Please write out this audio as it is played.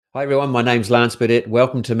Hi everyone, my name's Lance Burdett.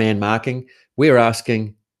 Welcome to Man Marking. We're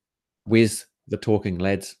asking, where's the talking,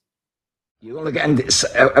 lads? You only get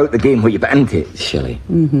out the game what you put into it, Shelley.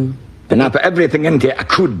 Mm-hmm. And I put everything into it I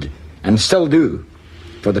could and still do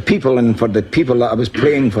for the people and for the people that I was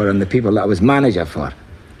playing for and the people that I was manager for.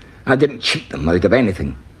 I didn't cheat them out of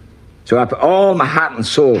anything. So I put all my heart and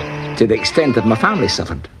soul to the extent that my family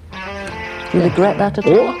suffered. You regret that at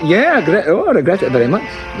all? Oh, yeah, I regret it very much,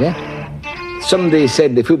 yeah. Somebody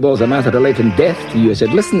said the football's a matter of life and death to you. I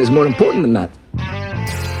said, listen, it's more important than that.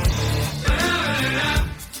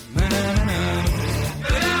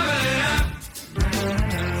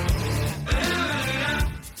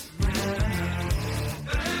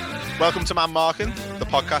 Welcome to Man Marking, the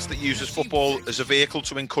podcast that uses football as a vehicle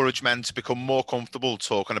to encourage men to become more comfortable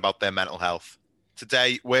talking about their mental health.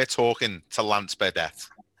 Today, we're talking to Lance Burdett.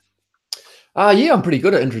 I'm pretty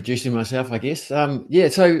good at introducing myself, I guess.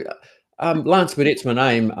 Lance Burdett's my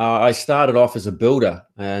name. I started off as a builder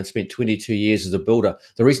and spent 22 years as a builder.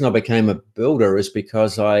 The reason I became a builder is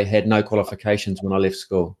because I had no qualifications when I left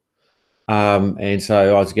school. And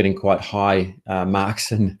so I was getting quite high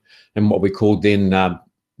marks in what we called then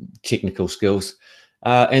technical skills.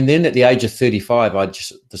 And then at the age of 35, I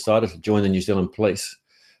just decided to join the New Zealand Police.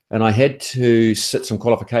 And I had to sit some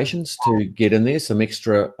qualifications to get in there, some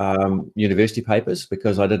extra university papers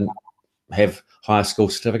because I didn't have higher school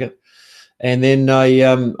certificate. And then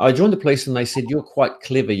I joined the police and they said, you're quite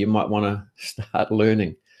clever, you might want to start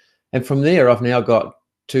learning. And from there, I've now got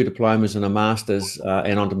 2 diplomas and a master's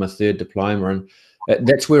and onto my 3rd diploma. And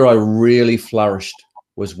that's where I really flourished,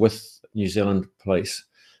 was with New Zealand Police.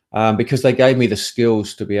 Because they gave me the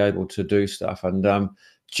skills to be able to do stuff. And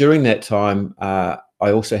during that time, I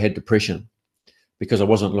also had depression because I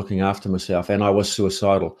wasn't looking after myself and I was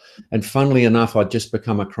suicidal. And funnily enough, I'd just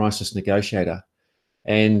become a crisis negotiator.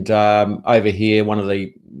 And over here, one of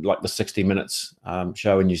the 60 Minutes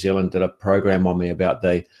show in New Zealand did a program on me about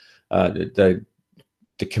the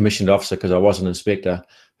commissioned officer, because I was an inspector,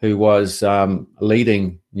 who was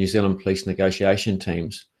leading New Zealand police negotiation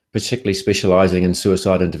teams, particularly specialising in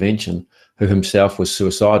suicide intervention, who himself was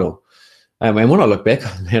suicidal. And when I look back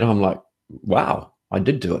on that, I'm like, wow, I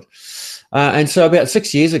did do it. And so about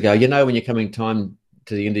 6 years ago, when you're coming time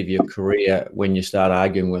to the end of your career, when you start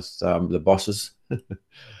arguing with the bosses,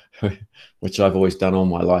 which I've always done all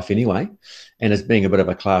my life anyway, and as being a bit of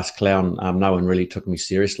a class clown, no one really took me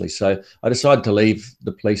seriously. So I decided to leave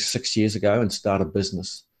the police 6 years ago and start a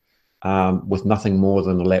business with nothing more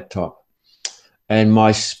than a laptop. And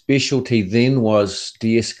my specialty then was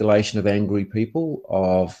de-escalation of angry people,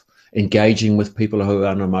 of engaging with people who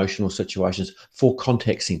are in emotional situations for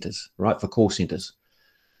contact centres, right, for call centres.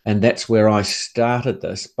 And that's where I started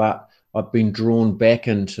this. But I've been drawn back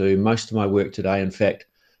into most of my work today. In fact,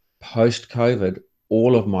 post-COVID,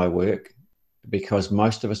 all of my work, because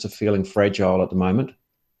most of us are feeling fragile at the moment.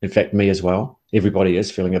 In fact, me as well. Everybody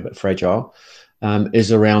is feeling a bit fragile.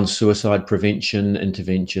 Is around suicide prevention,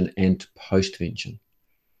 intervention, and postvention.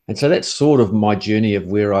 And so that's sort of my journey of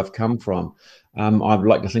where I've come from. I'd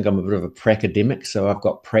like to think I'm a bit of a pracademic, so I've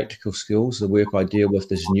got practical skills. The work I deal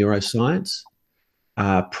with is neuroscience,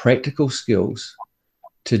 practical skills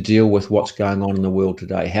to deal with what's going on in the world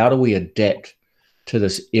today. How do we adapt to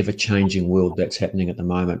this ever-changing world that's happening at the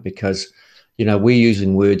moment? Because, we're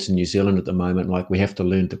using words in New Zealand at the moment like we have to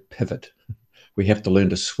learn to pivot. We have to learn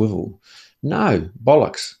to swivel. No,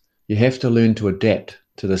 bollocks. You have to learn to adapt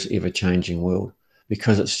to this ever-changing world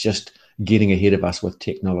because it's just getting ahead of us with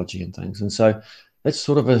technology and things. And so that's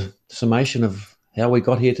sort of a summation of how we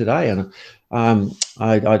got here today. And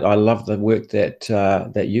I love the work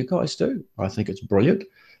that you guys do. I think it's brilliant.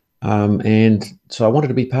 And so I wanted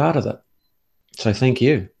to be part of it. So thank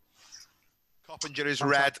you. Coppinger is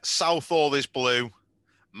red, Southall is blue.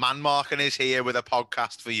 Man Marking is here with a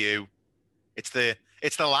podcast for you. It's the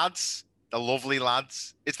lads. The lovely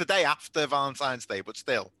lads. It's the day after Valentine's Day, but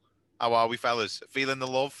still. How are we, fellas? Feeling the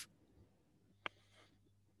love?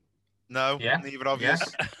 No? Yeah. Neither obvious?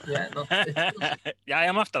 Yeah. Yeah, I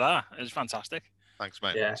am after that. It was fantastic. Thanks,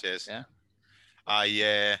 mate. Yeah. Cheers. Yeah.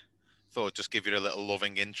 I thought I'd just give you a little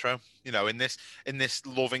loving intro. In this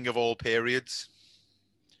loving of all periods.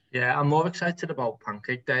 Yeah, I'm more excited about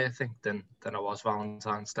Pancake Day, I think, than I was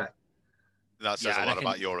Valentine's Day. That says a lot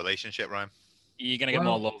about your relationship, Ryan. You're going to get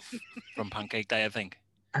more love from Pancake Day, I think.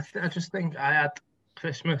 I just think I had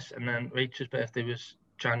Christmas and then Rachel's birthday was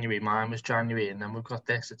January, mine was January, and then we've got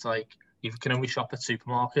this. It's like, you can only shop at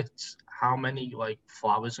supermarkets. How many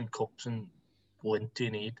flowers and cups and lint do you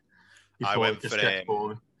need? I went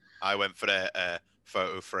for a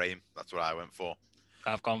photo frame. That's what I went for.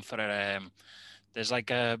 I've gone for there's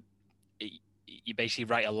you basically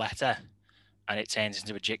write a letter, and it turns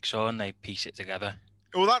into a jigsaw, and they piece it together.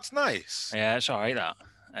 Oh, that's nice. Yeah, it's all right.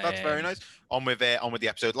 That's very nice. On with the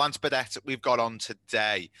episode. Lance Burdett, we've got on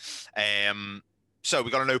today. So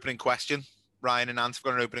we got an opening question. Ryan and Ant have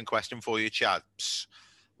got an opening question for you, chaps.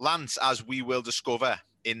 Lance, as we will discover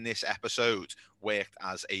in this episode, worked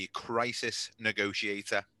as a crisis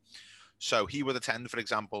negotiator. So he would attend, for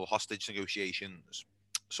example, hostage negotiations.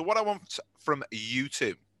 So what I want from you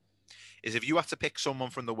two is, if you had to pick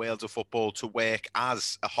someone from the world of football to work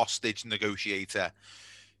as a hostage negotiator,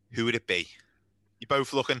 who would it be? You're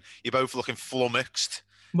both looking flummoxed.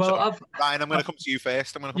 Well, so, Ryan, I'm going to come to you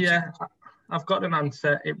first. I've got an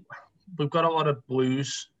answer. We've got a lot of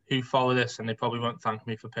Blues who follow this, and they probably won't thank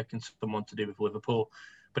me for picking someone to do with Liverpool,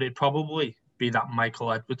 but it'd probably be that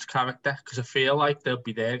Michael Edwards character, because I feel like they'll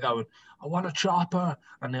be there going, I want a chopper,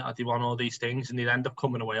 and they want all these things, and they'd end up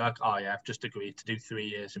coming away like, oh yeah, I've just agreed to do 3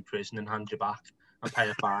 years in prison and hand you back and pay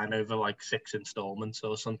a fine over like 6 installments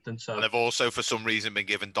or something. So, and they've also for some reason been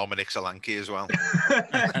given Dominic Solanke as well.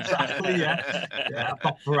 Exactly, yeah. I've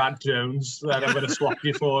got Brad Jones that I'm going to swap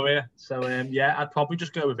you for here. So I'd probably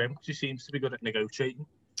just go with him because he seems to be good at negotiating.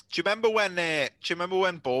 Do you remember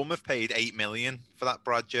when Bournemouth paid $8 million for that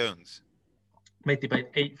Brad Jones? Mate, they paid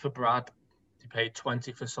 8 for Brad. They paid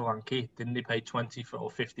 20 for Solanke. Didn't they pay 20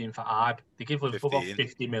 or 15 for Arb? They give Liverpool about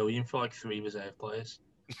 50 million for like 3 reserve players.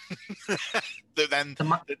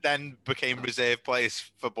 that then became reserve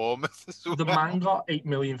players for Bournemouth. The man got 8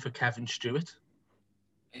 million for Kevin Stewart.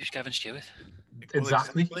 Who's Kevin Stewart?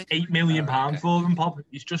 Exactly. £8 million for him, Bob.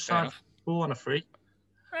 He's just signed full on a free.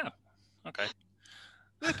 Oh, okay.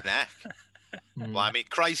 Blimey.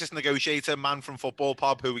 Crisis negotiator, man from football,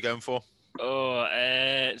 Pop. Who are we going for? Oh,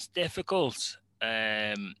 it's difficult.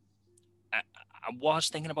 I was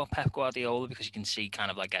thinking about Pep Guardiola because you can see kind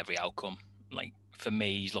of like every outcome. Like, for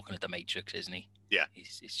me, he's looking at the Matrix, isn't he? Yeah. He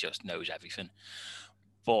just knows everything.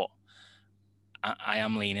 But I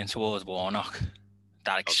am leaning towards Warnock.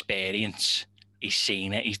 That experience, he's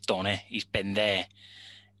seen it, he's done it, he's been there.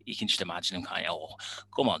 You can just imagine him kind of, oh,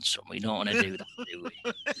 come on, son, we don't want to do that, do we?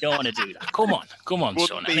 We don't want to do that. Come on,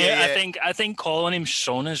 son. I think calling him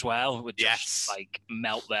son as well would just like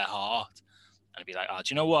melt their heart. And be like, oh, do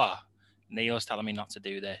you know what? Neil's telling me not to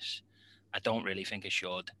do this. I don't really think I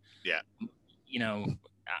should. Yeah. You know,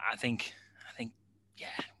 I think, yeah,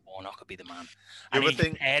 Warnock could be the man. And you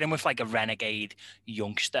pair him with like a renegade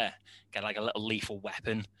youngster, get like a little lethal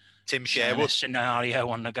weapon. Tim Sherwood scenario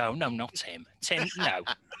on the go. No, not Tim. No,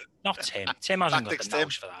 not Tim. Tim hasn't got the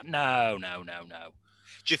nose for that. No.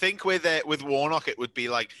 Do you think with Warnock it would be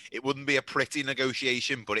like, it wouldn't be a pretty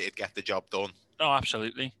negotiation, but it'd get the job done? Oh,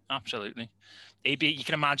 absolutely. You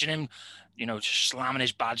can imagine him, you know, just slamming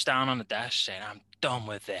his badge down on the desk, saying, "I'm done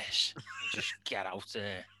with this." Just get out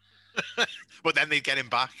there. But then they'd get him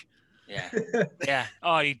back. Yeah.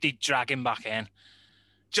 Oh, they'd drag him back in.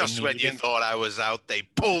 Just when you thought I was out, they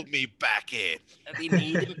pulled me back in. They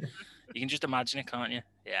need him. You can just imagine it, can't you?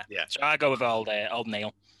 Yeah. So I go with old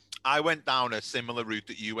Neil. I went down a similar route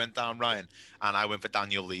that you went down, Ryan, and I went for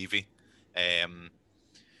Daniel Levy,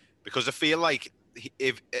 because I feel like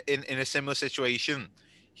if in a similar situation,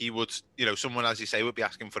 he would, you know, someone, as you say, would be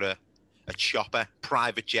asking for a chopper,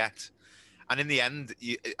 private jet, and in the end,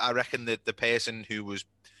 I reckon that the person who was,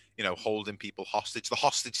 you know, holding people hostage, the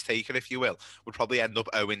hostage taker, if you will, would probably end up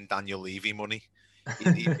owing Daniel Levy money.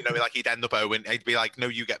 You know, like he'd end up owing. He'd be like, "No,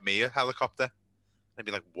 you get me a helicopter." I'd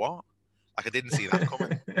be like, "What?" Like I didn't see that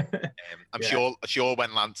coming. I'm sure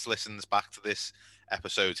when Lance listens back to this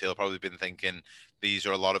episode, he'll probably been thinking these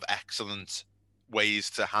are a lot of excellent ways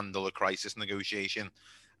to handle a crisis negotiation.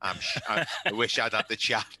 I wish I'd had the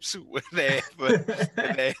chaps with their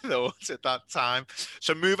thoughts at that time.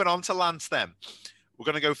 So moving on to Lance then. We're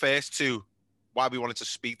going to go first to why we wanted to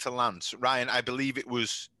speak to Lance. Ryan, I believe it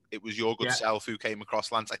was your good self who came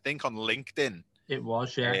across Lance, I think on LinkedIn. It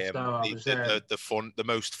was, yeah. The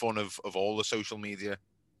most fun of all the social media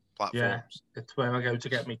platforms. Yeah, it's where I go to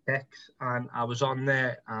get my picks. And I was on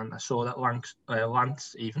there and I saw that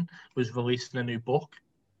Lance even was releasing a new book.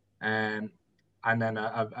 And then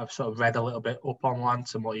I've sort of read a little bit up on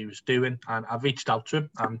Lance and what he was doing. And I've reached out to him.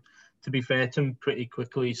 And to be fair to him, pretty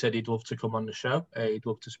quickly, he said he'd love to come on the show. He'd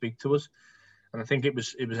love to speak to us. And I think it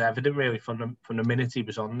was evident really from the minute he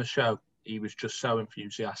was on the show. He was just so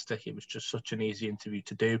enthusiastic. It was just such an easy interview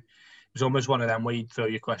to do. It was almost one of them where you'd throw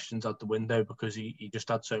your questions out the window because he just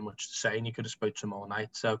had so much to say and you could have spoke to him all night.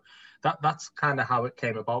 So that's kind of how it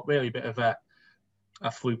came about, really. A bit of a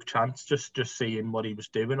fluke chance, just seeing what he was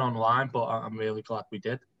doing online. But I'm really glad we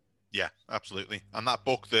did. Yeah, absolutely. And that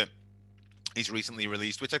book that he's recently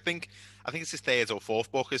released, which I think it's his third or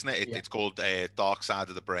fourth book, isn't it? It's called Dark Side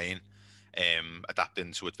of the Brain,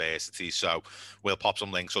 Adapting to Adversity. So we'll pop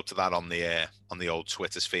some links up to that on the old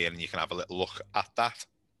Twitter sphere, and you can have a little look at that.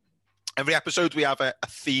 Every episode we have a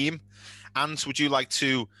theme. Ant, would you like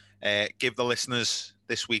to give the listeners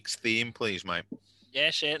this week's theme, please, mate?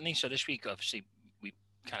 Yeah, certainly. So this week, obviously, we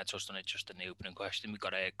kind of touched on it just in the opening question. We've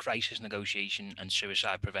got a crisis negotiation and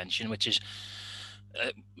suicide prevention, which is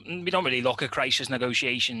we don't really look at crisis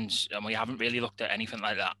negotiations, and we haven't really looked at anything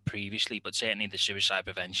like that previously, but certainly the suicide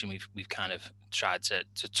prevention we've kind of tried to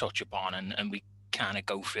touch upon, and we kind of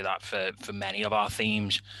go through that for many of our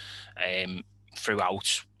themes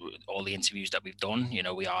throughout all the interviews that we've done. You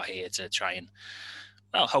know, we are here to try and,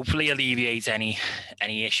 well, hopefully alleviate any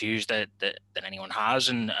issues that anyone has,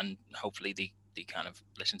 and hopefully they kind of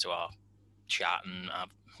listen to our chat and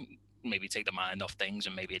maybe take the mind off things,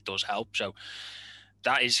 and maybe it does help. So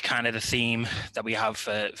that is kind of the theme that we have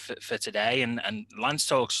for today. And Lance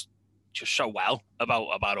talks just so well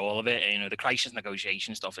about all of it. You know, the crisis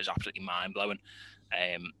negotiation stuff is absolutely mind blowing.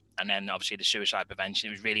 And then obviously the suicide prevention,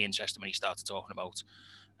 it was really interesting when he started talking about,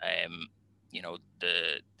 you know,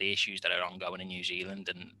 the issues that are ongoing in New Zealand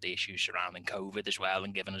and the issues surrounding COVID as well,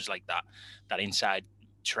 and giving us like that inside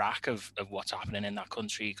track of what's happening in that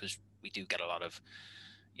country, because we do get a lot of,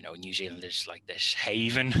 you know, New Zealand is like this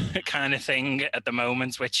haven kind of thing at the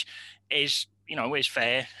moment, which is, you know, is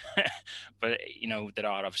fair, but, you know, there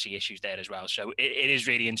are obviously issues there as well. So it is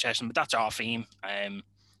really interesting, but that's our theme.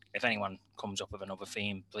 If anyone comes up with another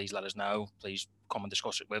theme, please let us know. Please come and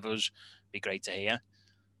discuss it with us. It'd be great to hear.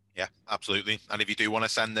 Yeah, absolutely. And if you do want to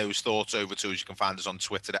send those thoughts over to us, you can find us on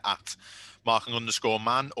Twitter at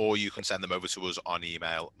 @marking_man, or you can send them over to us on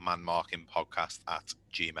email,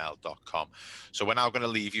 manmarkingpodcast@gmail.com. So we're now going to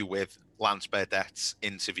leave you with Lance Burdett's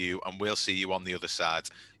interview, and we'll see you on the other side.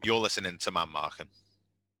 You're listening to Man Marking.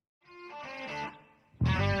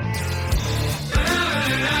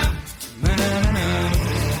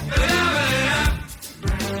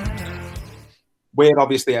 We're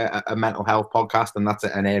obviously a mental health podcast, and that's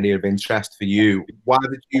an area of interest for you. Why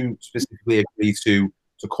did you specifically agree to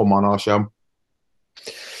come on our show?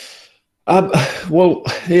 Well,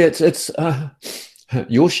 yeah, it's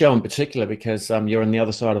your show in particular, because you're on the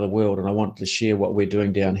other side of the world, and I want to share what we're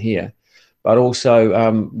doing down here. But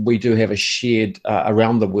also, we do have a shared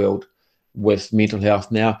around the world with mental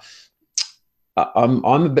health. Now, I'm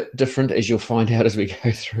a bit different, as you'll find out as we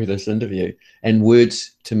go through this interview, and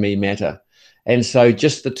words to me matter. And so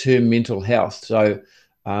just the term mental health. So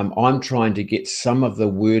I'm trying to get some of the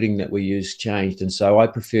wording that we use changed. And so I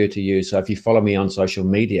prefer to use, so if you follow me on social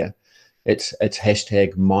media, it's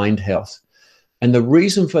 #mindhealth. And the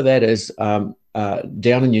reason for that is down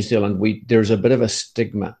in New Zealand, there's a bit of a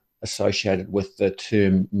stigma associated with the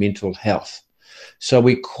term mental health. So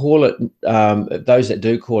we call it, those that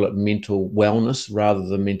do call it mental wellness rather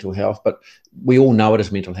than mental health, but we all know it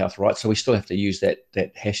as mental health, right? So we still have to use that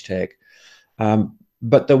hashtag.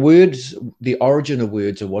 But the words, the origin of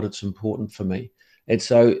words are what it's important for me. And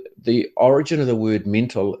so the origin of the word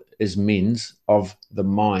mental is mens, of the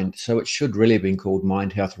mind. So it should really have been called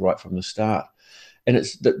Mind Health right from the start. And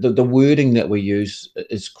it's the wording that we use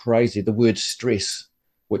is crazy. The word stress,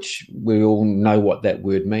 which we all know what that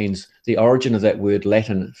word means, the origin of that word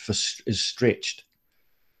Latin is stretched.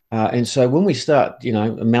 And so when we start, you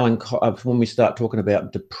know, when we start talking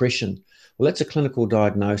about depression, well, that's a clinical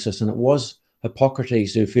diagnosis, and it was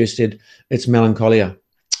Hippocrates who first said it's melancholia,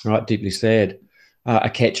 right? Deeply sad, a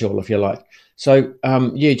catch-all, if you like. So,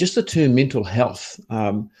 yeah, just the term mental health.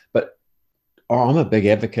 But I'm a big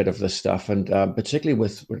advocate of this stuff, and particularly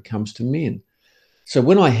when it comes to men. So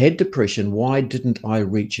when I had depression, why didn't I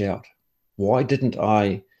reach out? Why didn't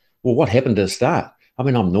I? Well, what happened to start? I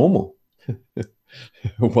mean, I'm normal.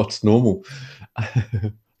 What's normal?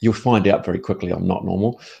 You'll find out very quickly I'm not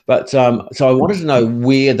normal. But so I wanted to know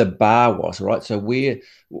where the bar was, right? So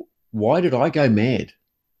why did I go mad?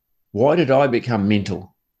 Why did I become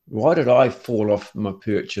mental? Why did I fall off my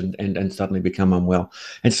perch and suddenly become unwell?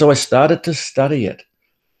 And so I started to study it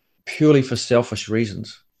purely for selfish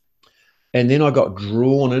reasons. And then I got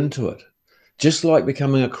drawn into it, just like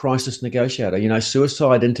becoming a crisis negotiator. You know,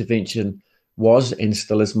 suicide intervention was and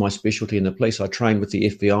still is my specialty in the police. I trained with the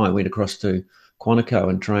FBI. I went across to Quantico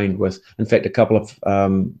and trained with, in fact, a couple of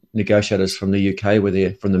negotiators from the UK were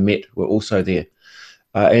there, from the Met were also there.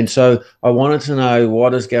 And so I wanted to know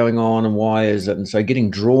what is going on and why is it. And so getting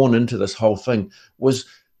drawn into this whole thing was,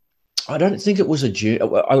 I don't think it was I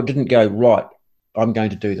didn't go, right, I'm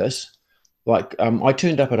going to do this. Like I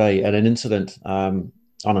turned up at an incident on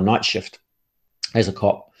a night shift as a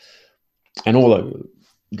cop, and all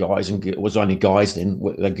guys and it was only guys then,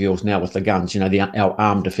 with the girls now with the guns, our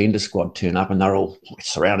armed defender squad turn up and they're all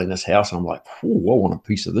surrounding this house. And I'm like, I want a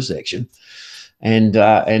piece of this action. And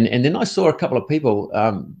then I saw a couple of people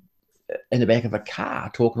in the back of a car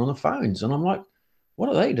talking on the phones. And I'm like, what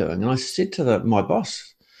are they doing? And I said to my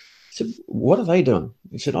boss, I said, what are they doing?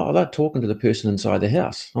 He said, they're talking to the person inside the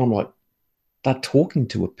house. And I'm like, they're talking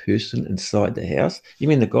to a person inside the house? You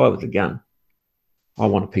mean the guy with the gun? I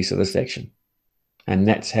want a piece of this action. And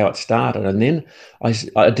that's how it started. And then I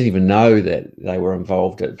didn't even know that they were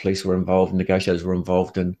involved, that police were involved, negotiators were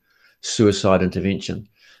involved in suicide intervention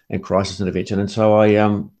and crisis intervention. And so I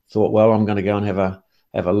thought, well, I'm going to go and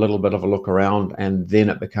have a little bit of a look around. And then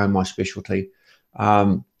it became my specialty.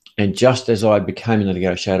 And just as I became a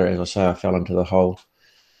negotiator, as I say, I fell into the hole.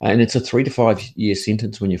 And it's a 3 to 5 year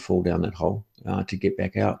sentence when you fall down that hole to get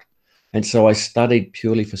back out. And so I studied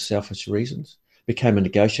purely for selfish reasons, became a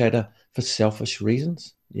negotiator for selfish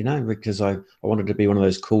reasons, because I wanted to be one of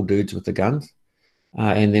those cool dudes with the guns,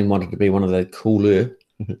 and then wanted to be one of the cooler.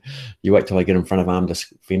 You wait till I get in front of armed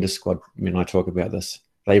defender squad when I talk about this.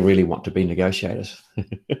 They really want to be negotiators.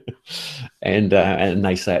 and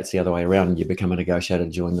they say it's the other way around, and you become a negotiator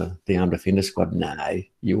to join the armed defender squad. No,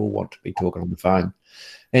 you will want to be talking on the phone.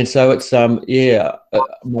 And so it's,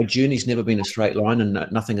 my journey's never been a straight line, and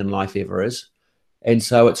nothing in life ever is. And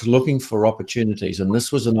so it's looking for opportunities. And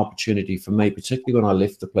this was an opportunity for me, particularly when I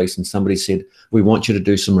left the police and somebody said, we want you to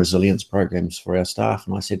do some resilience programs for our staff.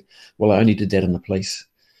 And I said, well, I only did that in the police.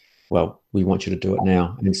 Well, we want you to do it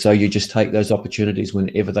now. And so you just take those opportunities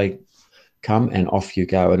whenever they come and off you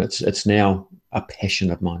go. And it's now a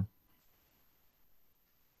passion of mine.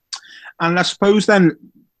 And I suppose then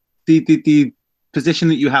the position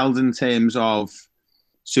that you held in terms of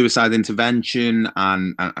suicide intervention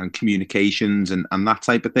and communications and that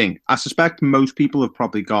type of thing, I suspect most people have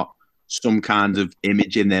probably got some kind of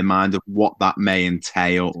image in their mind of what that may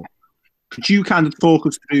entail. Could you kind of talk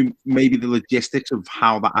us through maybe the logistics of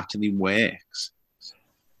how that actually works?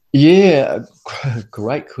 Yeah,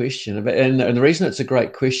 great question. And the reason it's a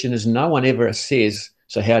great question is no one ever says,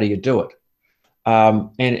 so how do you do it?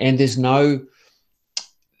 And there's no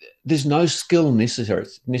skill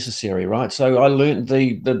necessary, right? So I learned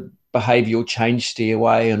the behavioral change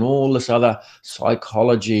stairway and all this other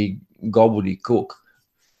psychology gobbledygook.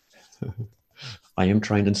 I am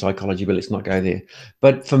trained in psychology, but let's not go there.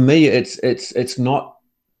 But for me, it's not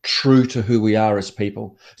true to who we are as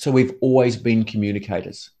people. So we've always been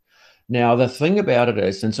communicators. Now, the thing about it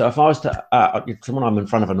is, and so if I was to, when I'm in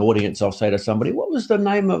front of an audience, I'll say to somebody, what was the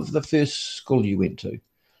name of the first school you went to?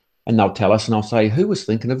 And they'll tell us, and I'll say, who was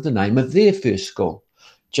thinking of the name of their first school?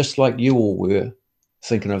 Just like you all were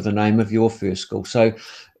thinking of the name of your first school. So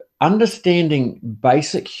understanding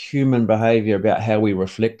basic human behavior about how we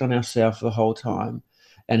reflect on ourselves the whole time,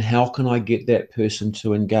 and how can I get that person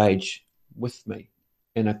to engage with me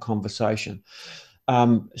in a conversation.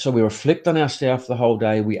 So we reflect on ourselves the whole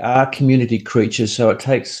day. We are community creatures, so it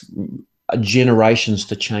takes generations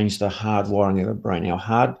to change the hardwiring of our brain.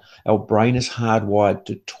 Our brain is hardwired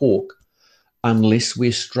to talk unless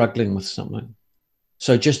we're struggling with something.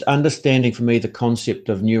 So just understanding for me the concept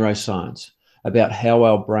of neuroscience about how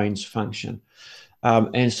our brains function.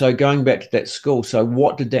 And so going back to that school, so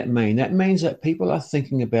what did that mean? That means that people are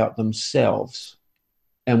thinking about themselves,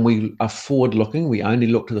 and we are forward looking. We only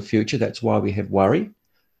look to the future. That's why we have worry,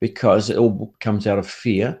 because it all comes out of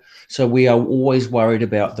fear. So we are always worried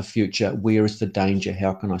about the future. Where is the danger?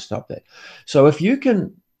 How can I stop that? So if you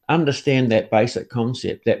can understand that basic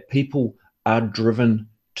concept that people are driven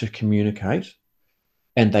to communicate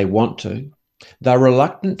and they want to, they're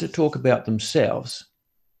reluctant to talk about themselves.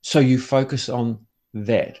 So you focus on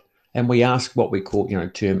that. And we ask what we call,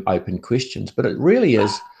 term open questions, but it really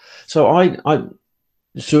is. So I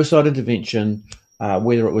suicide intervention,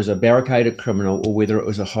 whether it was a barricaded criminal or whether it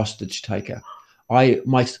was a hostage taker,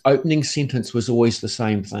 my opening sentence was always the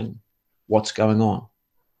same thing. What's going on?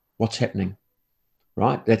 What's happening?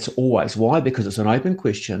 Right? That's always. Why? Because it's an open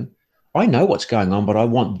question. I know what's going on, but I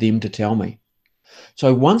want them to tell me.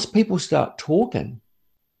 So once people start talking,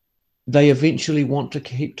 they eventually want to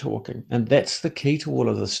keep talking. And that's the key to all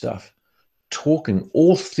of this stuff. Talking.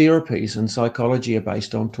 All therapies in psychology are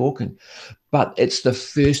based on talking. But it's the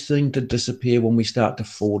first thing to disappear when we start to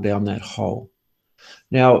fall down that hole.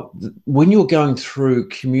 Now, when you're going through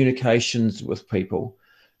communications with people,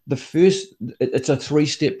 it's a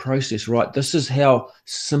 3-step process, right? This is how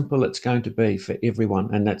simple it's going to be for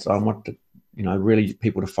everyone. And I want to, really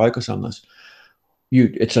people to focus on this.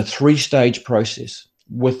 It's a 3-stage process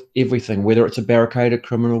with everything, whether it's a barricaded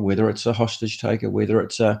criminal, whether it's a hostage taker, whether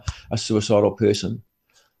it's a suicidal person.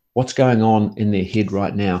 What's going on in their head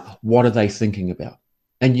right now? What are they thinking about?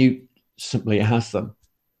 And you simply ask them,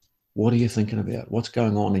 what are you thinking about? What's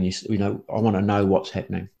going on? And I want to know what's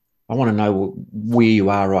happening. I want to know where you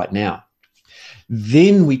are right now.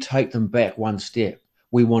 Then we take them back one step.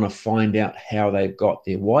 We want to find out how they've got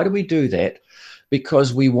there. Why do we do that?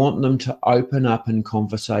 Because we want them to open up in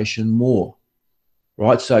conversation more,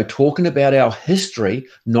 right? So talking about our history,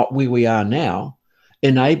 not where we are now,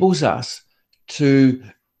 enables us to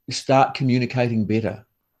start communicating better.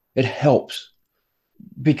 It helps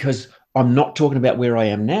because I'm not talking about where I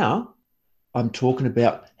am now. I'm talking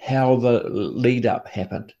about how the lead up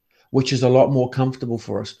happened, which is a lot more comfortable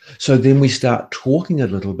for us. So then we start talking a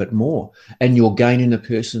little bit more and you're gaining the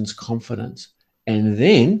person's confidence. And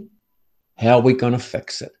then how are we going to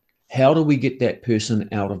fix it? How do we get that person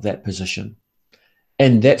out of that position?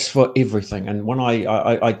 And that's for everything. And when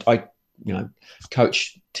I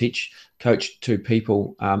coach to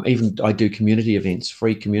people, even I do community events,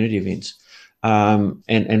 free community events.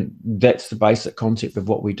 And that's the basic concept of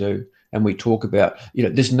what we do. And we talk about,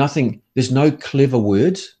 there's no clever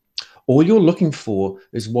words. All you're looking for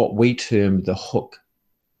is what we term the hook.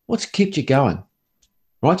 What's kept you going?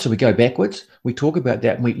 Right? So we go backwards. We talk about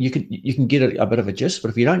that. And you can get a bit of a gist, but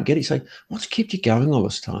if you don't get it, say, what's kept you going all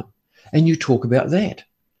this time? And you talk about that.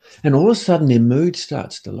 And all of a sudden their mood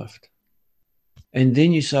starts to lift. And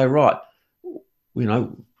then you say, right, we're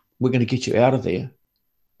going to get you out of there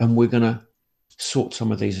and we're going to sort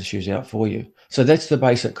some of these issues out for you. So that's the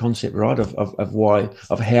basic concept, right,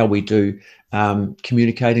 of how we do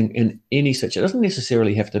communicating in any situation. It doesn't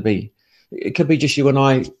necessarily have to be. It could be just you and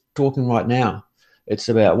I talking right now. It's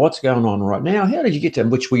about what's going on right now. How did you get to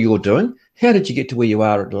which were you doing? How did you get to where you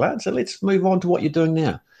are at the lad? So let's move on to what you're doing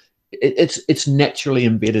now. It's naturally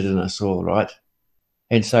embedded in us all, right?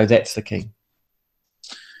 And so that's the key.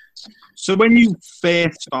 So when you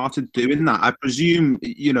first started doing that, I presume,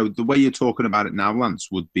 the way you're talking about it now, Lance,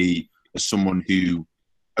 would be as someone who,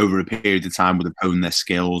 over a period of time, would have honed their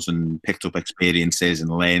skills and picked up experiences and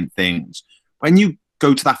learned things. When you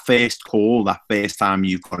go to that first call, that first time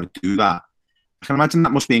you've got to do that, I can imagine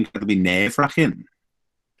that must be incredibly nerve-wracking.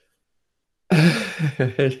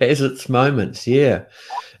 It has its moments, yeah.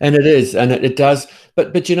 And it is, and it does.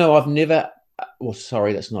 But I've never... Well,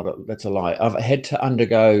 sorry, that's a lie. I've had to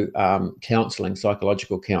undergo counselling,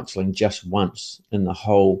 psychological counselling, just once in the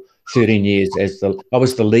whole 13 years. I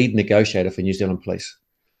was the lead negotiator for New Zealand Police.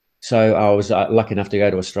 So I was lucky enough to go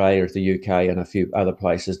to Australia, the UK, and a few other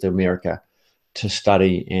places, to America, to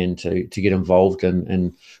study and to get involved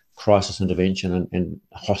in crisis intervention and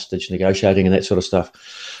hostage negotiating and that sort of stuff.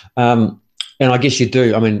 And I guess you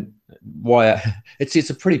do. I mean, why? It's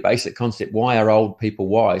a pretty basic concept. Why are old people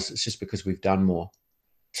wise? It's just because we've done more.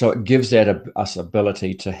 So it gives us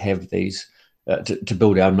ability to have these, to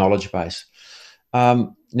build our knowledge base.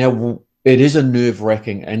 Now, it is a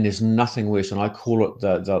nerve-wracking, and there's nothing worse, and I call it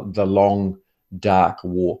the long, dark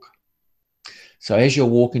walk. So as you're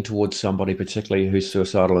walking towards somebody, particularly who's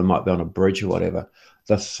suicidal and might be on a bridge or whatever,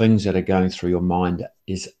 the things that are going through your mind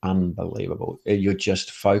is unbelievable. You're just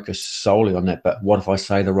focused solely on that. But what if I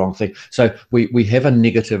say the wrong thing? So we have a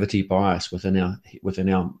negativity bias within our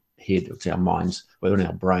head, it's our minds, within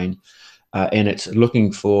our brain, and it's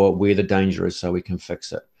looking for where the danger is so we can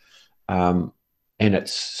fix it. And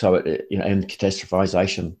it's so and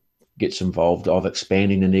catastrophization gets involved of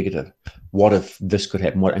expanding the negative. What if this could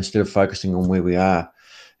happen? Instead of focusing on where we are.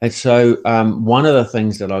 And so one of the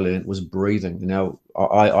things that I learned was breathing.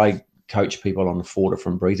 I coach people on 4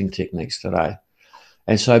 different breathing techniques today.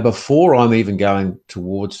 And so before I'm even going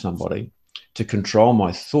towards somebody, to control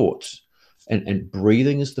my thoughts, and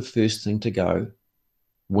breathing is the first thing to go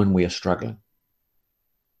when we are struggling.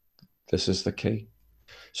 This is the key.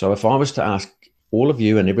 So if I was to ask all of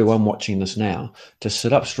you and everyone watching this now to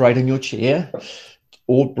sit up straight in your chair,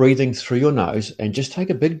 all breathing through your nose, and just take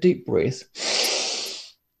a big deep breath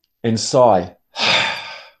and sigh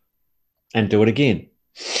and do it again.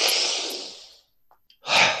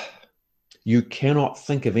 You cannot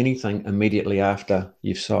think of anything immediately after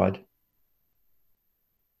you've sighed.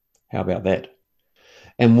 How about that?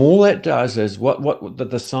 And all that does is, what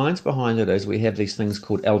the science behind it is, we have these things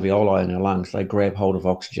called alveoli in our lungs. They grab hold of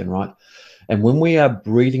oxygen, right? And when we are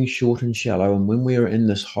breathing short and shallow, and when we are in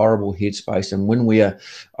this horrible headspace, and when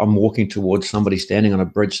I'm walking towards somebody standing on a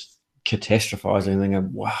bridge catastrophizing,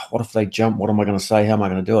 thinking, wow, what if they jump? What am I going to say? How am I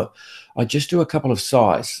going to do it? I just do a couple of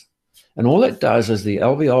sighs. And all it does is the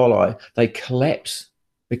alveoli, they collapse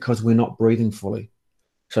because we're not breathing fully.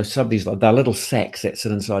 So they're little sacs that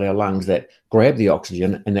sit inside our lungs that grab the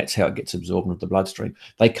oxygen, and that's how it gets absorbed into the bloodstream.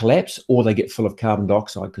 They collapse, or they get full of carbon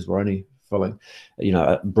dioxide because we're only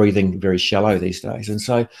breathing very shallow these days. And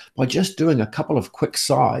so by just doing a couple of quick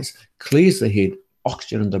sighs, clears the head,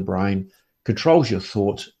 oxygen in the brain, controls your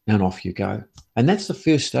thoughts, and off you go. And that's the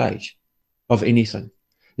first stage of anything.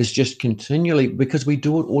 It's just continually, because we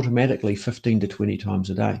do it automatically 15 to 20 times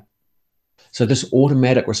a day. So this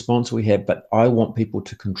automatic response we have, but I want people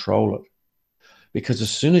to control it. Because as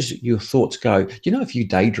soon as your thoughts go, if you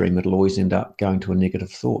daydream, it'll always end up going to a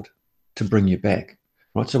negative thought to bring you back,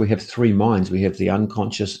 right? So we have three minds. We have the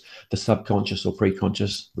unconscious, the subconscious or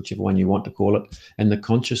preconscious, whichever one you want to call it, and the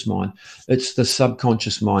conscious mind. It's the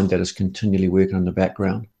subconscious mind that is continually working in the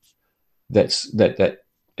background. That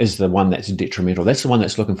is the one that's detrimental. That's the one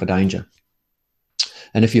that's looking for danger.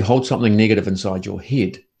 And if you hold something negative inside your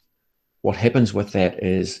head, what happens with that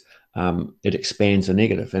is it expands the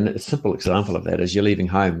negative. And a simple example of that is you're leaving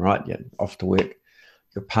home, right? You're off to work,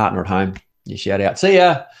 your partner at home, you shout out, "See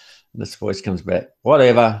ya!" And this voice comes back,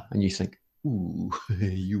 "Whatever." And you think, "Ooh,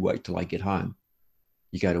 you wait till I get home."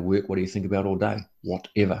 You go to work, what do you think about all day?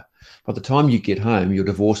 Whatever. By the time you get home, you're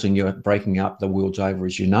divorcing, you're breaking up, the world's over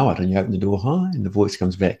as you know it, and you open the door, "Hi," and the voice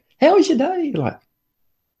comes back, "How was your day?" You're like,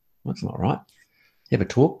 "That's not right." You have a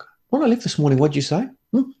talk. "When I left this morning, what'd you say?"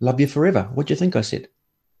 "Love you forever." "What'd you think I said?"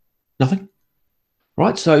 "Nothing."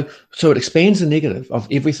 Right? So it expands the negative of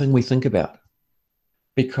everything we think about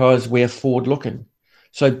because we're forward looking.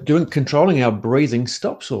 So controlling our breathing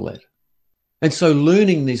stops all that. And so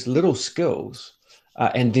learning these little skills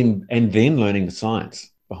and then learning the science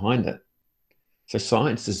behind it. So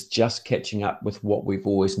science is just catching up with what we've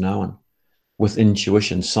always known. With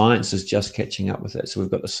intuition, science is just catching up with it. So we've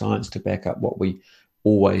got the science to back up what we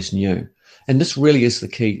always knew. And this really is the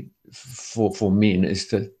key for men, is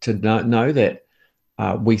to know that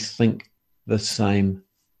we think the same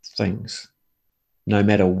things, no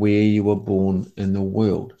matter where you were born in the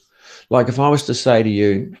world. Like if I was to say to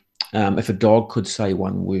you, if a dog could say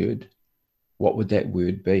one word, what would that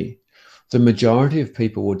word be? The majority of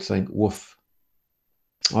people would think, "Woof."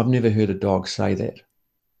 I've never heard a dog say that.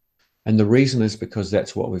 And the reason is because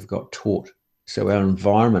that's what we've got taught. So our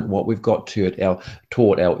environment, what we've got taught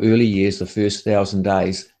our early years, the first 1,000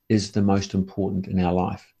 days, is the most important in our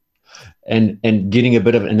life. And getting a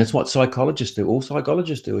bit of it, and that's what psychologists do. All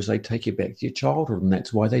psychologists do is they take you back to your childhood, and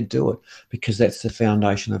that's why they do it, because that's the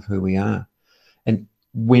foundation of who we are. And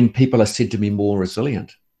when people are said to be more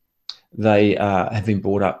resilient, they have been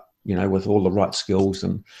brought up, with all the right skills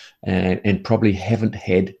and probably haven't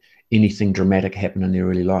had anything dramatic happen in their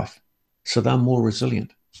early life. So they're more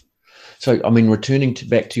resilient. So, returning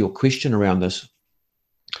back to your question around this,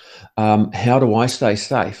 how do I stay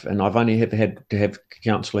safe? And I've only ever had to have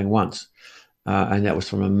counselling once, and that was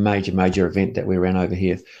from a major event that we ran over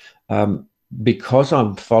here. Because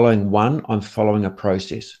I'm following a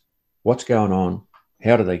process. What's going on?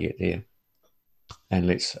 How do they get there? And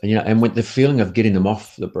and with the feeling of getting them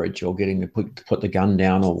off the bridge or getting to put the gun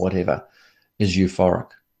down or whatever is euphoric,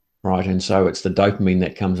 right? And so it's the dopamine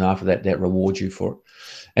that comes after that rewards you for it.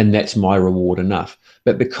 And that's my reward enough.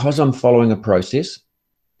 But because I'm following a process,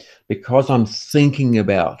 because I'm thinking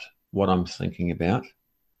about what I'm thinking about,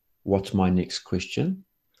 what's my next question?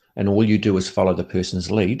 And all you do is follow the person's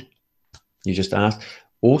lead. You just ask.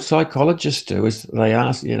 All psychologists do is they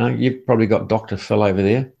ask, you've probably got Dr. Phil over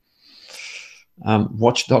there.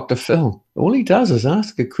 Watch Dr. Phil. All he does is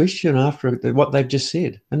ask a question after what they've just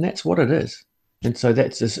said. And that's what it is. And so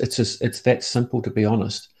it's that simple, to be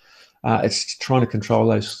honest. It's trying to control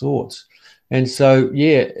those thoughts. And so,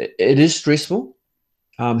 yeah, it is stressful.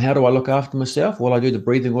 How do I look after myself? Well, I do the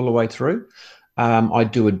breathing all the way through. I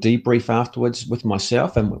do a debrief afterwards with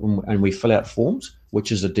myself, and we fill out forms,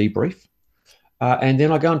 which is a debrief. And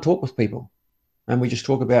then I go and talk with people, and we just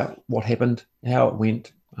talk about what happened, how it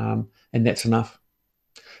went, and that's enough.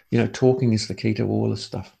 Talking is the key to all this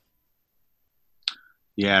stuff.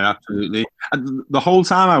 Yeah, absolutely. And the whole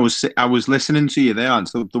time I was listening to you there, and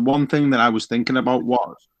so the one thing that I was thinking about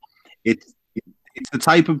was it's the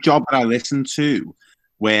type of job that I listen to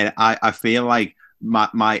where I feel like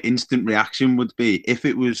my instant reaction would be if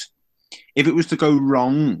it was to go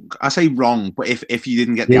wrong. I say wrong, but if you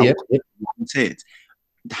didn't get the outcome you wanted,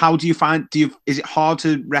 how do you find? Is it hard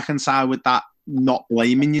to reconcile with that? Not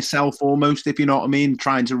blaming yourself, almost, if you know what I mean,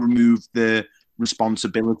 trying to remove the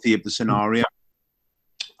responsibility of the scenario.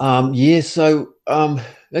 So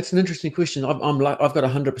that's an interesting question. I've got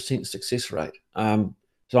 100% success rate.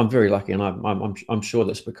 So I'm very lucky, and I'm sure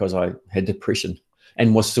that's because I had depression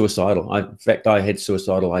and was suicidal. In fact, I had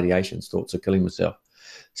suicidal ideations, thoughts of killing myself.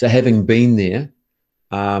 So having been there,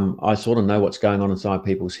 I sort of know what's going on inside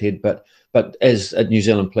people's head. But as a New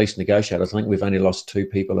Zealand police negotiator, I think we've only lost 2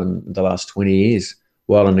 people in the last 20 years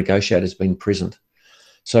while a negotiator's been present.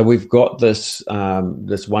 So we've got this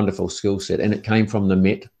this wonderful skill set, and it came from the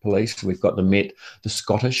Met Police. We've got the Met, the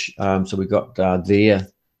Scottish. So we've got their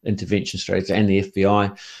intervention strategy, and the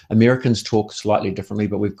FBI. Americans talk slightly differently,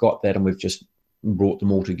 but we've got that, and we've just brought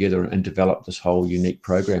them all together and developed this whole unique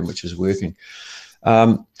program, which is working.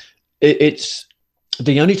 It's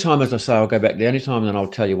the only time, as I say, I'll go back. The only time, and I'll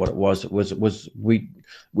tell you what it was. It was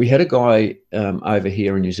we had a guy over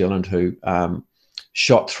here in New Zealand who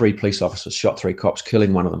shot 3 police officers, shot 3 cops,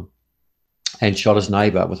 killing one of them, and shot his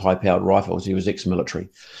neighbour with high-powered rifles. He was ex-military,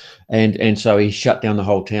 and so he shut down the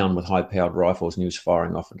whole town with high-powered rifles, and he was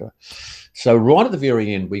firing off into it. So right at the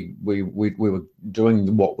very end, we were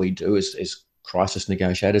doing what we do as crisis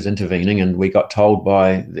negotiators, intervening, and we got told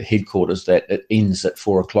by the headquarters that it ends at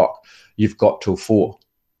 4 o'clock. You've got till 4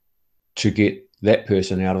 to get that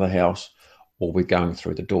person out of the house, or we're going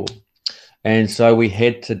through the door. And so we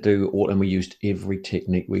had to do all, and we used every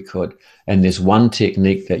technique we could. And there's one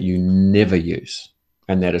technique that you never use,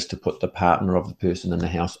 and that is to put the partner of the person in the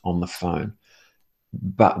house on the phone.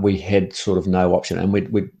 But we had sort of no option, and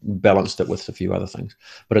we balanced it with a few other things.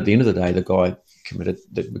 But at the end of the day,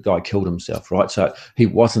 the guy killed himself, right? So he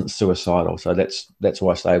wasn't suicidal. So that's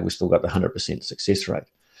why I say we still got the 100% success rate.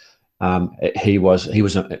 He was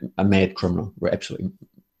a mad criminal. We're absolutely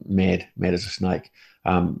mad as a snake.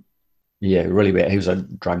 Yeah, really bad. He was a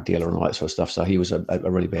drug dealer and all that sort of stuff. So he was a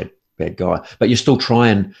really bad guy. But you still try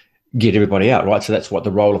and get everybody out, right? So that's what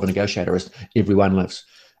the role of a negotiator is. Everyone lives.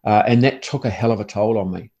 And that took a hell of a toll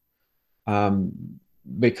on me,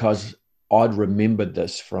 because I'd remembered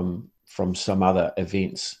this from some other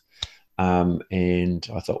events. And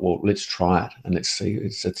I thought, well, let's try it and let's see.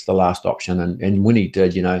 It's the last option. And when he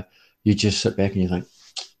did, you just sit back and you think,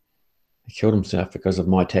 he killed himself because of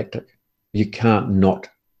my tactic. You can't not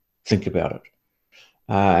think about it.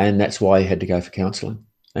 And that's why he had to go for counselling.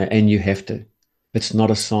 And you have to. It's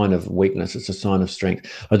not a sign of weakness. It's a sign of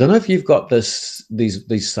strength. I don't know if you've got these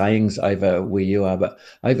sayings over where you are, but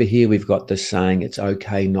over here we've got this saying, it's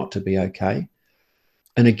okay not to be okay.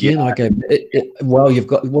 And again, yeah. I go,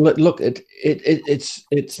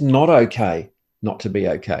 it's not okay not to be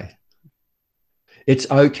okay.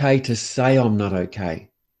 It's okay to say I'm not okay.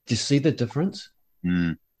 Do you see the difference?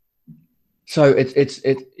 Mm. So yes,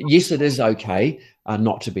 it is okay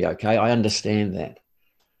not to be okay. I understand that.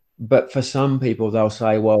 But for some people, they'll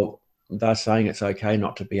say, well, they're saying it's okay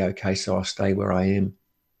not to be okay, so I'll stay where I am.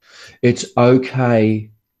 It's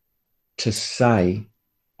okay to say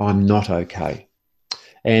I'm not okay.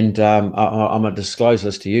 And I'm going to disclose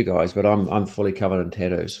this to you guys, but I'm fully covered in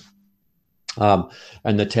tattoos.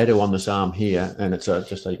 And the tattoo on this arm here, and it's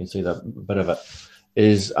just so you can see the bit of it,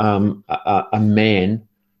 is a man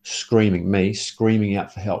screaming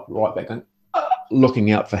out for help, right back and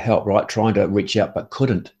looking out for help, right, trying to reach out but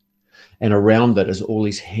couldn't. And around it is all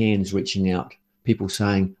these hands reaching out, people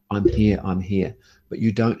saying, I'm here, but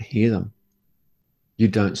you don't hear them. You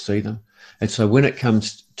don't see them. And so when it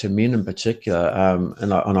comes to men in particular,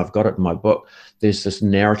 and I've got it in my book, there's this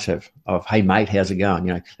narrative of, hey, mate, how's it going?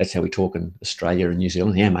 That's how we talk in Australia and New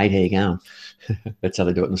Zealand. Yeah, mate, how you going? That's how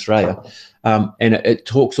they do it in Australia. And it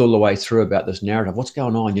talks all the way through about this narrative. What's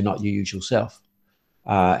going on? You're not your usual self.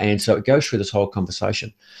 And so it goes through this whole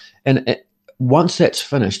conversation. And once that's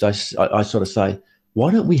finished, I sort of say,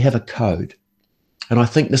 why don't we have a code? And I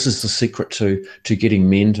think this is the secret to getting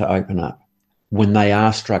men to open up when they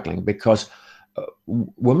are struggling, because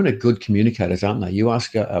women are good communicators, aren't they? You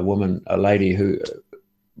ask a woman, a lady who,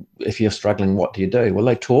 if you're struggling, what do you do? Well,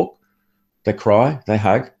 they talk, they cry, they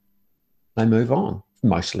hug, they move on.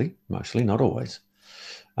 Mostly, not always.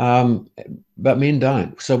 But men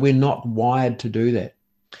don't. So we're not wired to do that.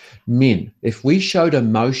 Men, if we showed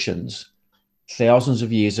emotions thousands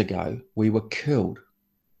of years ago, we were killed.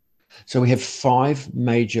 So we have 5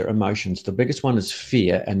 major emotions. The biggest one is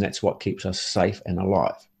fear, and that's what keeps us safe and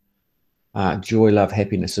alive. Joy, love,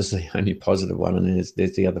 happiness is the only positive one, and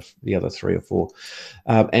there's the other 3 or 4,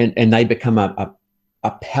 and they become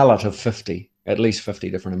a palette of 50, at least 50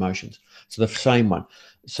 different emotions. So the same one.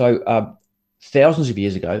 So thousands of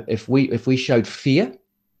years ago, if we showed fear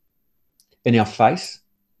in our face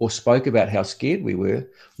or spoke about how scared we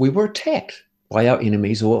were attacked by our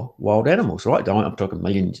enemies or wild animals, right? I'm talking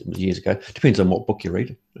millions of years ago. Depends on what book you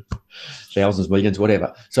read. Thousands, millions,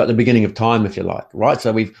 whatever. So at the beginning of time, if you like, right?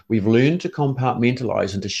 So we've learned to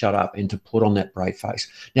compartmentalize and to shut up and to put on that brave face.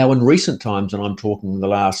 Now, in recent times, and I'm talking the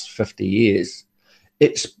last 50 years,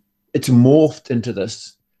 it's morphed into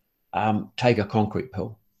this, take a concrete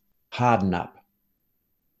pill, harden up.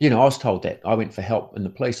 I was told that. I went for help in the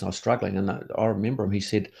police and I was struggling. And I remember him, he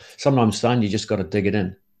said, sometimes, son, you just got to dig it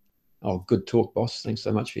in. Oh, good talk, boss. Thanks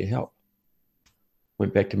so much for your help.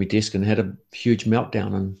 Went back to my desk and had a huge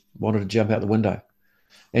meltdown and wanted to jump out the window.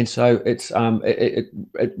 And so it's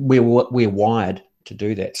we're wired to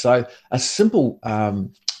do that. So a simple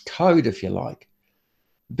code, if you like,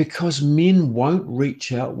 because men won't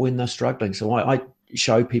reach out when they're struggling. So I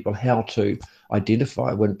show people how to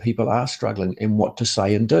identify when people are struggling and what to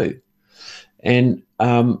say and do. And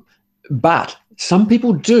but some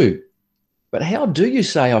people do. But how do you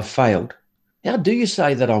say I've failed? How do you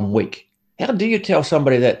say that I'm weak? How do you tell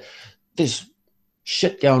somebody that there's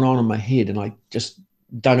shit going on in my head and I just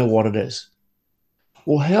don't know what it is?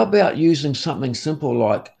 Well, how about using something simple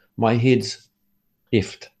like my head's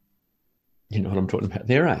effed? You know what I'm talking about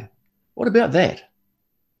there, eh? What about that?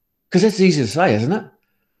 Because that's easy to say, isn't it?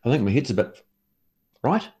 I think my head's a bit,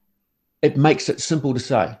 right? It makes it simple to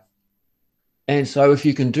say. And so if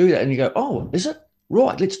you can do that and you go, oh, is it?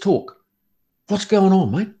 Right, let's talk. What's going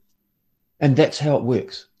on, mate? And that's how it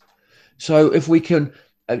works. So if we can,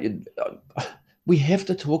 we have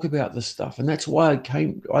to talk about this stuff. And that's why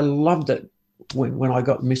I loved it when I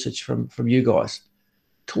got a message from you guys.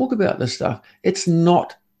 Talk about this stuff. It's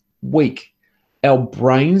not weak. Our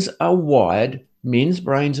brains are wired, men's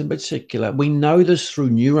brains in particular, we know this through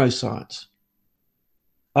neuroscience,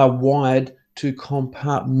 are wired to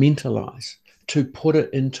compartmentalize, to put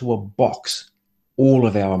it into a box, all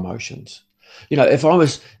of our emotions. You know,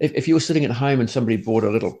 if you were sitting at home and somebody brought a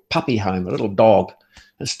little puppy home, a little dog,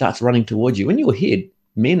 and starts running towards you, in your head,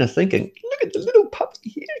 men are thinking, look at the little puppy,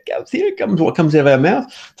 here it comes, what comes out of our mouth.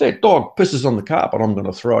 If that dog pisses on the carpet, I'm going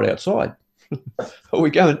to throw it outside. Or we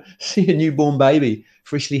go and see a newborn baby,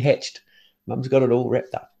 freshly hatched. Mum's got it all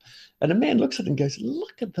wrapped up. And a man looks at it and goes,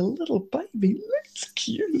 look at the little baby. That's a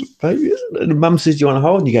cute little baby, isn't it? And Mum says, do you want to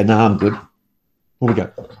hold? And you go, no, I'm good. Or we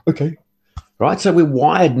go, okay. Right? So we're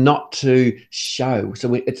wired not to show.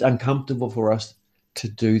 So it's uncomfortable for us to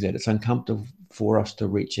do that. It's uncomfortable for us to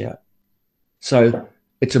reach out. So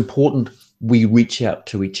it's important we reach out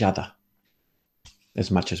to each other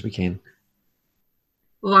as much as we can.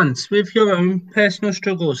 Lance, with your own personal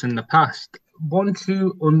struggles in the past, once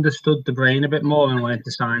you understood the brain a bit more and went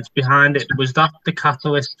to science behind it, was that the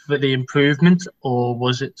catalyst for the improvement, or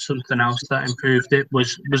was it something else that improved it?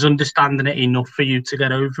 Was understanding it enough for you to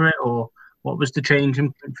get over it, or what was the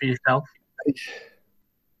changing point for yourself?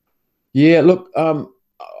 Yeah, look,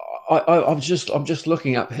 I'm just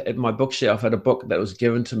looking up at my bookshelf at a book that was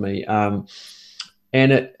given to me, and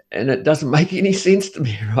it doesn't make any sense to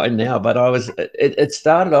me right now. But it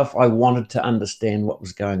started off, I wanted to understand what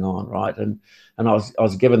was going on, right? And I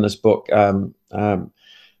was given this book,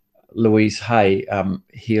 Louise Hay,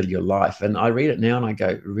 Heal Your Life, and I read it now and I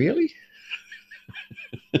go, really?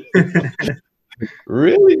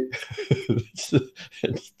 Really?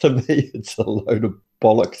 To me, it's a load of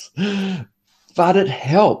bollocks. But it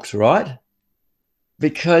helped, right?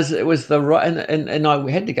 Because it was the right, and I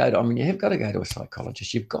had to go to, I mean, you have got to go to a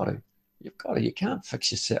psychologist. You've got to, you can't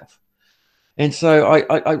fix yourself. And so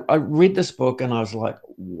I read this book and I was like,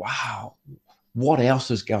 wow, what else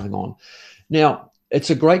is going on? Now, it's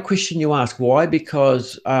a great question you ask. Why?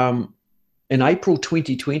 Because in April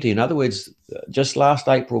 2020, in other words, just last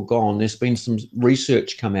April gone, there's been some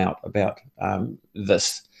research come out about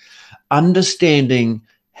this, understanding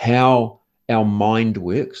how our mind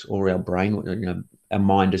works, or our brain, you know, our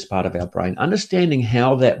mind is part of our brain. Understanding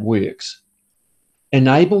how that works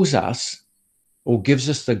enables us, or gives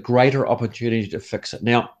us the greater opportunity to fix it.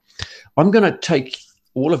 Now, I'm going to take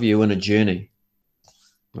all of you in a journey,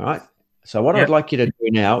 all right? So what I'd like you to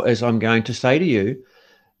do now is I'm going to say to you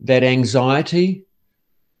that anxiety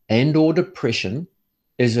and or depression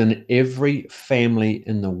is in every family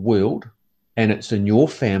in the world, and it's in your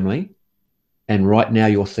family, and right now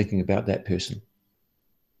you're thinking about that person,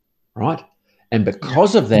 right? And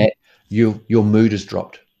because of that, your mood has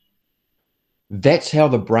dropped. That's how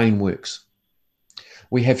the brain works.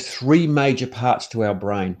 We have three major parts to our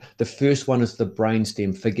brain. The first one is the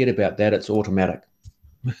brainstem. Forget about that. It's automatic.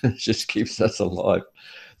 It just keeps us alive.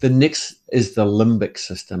 The next is the limbic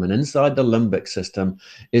system, and inside the limbic system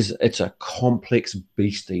it's a complex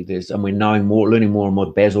beastie. And we're learning more and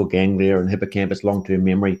more basal ganglia and hippocampus, long-term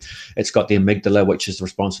memory. It's got the amygdala, which is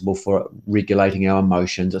responsible for regulating our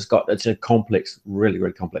emotions. It's a complex, really,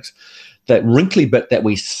 really complex. That wrinkly bit that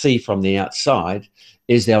we see from the outside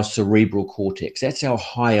is our cerebral cortex. That's our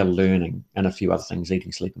higher learning and a few other things,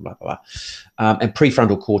 eating, sleeping, blah, blah, blah. And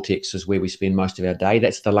prefrontal cortex is where we spend most of our day.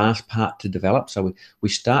 That's the last part to develop. So we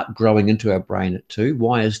start growing into our brain at 2.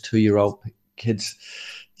 Why is 2-year-old kids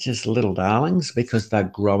just little darlings? Because they're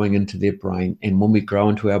growing into their brain. And when we grow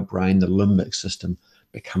into our brain, the limbic system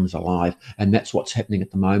becomes alive. And that's what's happening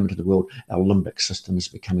at the moment in the world. Our limbic system is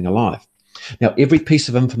becoming alive. Now, every piece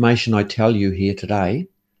of information I tell you here today,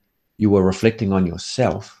 you are reflecting on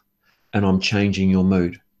yourself, and I'm changing your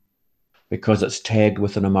mood because it's tagged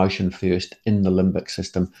with an emotion first in the limbic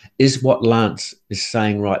system. Is what Lance is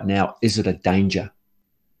saying right now, is it a danger?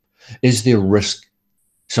 Is there risk?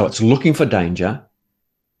 So it's looking for danger.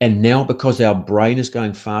 And now, because our brain is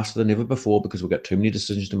going faster than ever before, because we've got too many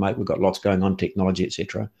decisions to make, we've got lots going on, technology,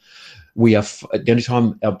 etc. We are, the only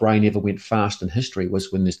time our brain ever went fast in history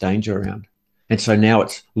was when there's danger around. And so now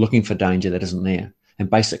it's looking for danger that isn't there. And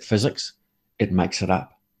basic physics, it makes it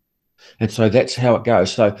up. And so that's how it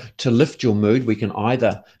goes. So to lift your mood, we can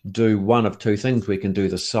either do one of two things. We can do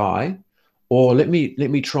the sigh, or let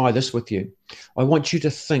me try this with you. I want you to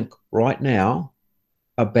think right now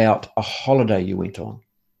about a holiday you went on.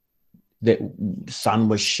 That sun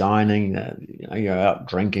was shining, you're out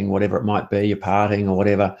drinking, whatever it might be, you're partying or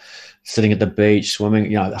whatever, sitting at the beach,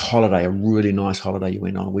 swimming, a holiday, a really nice holiday you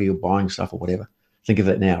went on where you're buying stuff or whatever. Think of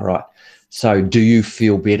it now, right? So do you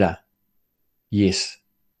feel better? Yes.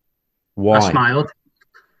 Why? I smiled.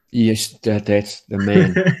 Yes, that's the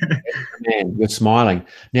man. That's the man. You're smiling.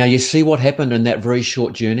 Now, you see what happened in that very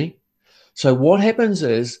short journey? So what happens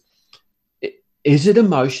is it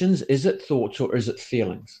emotions, is it thoughts, or is it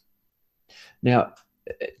feelings? Now,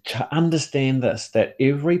 to understand this, that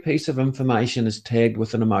every piece of information is tagged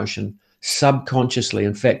with an emotion subconsciously,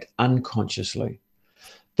 in fact, unconsciously.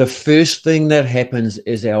 The first thing that happens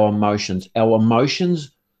is our emotions. Our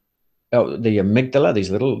emotions, the amygdala,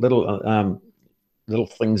 these little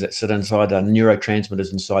things that sit inside our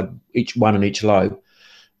neurotransmitters inside each one in each lobe,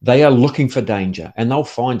 they are looking for danger, and they'll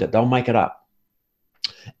find it. They'll make it up.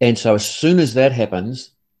 And so as soon as that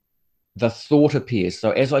happens, the thought appears.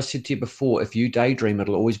 So as I said to you before, if you daydream,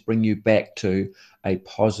 it'll always bring you back to a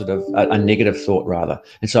positive, a negative thought rather.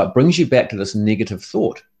 And so it brings you back to this negative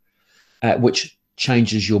thought, which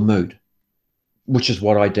changes your mood, which is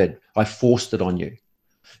what I did. I forced it on you.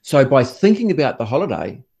 So by thinking about the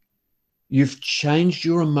holiday, you've changed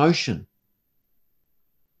your emotion,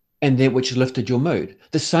 and that which lifted your mood.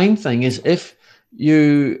 The same thing is if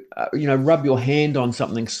you, rub your hand on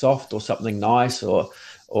something soft or something nice, or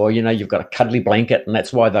you've got a cuddly blanket, and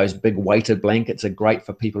that's why those big weighted blankets are great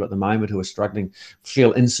for people at the moment who are struggling,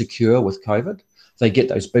 feel insecure with COVID. They get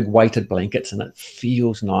those big weighted blankets and it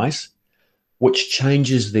feels nice, which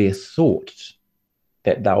changes their thoughts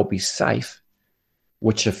that they'll be safe,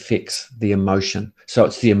 which affects the emotion. So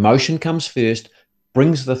it's the emotion comes first,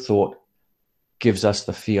 brings the thought, gives us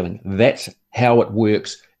the feeling. That's how it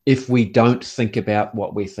works if we don't think about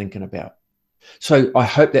what we're thinking about. So I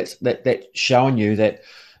hope that's showing you that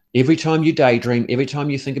every time you daydream, every time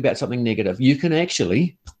you think about something negative, you can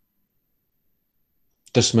actually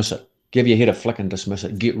dismiss it. Give your head a flick and dismiss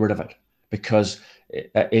it. Get rid of it, because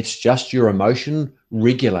it's just your emotion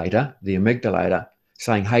regulator, the amygdala,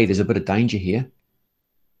 saying, hey, there's a bit of danger here.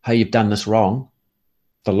 Hey, you've done this wrong.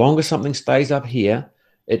 The longer something stays up here,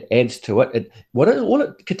 it adds to it.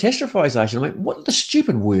 Catastrophization. I mean, what are the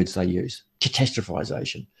stupid words they use?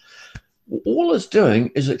 Catastrophization. All it's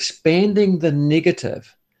doing is expanding the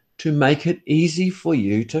negative to make it easy for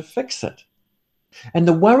you to fix it. And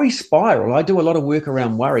the worry spiral, I do a lot of work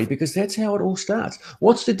around worry because that's how it all starts.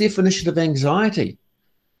 What's the definition of anxiety?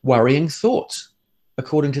 Worrying thoughts,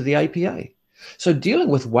 according to the APA. So dealing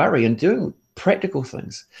with worry and doing practical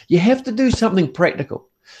things, you have to do something practical.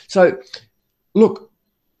 So look,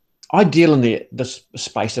 I deal in this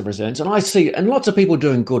space of resilience, and I see, and lots of people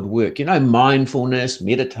doing good work, mindfulness,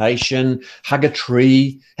 meditation, hug a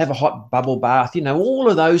tree, have a hot bubble bath, all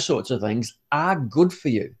of those sorts of things are good for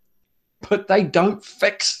you, but they don't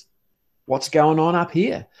fix what's going on up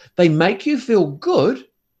here. They make you feel good,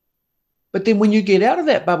 but then when you get out of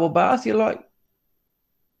that bubble bath, you're like,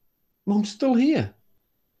 well, I'm still here.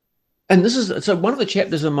 And so one of the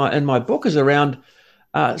chapters in my book is around,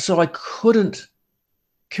 so I couldn't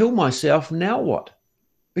kill myself, now what?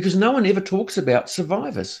 Because no one ever talks about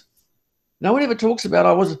survivors. No one ever talks about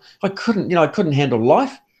I couldn't handle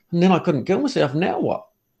life, and then I couldn't kill myself, now what?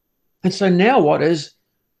 And so now what is,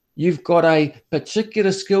 you've got a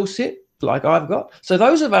particular skill set like I've got. So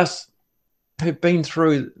those of us who've been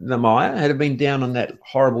through the mire, have been down in that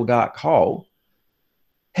horrible dark hole,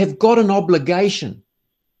 have got an obligation.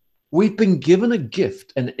 We've been given a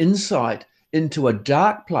gift, an insight into a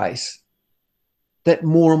dark place that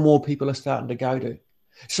more and more people are starting to go to.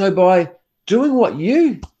 So by doing what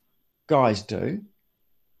you guys do,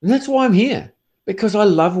 and that's why I'm here, because I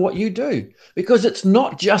love what you do, because it's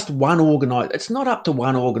not just it's not up to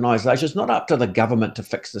one organization, it's not up to the government to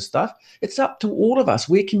fix this stuff, it's up to all of us.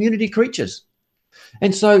 We're community creatures.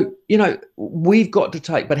 And so, you know, we've got to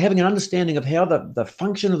take, but having an understanding of how the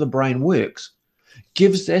function of the brain works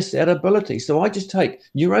gives us that ability. So I just take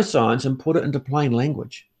neuroscience and put it into plain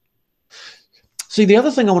language. See, the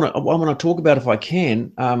other thing I want to talk about, if I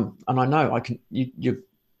can, and I know I can, you're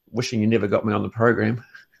wishing you never got me on the program.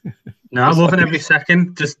 No, I'm loving every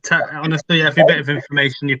second. Just honestly, every bit of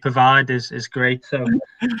information you provide is great. So,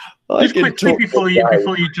 just quickly before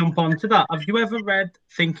you jump onto that, have you ever read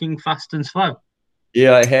Thinking Fast and Slow?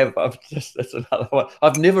 Yeah, I have. That's another one.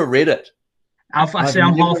 I've never read it. I'm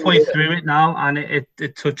halfway through it now, and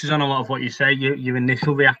it touches on a lot of what you say. Your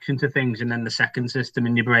initial reaction to things, and then the second system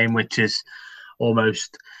in your brain, which is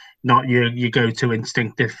almost not your go-to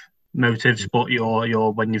instinctive motives, but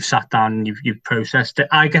your when you've sat down and you've processed it.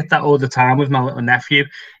 I get that all the time with my little nephew.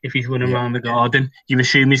 If he's running around the garden, you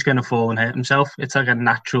assume he's going to fall and hurt himself. It's like a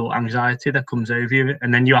natural anxiety that comes over you,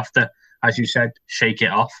 and then you have to, as you said, shake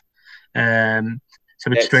it off.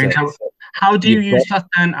 So it's strange. How do you use that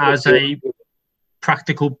then as a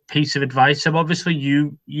practical piece of advice? So obviously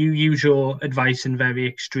you use your advice in very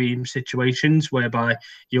extreme situations whereby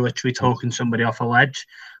you're literally talking somebody off a ledge.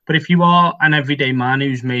 But if you are an everyday man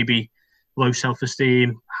who's maybe low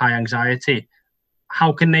self-esteem, high anxiety,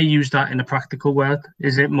 how can they use that in a practical world?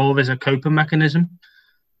 Is it more as a coping mechanism?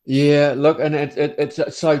 Yeah, look, and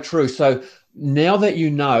it's so true. So now that you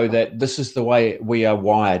know that this is the way we are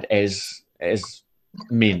wired as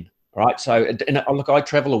men, right? So, and look, I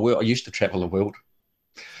travel the world. I used to travel the world.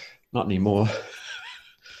 Not anymore.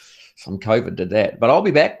 Some COVID did that, but I'll be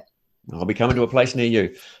back. I'll be coming to a place near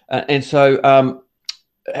you. And so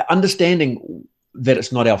understanding that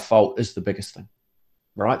it's not our fault is the biggest thing,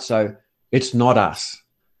 right? So it's not us.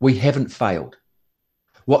 We haven't failed.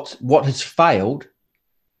 What has failed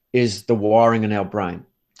is the wiring in our brain.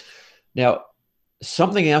 Now,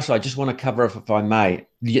 something else I just want to cover, if I may,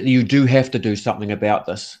 you do have to do something about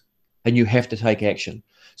this, and you have to take action.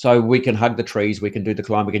 So we can hug the trees, we can do the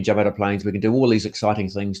climb, we can jump out of planes, we can do all these exciting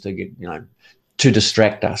things to get, to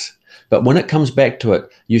distract us. But when it comes back to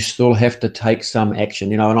it, you still have to take some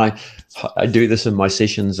action, and I do this in my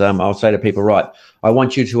sessions. I'll say to people, right, I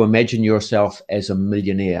want you to imagine yourself as a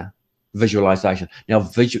millionaire. Visualization. Now,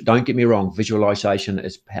 don't get me wrong, visualization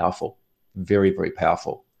is powerful, very, very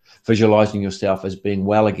powerful. Visualizing yourself as being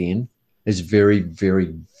well again is very,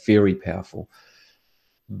 very, very powerful.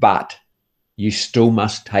 But you still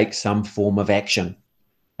must take some form of action.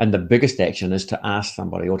 And the biggest action is to ask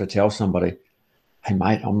somebody or to tell somebody, hey,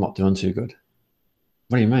 mate, I'm not doing too good.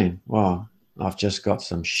 What do you mean? Well, I've just got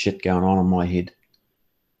some shit going on in my head.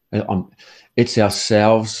 It's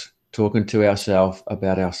ourselves talking to ourselves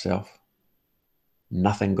about ourselves.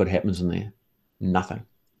 Nothing good happens in there. Nothing.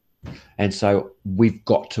 And so we've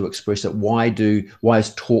got to express it. Why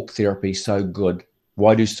is talk therapy so good?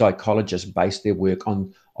 Why do psychologists base their work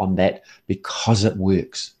on that? Because it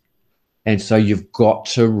works. And so you've got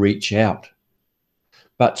to reach out.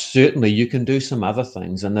 But certainly you can do some other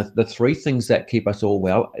things. And the three things that keep us all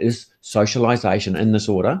well is socialization, in this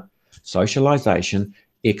order: socialization,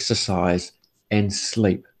 exercise, and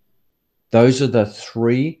sleep. Those are the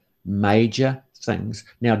three major things.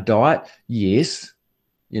 Now, diet, yes,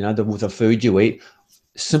 the food you eat.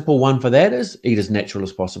 Simple one for that is eat as natural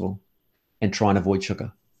as possible and try and avoid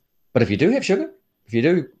sugar. But if you do have sugar, if you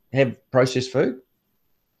do have processed food,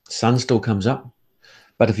 sun still comes up.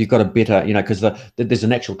 But if you've got a better, because there's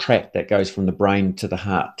an actual tract that goes from the brain to the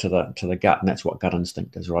heart to the gut, and that's what gut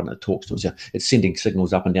instinct is, right? And it talks to us. It's sending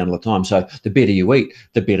signals up and down all the time. So the better you eat,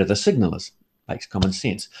 the better the signal is. Makes common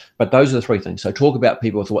sense. But those are the three things. So talk about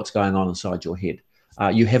people with what's going on inside your head.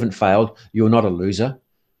 You haven't failed. You're not a loser.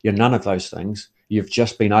 You're none of those things. You've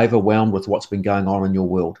just been overwhelmed with what's been going on in your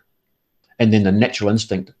world. And then the natural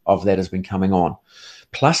instinct of that has been coming on.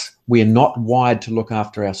 Plus, we're not wired to look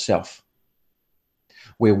after ourselves.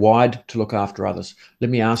 We're wired to look after others. Let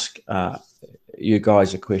me ask you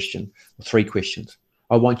guys a question, 3 questions.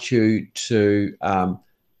 I want you to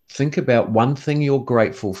think about one thing you're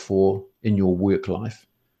grateful for in your work life,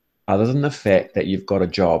 other than the fact that you've got a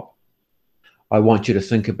job. I want you to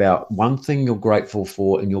think about one thing you're grateful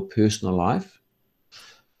for in your personal life.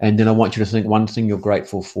 And then I want you to think one thing you're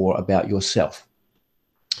grateful for about yourself.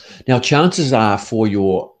 Now, chances are for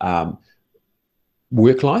your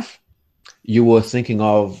work life, you were thinking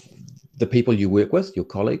of the people you work with, your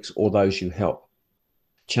colleagues, or those you help.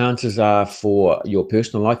 Chances are for your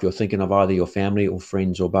personal life, you're thinking of either your family or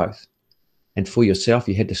friends or both. And for yourself,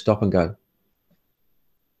 you had to stop and go,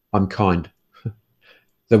 I'm kind.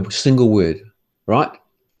 The single word, right?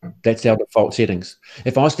 That's our default settings.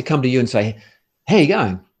 If I was to come to you and say, how you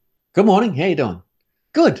going? Good morning. How you doing?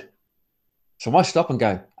 Good. So I stop and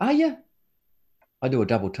go, are you? I do a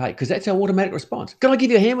double take because that's our automatic response. Can I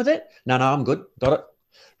give you a hand with that? No, I'm good. Got it.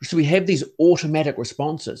 So we have these automatic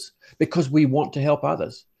responses because we want to help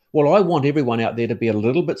others. Well, I want everyone out there to be a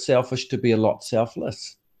little bit selfish, to be a lot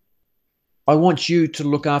selfless. I want you to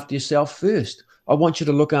look after yourself first. I want you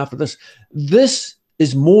to look after this. This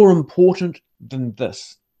is more important than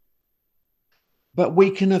this. But we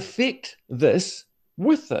can affect this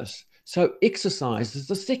with this. So exercise is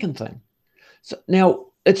the second thing. So now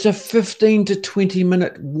it's a 15 to 20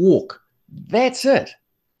 minute walk. That's it.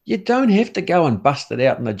 You don't have to go and bust it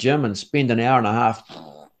out in the gym and spend an hour and a half.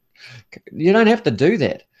 You don't have to do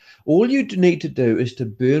that. All you need to do is to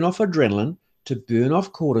burn off adrenaline, to burn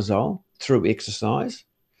off cortisol through exercise,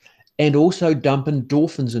 and also dump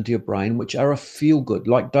endorphins into your brain, which are a feel-good,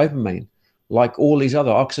 like dopamine, like all these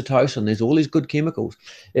other oxytocin. There's all these good chemicals.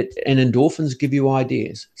 And endorphins give you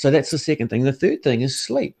ideas. So that's the second thing. The third thing is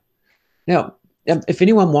sleep. Now, if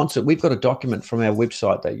anyone wants it, we've got a document from our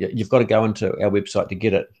website that you've got to go into our website to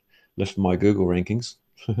get it. Lift my Google rankings.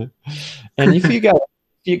 And if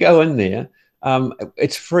you go in there,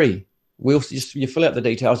 it's free. You fill out the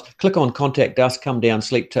details, click on contact us, come down,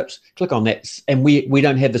 sleep tips, click on that. And we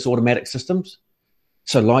don't have this automatic systems.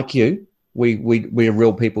 So like you, we're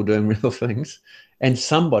real people doing real things, and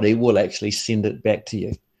somebody will actually send it back to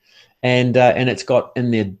you. And it's got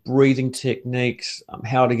in there breathing techniques,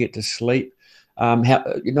 how to get to sleep.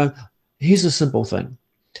 Here's a simple thing.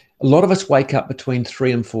 A lot of us wake up between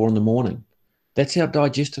 3 and 4 in the morning. That's our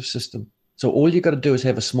digestive system. So all you got to do is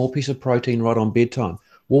have a small piece of protein right on bedtime.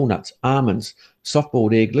 Walnuts, almonds,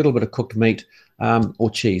 soft-boiled egg, little bit of cooked meat,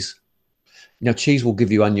 or cheese. Now, cheese will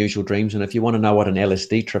give you unusual dreams. And if you want to know what an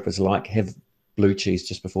LSD trip is like, have blue cheese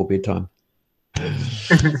just before bedtime.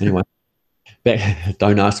 Anyway,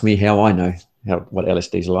 don't ask me how I know what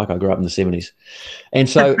LSDs are like. I grew up in the 70s. And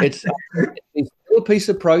so it's a little piece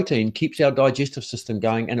of protein keeps our digestive system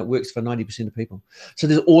going, and it works for 90% of people. So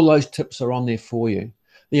there's all those tips are on there for you.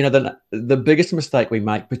 You know, the biggest mistake we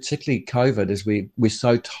make, particularly COVID, is we're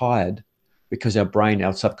so tired because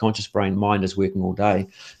our subconscious mind is working all day.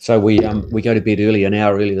 So we go to bed early, an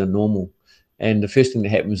hour earlier than normal. And the first thing that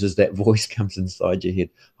happens is that voice comes inside your head.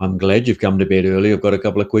 I'm glad you've come to bed early. I've got a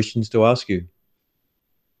couple of questions to ask you.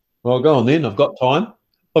 Well, go on then. I've got time.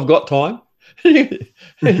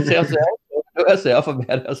 It's ourselves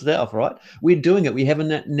about ourselves, right? We're doing it. We have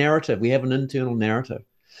a narrative. We have an internal narrative.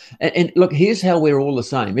 And look, here's how we're all the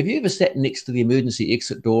same. Have you ever sat next to the emergency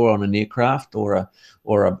exit door on an aircraft or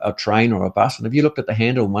a train or a bus, and have you looked at the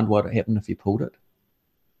handle and wondered what would happen if you pulled it?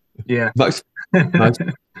 Yeah. Most.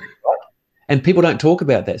 And people don't talk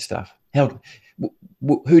about that stuff. Who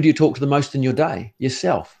do you talk to the most in your day?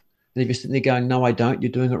 Yourself. And if you're sitting there going, no, I don't,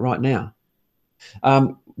 you're doing it right now.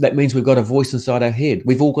 That means we've got a voice inside our head.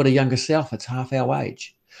 We've all got a younger self. It's half our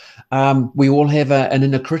age. We all have an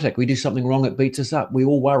inner critic. We do something wrong, it beats us up. We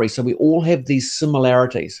all worry. So we all have these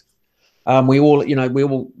similarities. We're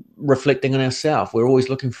all reflecting on ourselves. We're always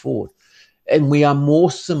looking forward. And we are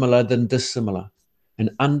more similar than dissimilar. And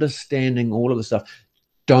understanding all of the stuff.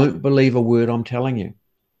 Don't believe a word I'm telling you.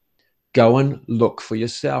 Go and look for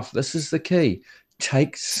yourself. This is the key.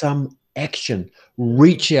 Take some action.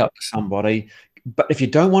 Reach out to somebody. But if you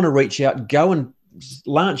don't want to reach out, go and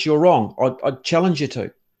Lance, you're wrong. I challenge you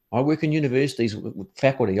to. I work in universities with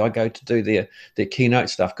faculty. I go to do their keynote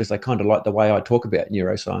stuff because they kind of like the way I talk about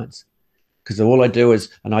neuroscience. Because all I do is,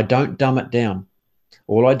 and I don't dumb it down,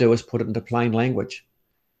 all I do is put it into plain language.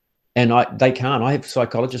 And they can't. I have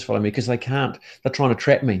psychologists follow me because they can't. They're trying to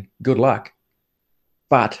trap me. Good luck.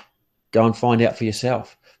 But go and find out for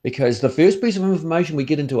yourself. Because the first piece of information we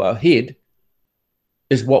get into our head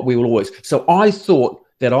is what we will always. So I thought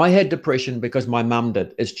that I had depression because my mum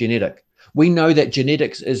did. It's genetic. We know that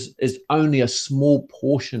genetics is only a small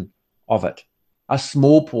portion of it. A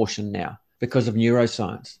small portion now because of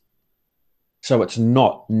neuroscience. So it's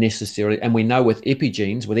not necessarily, and we know with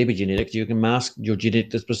epigenetics, you can mask your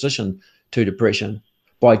genetic disposition to depression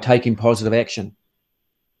by taking positive action.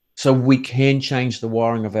 So we can change the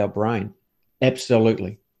wiring of our brain.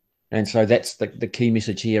 Absolutely. And so that's the key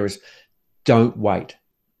message here is don't wait.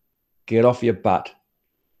 Get off your butt.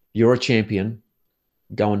 You're a champion.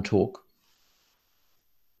 Go and talk.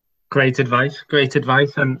 Great advice.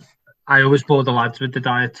 And I always bore the lads with the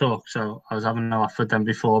diet talk, so I was having a laugh with them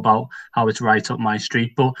before about how it's right up my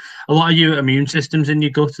street. But a lot of your immune system's in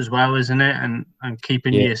your gut as well, isn't it? And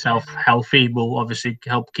keeping yourself healthy will obviously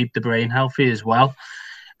help keep the brain healthy as well.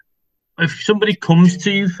 If somebody comes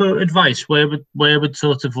to you for advice, where would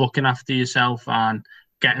sort of looking after yourself and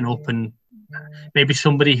getting up, and maybe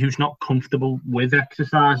somebody who's not comfortable with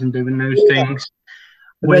exercise and doing those things,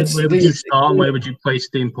 where would you start and where would you place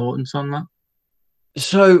the importance on that?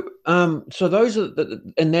 So those are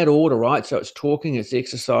in that order, right? So it's talking, it's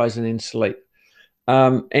exercise, and then sleep.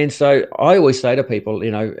 And so I always say to people,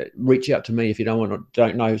 reach out to me if you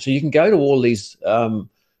don't know. So you can go to all these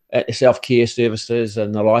self-care services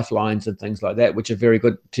and the lifelines and things like that, which are very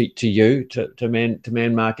good to you, to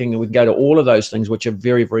man marking. And we can go to all of those things, which are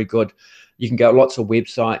very, very good. You can go to lots of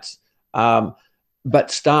websites,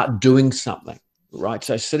 but start doing something, right?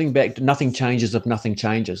 So sitting back, nothing changes if nothing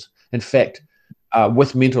changes. In fact,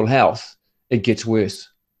 with mental health, it gets worse.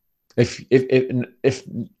 If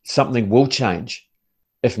something will change,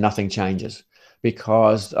 if nothing changes,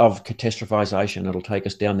 because of catastrophization, it'll take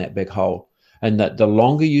us down that big hole. And that the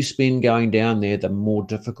longer you spend going down there, the more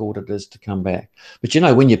difficult it is to come back. But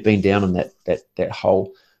when you've been down in that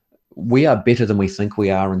hole, we are better than we think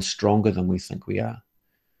we are and stronger than we think we are.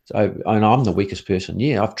 So, and I'm the weakest person.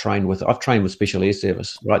 Yeah, I've trained with Special Air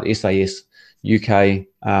Service, right? The SAS, UK,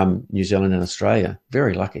 New Zealand, and Australia.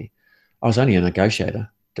 Very lucky. I was only a negotiator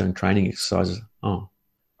doing training exercises. Oh,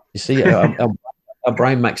 you see, our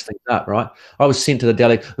brain makes things up, right? I was sent to the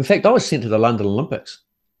Delhi. In fact, I was sent to the London Olympics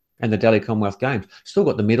and the Delhi Commonwealth Games. Still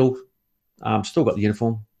got the medal, still got the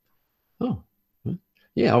uniform. Oh,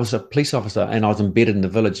 yeah, I was a police officer and I was embedded in the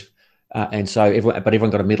village. And so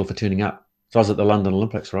everyone got a medal for turning up. So I was at the London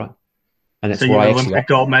Olympics, right? And that's so why you're Olympic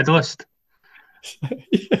gold medalist.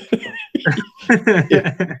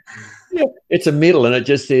 Yeah, it's a medal and it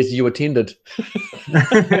just says you attended.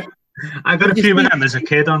 I got a few of them as a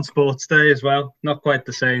kid on sports day as well. Not quite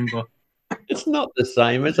the same, but it's not the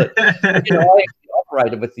same, is it? I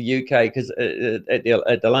operated with the UK because at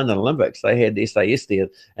the London Olympics they had the SAS there,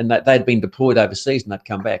 and they'd been deployed overseas and they'd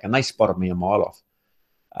come back and they spotted me a mile off.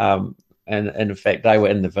 And in fact, they were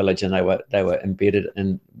in the village and they were embedded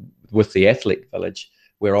with the athlete village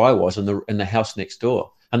where I was in the house next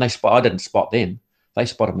door. And I didn't spot them. They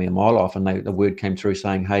spotted me a mile off, and the word came through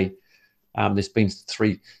saying, "Hey, there's been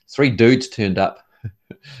three dudes turned up,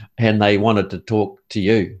 and they wanted to talk to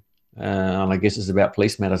you." And I guess it's about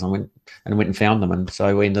police matters. I went and found them, and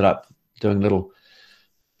so we ended up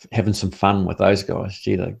having some fun with those guys.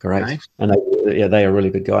 Gee, they're great, nice. And they are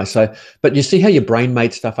really good guys. So, but you see how your brain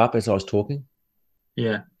made stuff up as I was talking.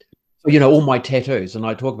 Yeah. So, all my tattoos, and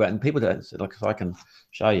I talk about, and people don't, like, if I can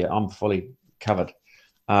show you, I'm fully covered.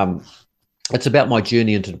 It's about my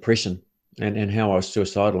journey into depression and how I was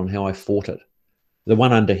suicidal and how I fought it. The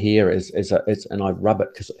one under here is and I rub it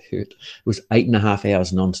because it hurt. It was 8.5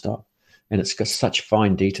 hours nonstop, and it's got such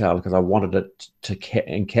fine detail because I wanted it to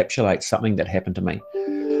encapsulate something that happened to me.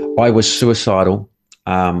 I was suicidal.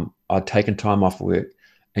 I'd taken time off work,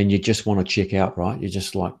 and you just want to check out, right? You're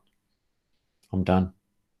just like, I'm done.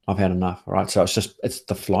 I've had enough, right? So it's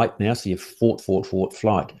the flight now. So you fought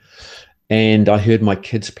flight. And I heard my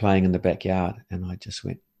kids playing in the backyard, and I just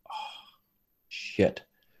went, oh, shit,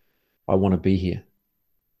 I want to be here.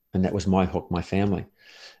 And that was my hook, my family.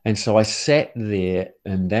 And so I sat there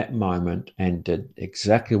in that moment and did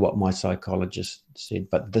exactly what my psychologist said,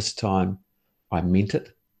 but this time I meant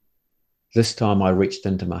it. This time I reached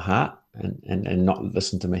into my heart and not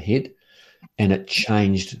listened to my head, and it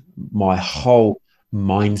changed my whole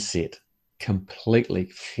mindset. Completely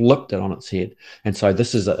flipped it on its head. And so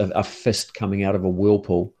this is a fist coming out of a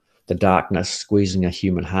whirlpool, the darkness squeezing a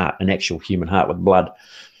human heart, an actual human heart with blood,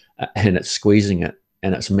 and it's squeezing it,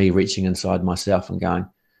 and it's me reaching inside myself and going,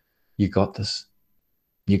 you got this,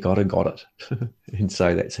 you got it. And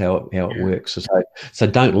so that's how it works. So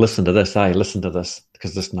don't listen to this, listen to this,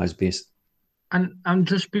 because this knows best. And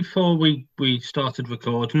just before we started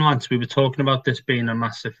recording, Lance, we were talking about this being a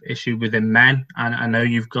massive issue within men, and I know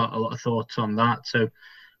you've got a lot of thoughts on that. So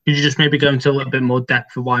could you just maybe go into a little bit more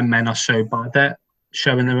depth for why men are so bad at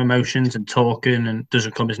showing their emotions and talking and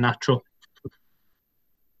doesn't come as natural?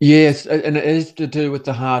 Yes, and it is to do with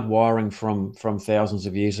the hard wiring from thousands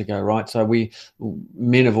of years ago, right? So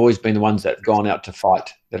men have always been the ones that have gone out to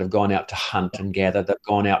fight, that have gone out to hunt and gather, that have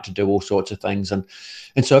gone out to do all sorts of things. And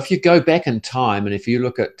so if you go back in time and if you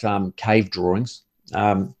look at cave drawings,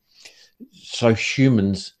 so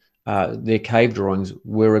humans, their cave drawings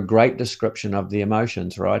were a great description of the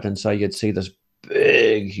emotions, right? And so you'd see this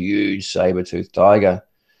big, huge saber-toothed tiger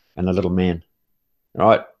and a little man,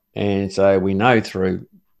 right? And so we know through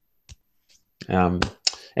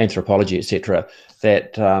anthropology, etc.,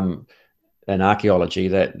 that and archaeology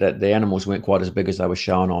that the animals weren't quite as big as they were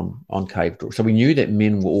shown on cave drawings. So we knew that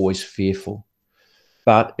men were always fearful.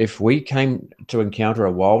 But if we came to encounter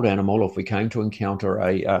a wild animal, or if we came to encounter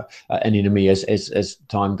an enemy as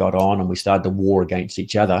time got on and we started the war against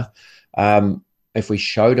each other, if we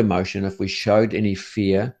showed emotion, if we showed any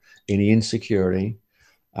fear, any insecurity,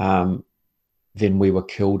 then we were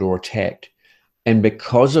killed or attacked. And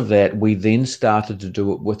because of that, we then started to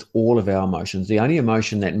do it with all of our emotions. The only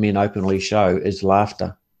emotion that men openly show is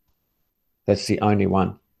laughter. That's the only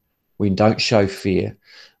one. We don't show fear.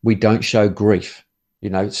 We don't show grief.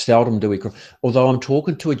 Seldom do we cry. Although I'm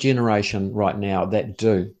talking to a generation right now that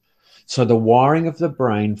do. So the wiring of the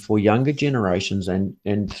brain for younger generations,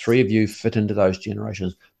 and three of you fit into those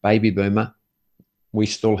generations, baby boomer, we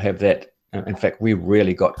still have that. In fact, we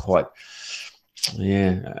really got quite,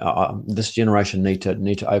 this generation need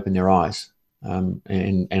to open their eyes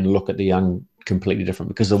and look at the young completely different,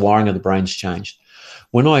 because the wiring of the brain's changed.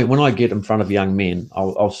 When I get in front of young men,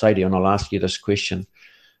 I'll say to you, and I'll ask you this question,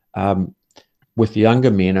 with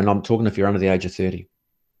younger men, and I'm talking if you're under the age of 30,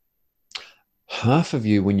 half of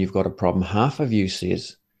you, when you've got a problem, half of you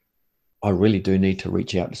says, I really do need to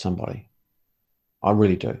reach out to somebody. I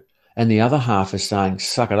really do. And the other half is saying,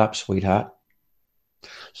 suck it up, sweetheart.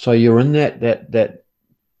 So you're in that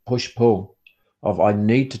push-pull of, I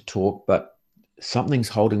need to talk, but something's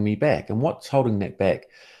holding me back. And what's holding that back?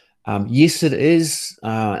 Yes, it is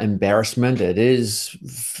embarrassment. It is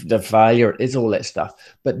the failure. It is all that stuff.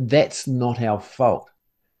 But that's not our fault.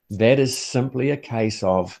 That is simply a case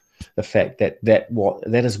of the fact that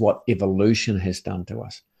is what evolution has done to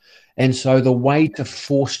us. And so the way to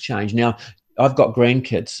force change. Now, I've got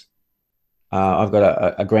grandkids. I've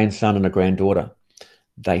got a grandson and a granddaughter.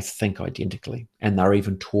 They think identically, and they're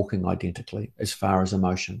even talking identically as far as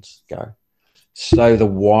emotions go. So the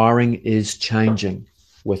wiring is changing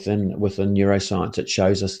within neuroscience. It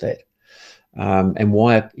shows us that. And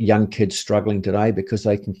why are young kids struggling today? Because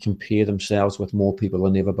they can compare themselves with more people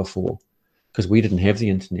than ever before, because we didn't have the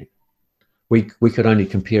internet. We could only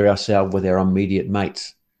compare ourselves with our immediate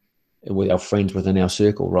mates, with our friends within our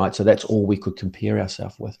circle, right? So that's all we could compare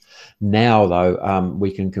ourselves with. Now, though,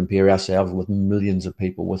 we can compare ourselves with millions of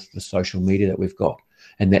people with the social media that we've got,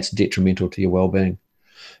 and that's detrimental to your well-being.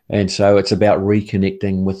 And so it's about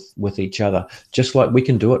reconnecting with each other, just like we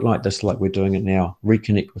can do it like this, like we're doing it now.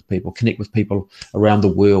 Reconnect with people, connect with people around the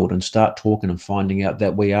world, and start talking and finding out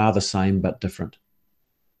that we are the same but different.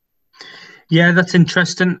 Yeah, that's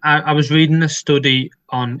interesting. I was reading a study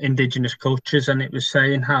on Indigenous cultures, and it was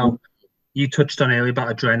saying how you touched on earlier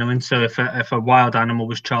about adrenaline. So if a wild animal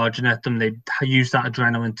was charging at them, they'd use that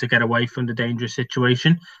adrenaline to get away from the dangerous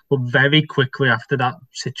situation. But very quickly after that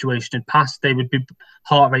situation had passed,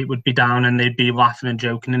 heart rate would be down, and they'd be laughing and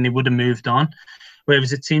joking, and they would have moved on.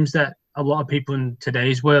 Whereas it seems that a lot of people in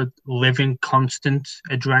today's world live in constant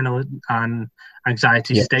adrenaline and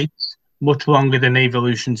anxiety states, much longer than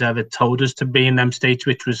evolution's ever told us to be in them states,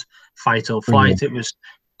 which was fight or flight. It was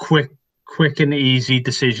quick and easy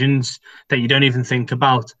decisions that you don't even think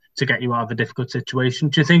about to get you out of a difficult situation.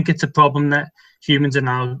 Do you think it's a problem that humans are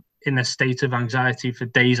now in a state of anxiety for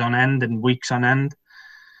days on end and weeks on end?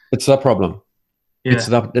 It's a problem. Yeah. It's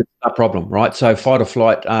a problem, right? So fight or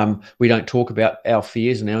flight, we don't talk about our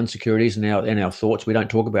fears and our insecurities and our thoughts. We don't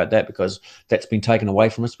talk about that because that's been taken away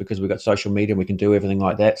from us, because we've got social media and we can do everything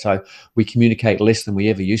like that. So we communicate less than we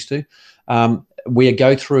ever used to. We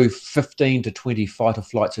go through 15 to 20 fight or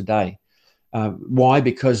flights a day. Why?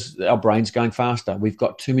 Because our brain's going faster. We've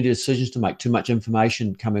got too many decisions to make, too much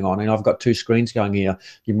information coming on. And I've got two screens going here.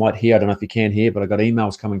 You might hear, I don't know if you can hear, but I've got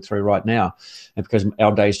emails coming through right now, and because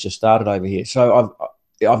our day's just started over here. So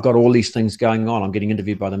I've got all these things going on. I'm getting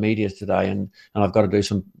interviewed by the media today, and I've got to do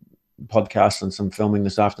some podcasts and some filming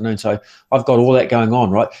this afternoon. So I've got all that going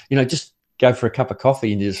on, right? Just go for a cup of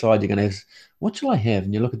coffee and you decide you're going to have, what shall I have?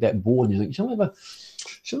 And you look at that board and you think, shall I have a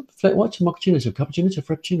flat white, some mochaccino, some cappuccino, some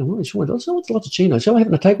frappuccino? What's lots of chino? Shall I have it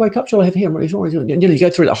in a takeaway cup? Shall I have here? And you go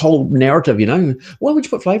through the whole narrative, Why would you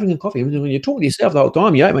put flavouring in coffee? When you're talking to yourself the whole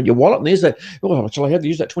time, you open your wallet and there's that, shall I have to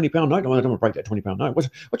use that £20 note? No, I don't want to break that £20 note.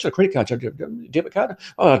 What's your credit card? Debit card?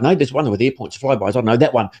 Oh, no, there's one with air points, flybys. I don't know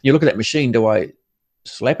that one. You look at that machine, do I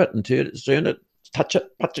slap it and turn it, touch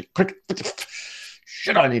it, click?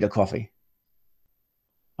 Should I need a coffee?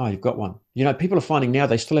 Oh, you've got one. People are finding now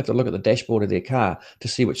they still have to look at the dashboard of their car to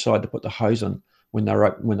see which side to put the hose on when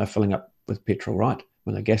they're filling up with petrol, right?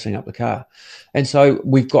 When they're gassing up the car. And so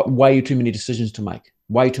we've got way too many decisions to make,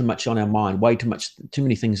 way too much on our mind, too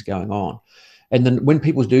many things going on. And then when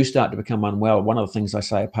people do start to become unwell, one of the things I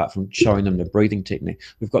say, apart from showing them the breathing technique,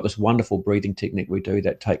 we've got this wonderful breathing technique we do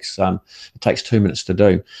that takes 2 minutes to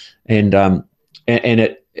do. And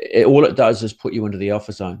it all it does is put you into the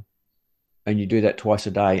alpha zone. And you do that twice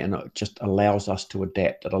a day, and it just allows us to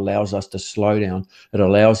adapt. It allows us to slow down. It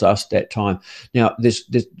allows us that time. Now, this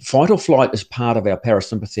fight or flight is part of our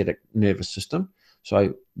parasympathetic nervous system.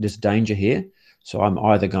 So there's danger here. So I'm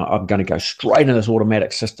going to go straight into this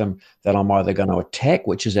automatic system that I'm either going to attack,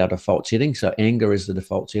 which is our default setting. So anger is the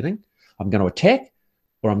default setting, I'm going to attack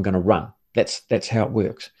or I'm going to run. That's how it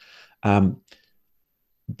works.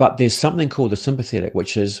 But there's something called the sympathetic,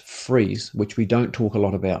 which is freeze, which we don't talk a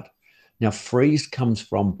lot about. Now, freeze comes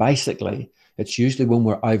from basically, it's usually when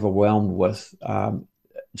we're overwhelmed with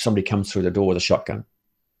somebody comes through the door with a shotgun,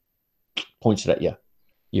 points it at you,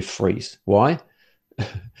 you freeze. Why?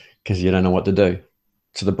 Because you don't know what to do.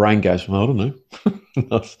 So the brain goes, well, I don't know.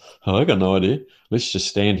 I got no idea. Let's just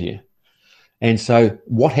stand here. And so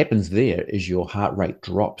what happens there is your heart rate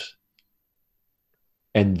drops.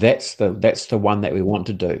 And that's the one that we want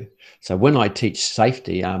to do. So when I teach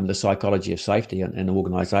safety, the psychology of safety in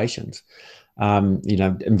organizations,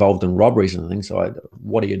 involved in robberies and things,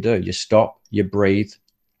 what do? You stop, you breathe,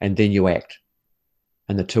 and then you act.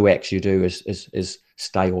 And the two acts you do is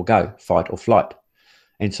stay or go, fight or flight.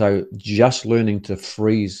 And so just learning to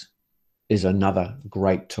freeze is another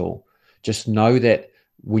great tool. Just know that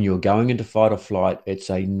when you're going into fight or flight,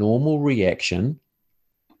 it's a normal reaction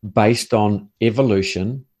based on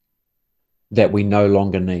evolution that we no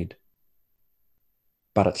longer need,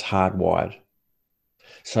 but it's hardwired.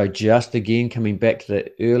 So just again, coming back to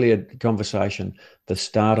the earlier conversation, the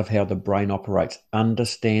start of how the brain operates,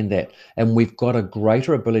 understand that. And we've got a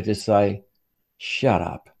greater ability to say, shut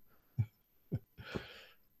up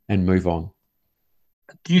and move on.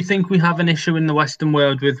 Do you think we have an issue in the Western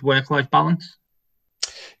world with work-life balance?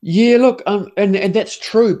 Yeah, look, and that's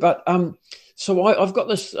true, but so I've got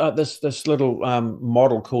this little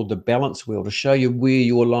model called the balance wheel to show you where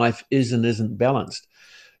your life is and isn't balanced.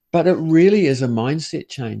 But it really is a mindset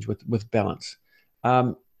change with balance.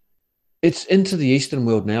 It's into the Eastern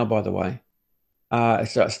world now, by the way.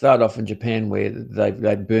 So it started off in Japan where they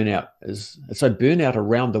burnout burnout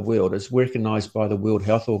around the world is recognized by the World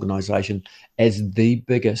Health Organization as the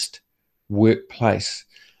biggest workplace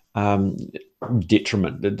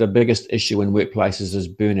detriment. The biggest issue in workplaces is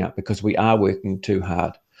burnout because we are working too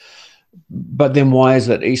hard. But then why is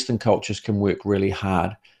it Eastern cultures can work really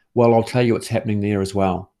hard? Well, I'll tell you what's happening there as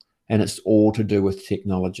well. And it's all to do with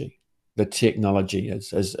technology. The technology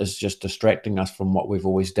is just distracting us from what we've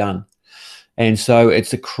always done. And so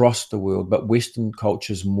it's across the world, but Western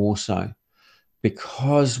cultures more so,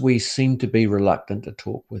 because we seem to be reluctant to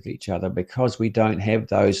talk with each other, because we don't have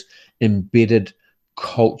those embedded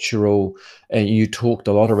cultural, and you talked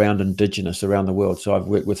a lot around Indigenous around the world. So I've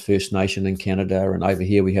worked with First Nation in Canada, and over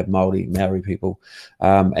here we have Maori people,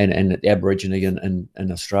 and Aborigine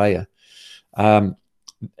in Australia. And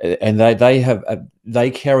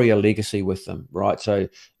they carry a legacy with them, right? So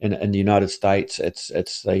in the United States,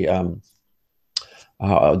 it's the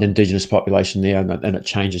Indigenous population there, and it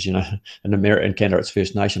changes. In America, in Canada, it's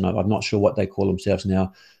First Nation. I'm not sure what they call themselves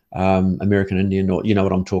now, American Indian, or you know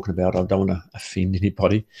what I'm talking about. I don't want to offend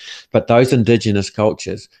anybody, but those Indigenous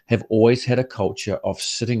cultures have always had a culture of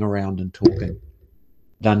sitting around and talking.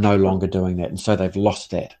 They're no longer doing that, and so they've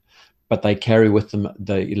lost that. But they carry with them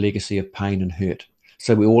the legacy of pain and hurt.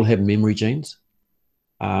 So we all have memory genes.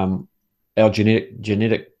 Our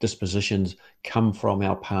genetic dispositions come from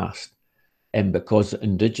our past. And because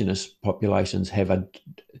Indigenous populations have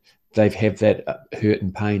that hurt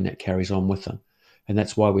and pain that carries on with them. And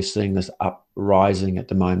that's why we're seeing this uprising at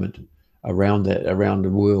the moment around the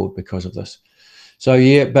world because of this. So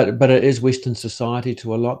yeah, but it is Western society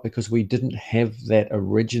to a lot because we didn't have that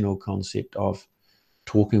original concept of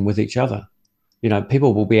talking with each other.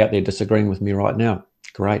 People will be out there disagreeing with me right now.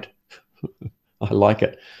 Great. I like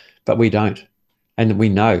it. But we don't. And we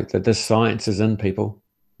know that the science is in, people.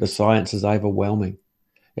 The science is overwhelming.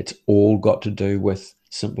 It's all got to do with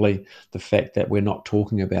simply the fact that we're not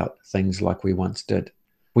talking about things like we once did.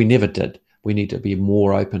 We never did. We need to be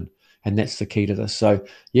more open. And that's the key to this. So,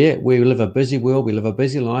 yeah, we live a busy world. We live a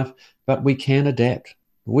busy life, but we can adapt.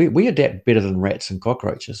 We adapt better than rats and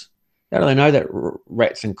cockroaches. How do they know that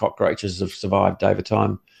rats and cockroaches have survived over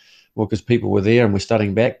time? Well, because people were there and we're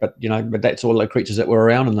studying back. But that's all the creatures that were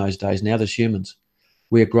around in those days. Now there's humans.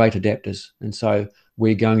 We're great adapters. And so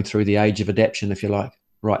we're going through the age of adaptation, if you like,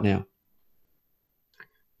 right now.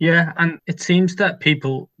 Yeah, and it seems that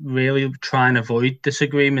people really try and avoid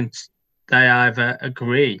disagreements. They either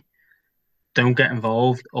agree, don't get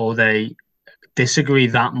involved, or they disagree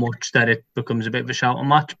that much that it becomes a bit of a shouting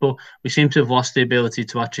match. But we seem to have lost the ability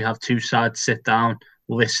to actually have two sides sit down,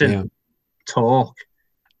 listen, talk,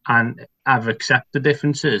 and either accept the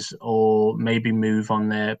differences or maybe move on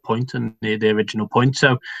their point and the original point.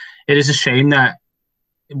 So it is a shame that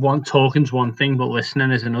talking's one thing, but listening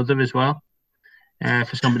is another as well.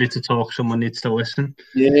 For somebody to talk, someone needs to listen.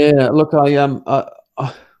 Yeah, look, I am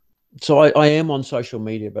on social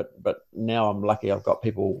media, but now I'm lucky. I've got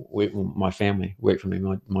people, my family work for me,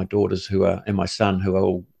 my daughters and my son, who are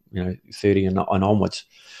all 30 and onwards.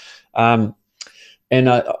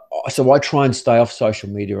 So I try and stay off social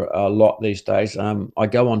media a lot these days. I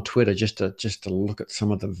go on Twitter just to look at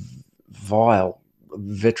some of the vile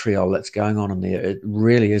vitriol that's going on in there. It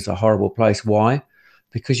really is a horrible place. Why?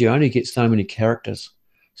 Because you only get so many characters.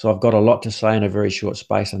 So I've got a lot to say in a very short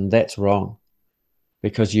space, and that's wrong,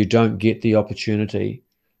 because you don't get the opportunity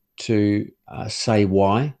to say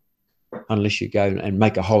why unless you go and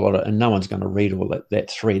make a whole lot of, and no one's going to read all that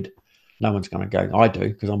thread. No one's going to go, I do,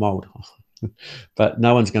 because I'm old. But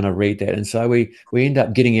no one's going to read that. And so we end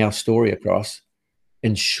up getting our story across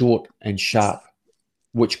in short and sharp,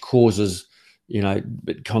 which causes,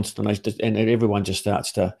 consternation, and everyone just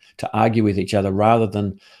starts to argue with each other rather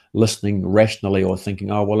than listening rationally or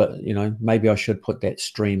thinking, oh, well, maybe I should put that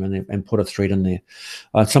stream in there and put a thread in there.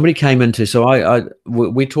 Somebody came into, so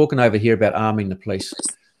we're talking over here about arming the police.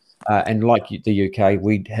 And like the UK,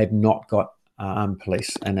 we have not got armed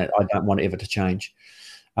police, and I don't want ever to change.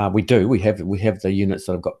 We do. We have the units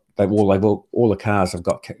that have got all the cars have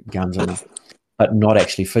got guns in them, but not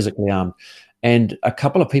actually physically armed. And a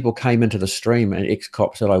couple of people came into the stream, and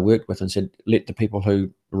ex-cops that I worked with, and said, "Let the people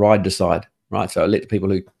who ride decide." Right. So let the people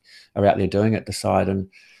who are out there doing it decide. And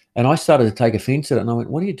I started to take offence at it, and I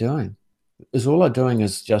went, "What are you doing? Because all I'm doing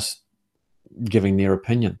is just giving their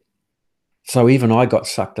opinion." So even I got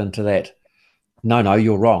sucked into that. No,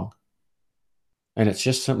 you're wrong. And it's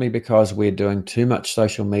just simply because we're doing too much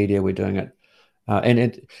social media. We're doing it,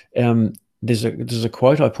 there's a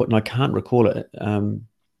quote I put, and I can't recall it.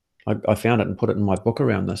 I found it and put it in my book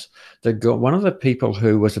around this. One of the people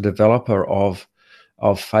who was a developer of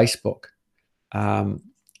Facebook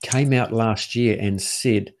came out last year and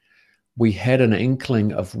said, we had an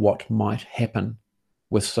inkling of what might happen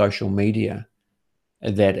with social media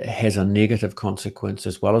that has a negative consequence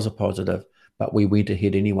as well as a positive, but we went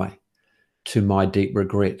ahead anyway, to my deep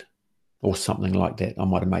regret, or something like that. I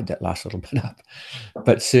might have made that last little bit up.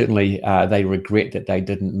 But certainly they regret that they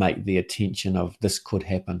didn't make the attention of this could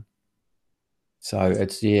happen. So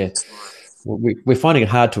it's, we're finding it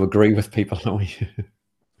hard to agree with people, aren't we?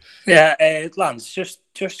 Yeah, Lance, just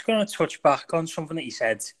going to touch back on something that you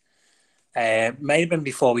said. May have been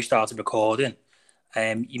before we started recording.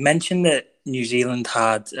 You mentioned that New Zealand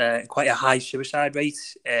had quite a high suicide rate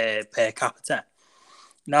per capita.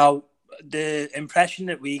 Now, the impression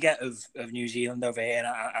that we get of New Zealand over here, and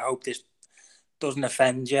I hope this doesn't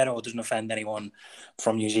offend you or doesn't offend anyone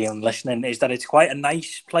from New Zealand listening, is that it's quite a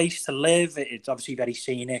nice place to live. It's obviously very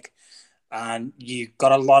scenic, and you've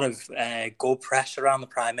got a lot of good press around the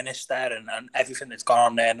Prime Minister and everything that's gone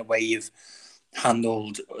on there, and the way you've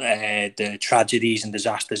handled the tragedies and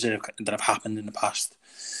disasters that have happened in the past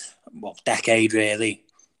decade, really.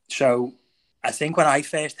 So I think when I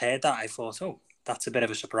first heard that, I thought, oh, that's a bit of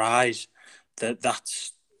a surprise.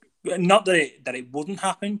 That's not that it wouldn't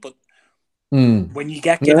happen, but when you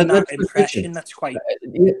get given that impression, that's quite.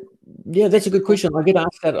 Yeah, that's a good question. I get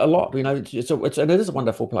asked that a lot. And it is a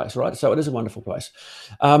wonderful place, right? So it is a wonderful place.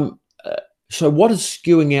 So what is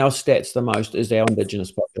skewing our stats the most is our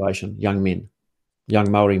Indigenous population, young men,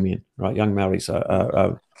 young Maori men, right? Young Maoris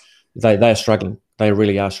they are struggling. They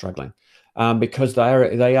really are struggling because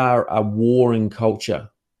they are a warring culture.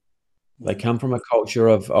 They come from a culture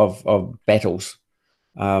of battles.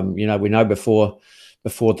 We know before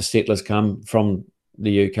the settlers come from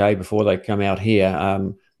the UK, before they come out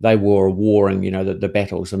here, they were warring. The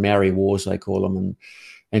battles, the Maori Wars, they call them,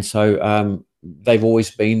 and so they've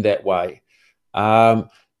always been that way.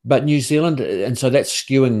 But New Zealand, and so that's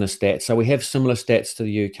skewing the stats. So we have similar stats to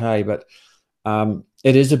the UK, but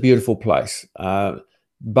it is a beautiful place.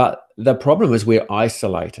 But the problem is we're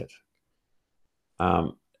isolated.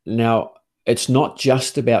 Now, it's not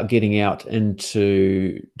just about getting out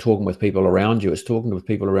into talking with people around you. It's talking with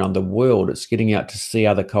people around the world. It's getting out to see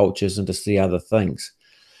other cultures and to see other things.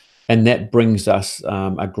 And that brings us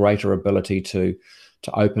a greater ability to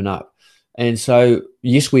open up. And so,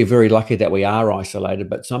 yes, we're very lucky that we are isolated,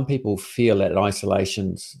 but some people feel that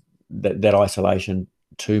isolation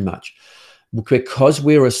too much. Because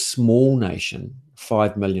we're a small nation,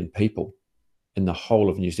 5 million people in the whole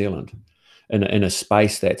of New Zealand, in a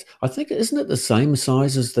space that I think, isn't it the same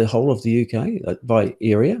size as the whole of the UK by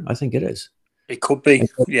area? I think it is. It could be,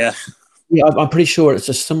 yeah. Yeah, I'm pretty sure it's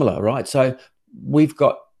just similar, right? So we've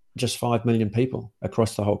got just 5 million people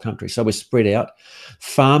across the whole country. So we're spread out.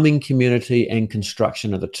 Farming community and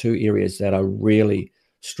construction are the two areas that are really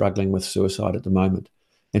struggling with suicide at the moment.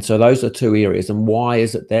 And so those are two areas. And why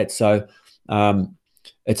is it that? So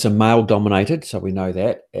it's a male dominated, so we know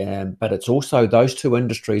that. But it's also those two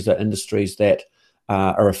industries are industries that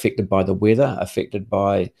are affected by the weather, affected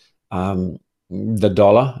by the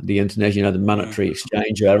dollar, the international, the monetary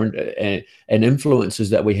exchange, and influences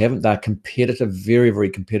that we haven't. They're competitive, very, very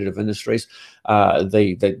competitive industries.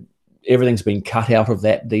 Everything's been cut out of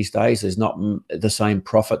that these days. There's not the same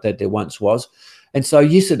profit that there once was. And so,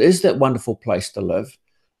 yes, it is that wonderful place to live.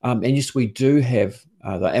 And yes, we do have,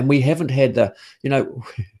 and we haven't had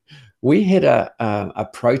we had a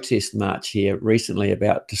protest march here recently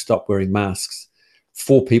to stop wearing masks.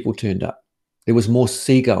 4 people turned up. There was more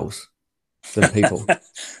seagulls than people.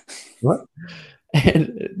 What?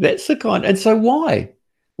 And that's the kind. And so why?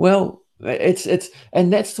 Well,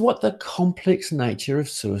 and that's what the complex nature of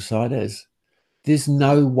suicide is. There's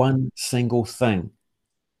no one single thing.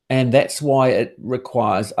 And that's why it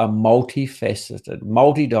requires a multifaceted,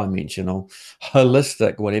 multidimensional,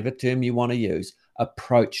 holistic, whatever term you want to use,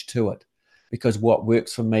 approach to it. Because what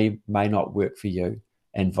works for me may not work for you,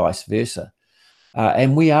 and vice versa.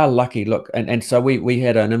 And we are lucky. Look, and so we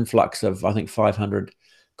had an influx of, I think, 500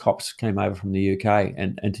 cops came over from the UK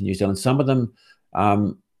and into New Zealand. Some of them,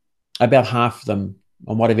 about half of them,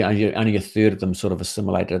 or might have been only a third of them sort of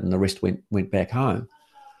assimilated, and the rest went back home.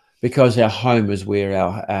 Because our home is where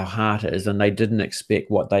our heart is, and they didn't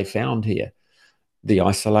expect what they found here, the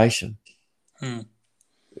isolation.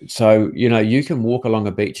 So, you can walk along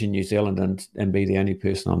a beach in New Zealand and be the only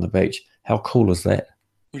person on the beach. How cool is that?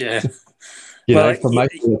 Yeah. For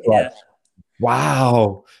most people, it's like,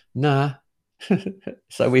 wow, nah.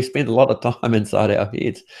 So we spend a lot of time inside our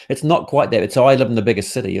heads. It's not quite that. So I live in the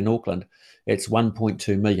biggest city in Auckland. It's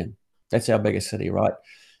 1.2 million. That's our biggest city, right?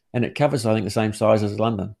 And it covers, I think, the same size as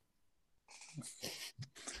London.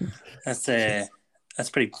 That's a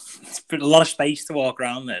lot of space to walk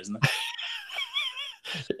around there, isn't it?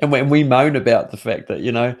 And when we moan about the fact that,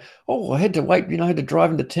 I had to wait, I had to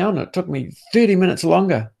drive into town and it took me 30 minutes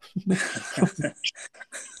longer.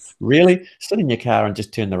 Really? Sit in your car and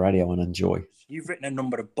just turn the radio on and enjoy. You've written a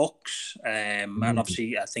number of books, and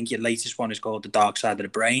obviously I think your latest one is called The Dark Side of the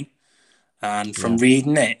Brain. And from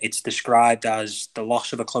reading it, it's described as the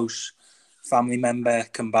loss of a close family member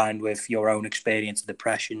combined with your own experience of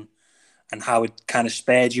depression, and how it kind of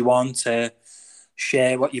spurred you on to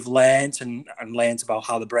share what you've learned and learned about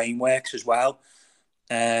how the brain works as well.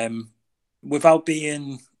 Without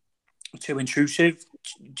being too intrusive,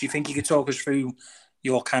 do you think you could talk us through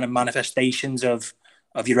your kind of manifestations of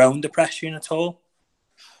your own depression at all?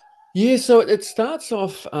 Yeah, so it starts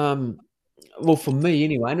off, well, for me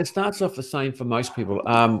anyway, and it starts off the same for most people.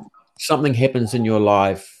 Something happens in your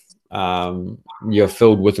life, you're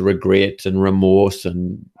filled with regret and remorse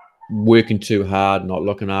and working too hard, not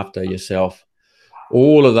looking after yourself.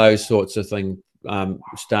 All of those sorts of things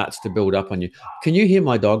starts to build up on you. Can you hear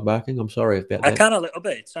my dog barking? I'm sorry about that. I can a little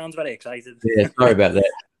bit. It sounds very excited. Yeah, sorry about that.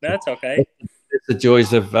 That's okay. It's the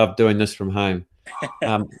joys of doing this from home.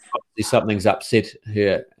 Obviously something's upset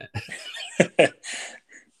her.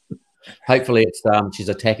 Hopefully it's she's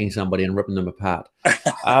attacking somebody and ripping them apart.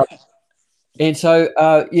 And so,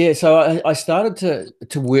 so I started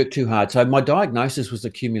to work too hard. So my diagnosis was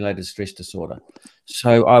accumulated stress disorder.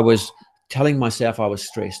 So I was telling myself I was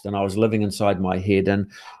stressed and I was living inside my head. And,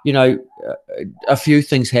 a few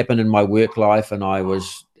things happened in my work life and I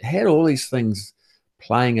had all these things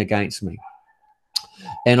playing against me.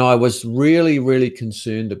 And I was really, really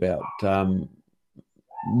concerned about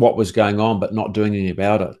what was going on, but not doing anything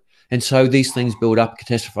about it. And so these things build up,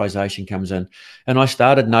 catastrophization comes in. And I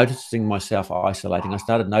started noticing myself isolating. I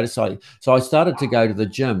started noticing. So I started to go to the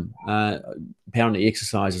gym. Apparently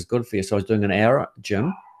exercise is good for you. So I was doing an hour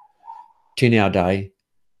gym, 10-hour day,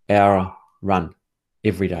 hour run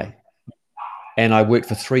every day. And I worked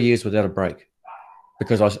for 3 years without a break.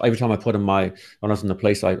 Because every time I put in when I was in the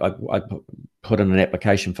police, I put in an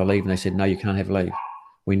application for leave and they said, no, you can't have leave.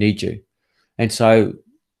 We need you. And so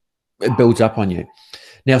it builds up on you.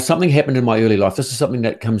 Now, something happened in my early life. This is something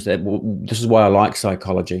that this is why I like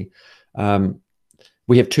psychology.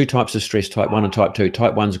 We have 2 types of stress, type 1 and type 2.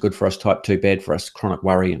 Type 1 is good for us, type 2 bad for us, chronic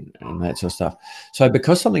worry and that sort of stuff. So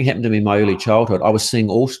because something happened to me in my early childhood, I was seeing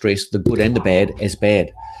all stress, the good and the bad, as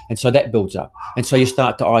bad. And so that builds up. And so you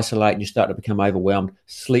start to isolate and you start to become overwhelmed.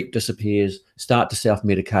 Sleep disappears, start to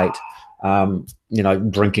self-medicate,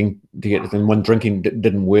 drinking to get, and when drinking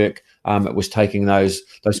didn't work, it was taking those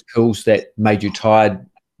pills that made you tired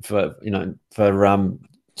for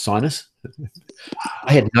sinus.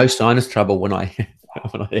 I had no sinus trouble when I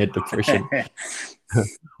had depression.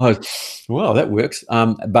 Well, that works.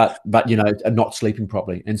 But not sleeping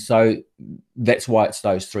properly. And so that's why it's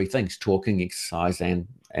those 3 things: talking, exercise, and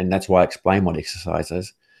that's why I explain what exercise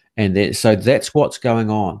is. And so that's what's going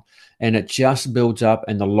on. And it just builds up.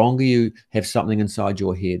 And the longer you have something inside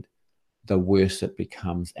your head, the worse it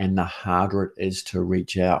becomes and the harder it is to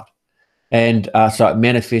reach out. And so it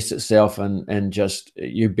manifests itself and just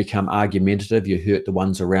you become argumentative, you hurt the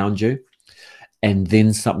ones around you, and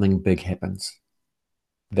then something big happens.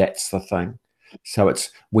 That's the thing. So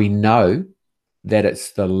we know that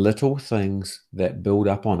it's the little things that build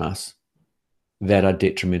up on us that are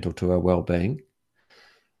detrimental to our well-being.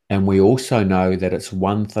 And we also know that it's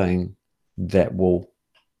one thing that will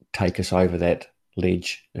take us over that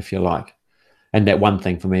ledge, if you like. And that one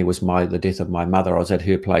thing for me was the death of my mother. I was at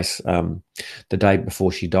her place the day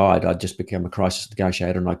before she died. I'd just become a crisis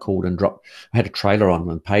negotiator, and I called and dropped. I had a trailer on,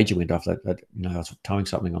 and the pager went off. I was towing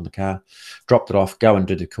something on the car, dropped it off, go and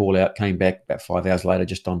did the call out, came back about 5 hours later,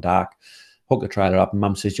 just on dark, hooked the trailer up, and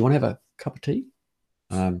Mum says, "Do you want to have a cup of tea?"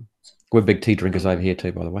 We're big tea drinkers over here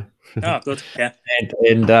too, by the way. Oh, good, yeah.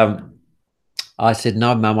 and I said,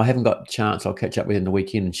 "No, Mum, I haven't got a chance. I'll catch up with you in the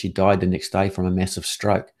weekend." And she died the next day from a massive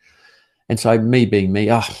stroke. And so me being me,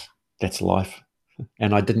 that's life.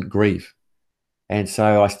 And I didn't grieve. And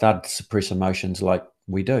so I started to suppress emotions like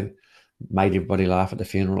we do. Made everybody laugh at the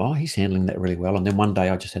funeral. Oh, he's handling that really well. And then one day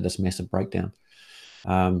I just had this massive breakdown.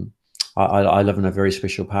 I live in a very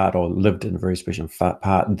special part, or lived in a very special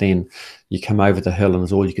part. And then you come over the hill and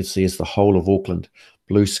all you could see is the whole of Auckland,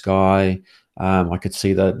 blue sky. I could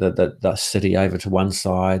see the city over to one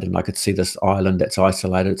side, and I could see this island that's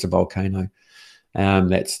isolated. It's a volcano.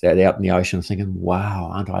 That's out in the ocean, thinking, wow,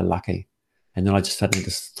 aren't I lucky? And then I just suddenly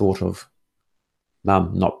just thought of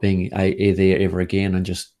Mum not being there ever again, and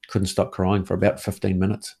just couldn't stop crying for about 15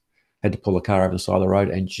 minutes. Had to pull the car over the side of the road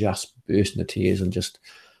and just burst into tears, and just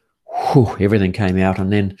everything came out.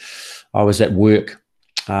 And then I was at work,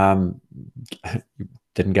 didn't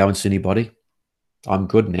go and see anybody. I'm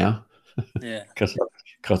good now. Yeah,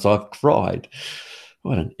 because I've cried.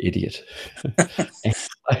 What an idiot.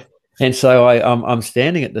 And so I'm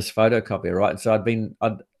standing at this photocopier, right? So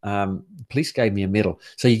police gave me a medal.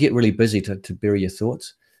 So you get really busy to bury your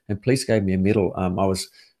thoughts. And police gave me a medal. I was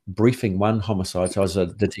briefing one homicide. So I was a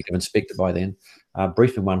detective inspector by then,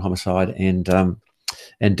 briefing one homicide and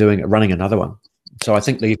running another one. So I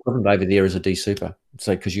think the equivalent over there is a D super.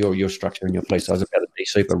 So because your structure in your police, so I was about a D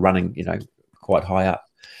super running, quite high up.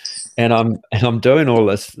 And I'm doing all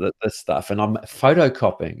this stuff, and I'm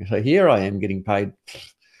photocopying. So here I am getting paid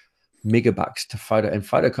megabucks to photo, and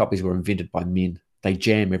photocopies were invented by men. They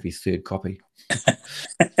jam every third copy.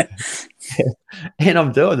 And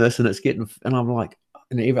I'm doing this, and and I'm like,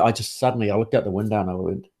 and I looked out the window and I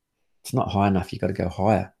went, it's not high enough. You got to go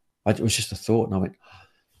higher. It was just a thought. And I went,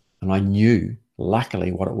 and I knew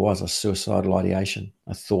luckily what it was, a suicidal ideation,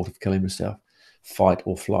 a thought of killing myself, fight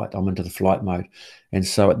or flight. I'm into the flight mode. And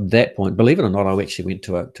so at that point, believe it or not, I actually went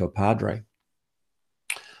to a padre.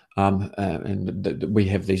 And we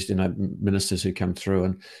have these, ministers who come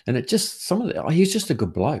through, and it just, he's just a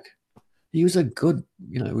good bloke. He was a good,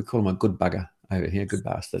 we call him a good bugger over here, good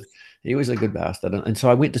bastard. He was a good bastard. And so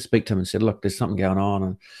I went to speak to him and said, look, there's something going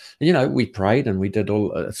on. And we prayed and we did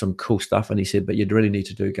all some cool stuff. And he said, but you'd really need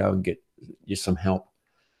to go and get you some help.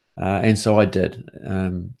 And so I did.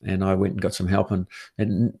 And I went and got some help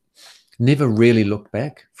and never really looked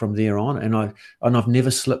back from there on. And I've never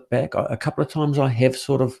slipped back. A couple of times I have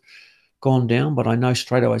sort of gone down, but I know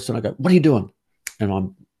straight away, so I go, what are you doing? And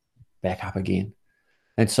I'm back up again.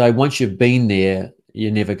 And so once you've been there,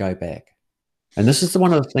 you never go back. And this is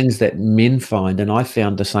one of the things that men find, and I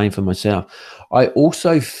found the same for myself. I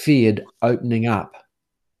also feared opening up,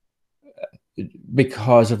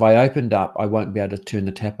 because if I opened up, I won't be able to turn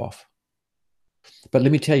the tap off. But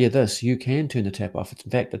let me tell you this, you can turn the tap off.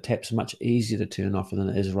 In fact, the tap's much easier to turn off than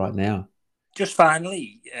it is right now. Just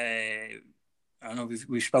finally, I know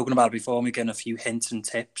we've spoken about it before, and we've given a few hints and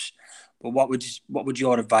tips, but what would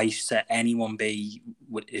your advice to anyone be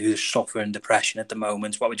who's suffering depression at the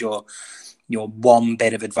moment? What would your one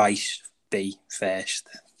bit of advice be first?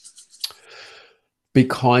 Be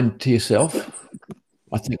kind to yourself,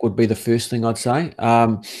 I think, would be the first thing I'd say.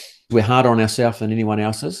 We're harder on ourselves than anyone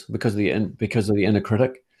else is because of the inner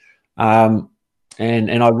critic. And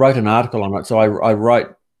I wrote an article on it. So I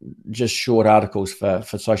wrote just short articles for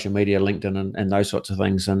social media, LinkedIn, and those sorts of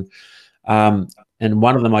things. And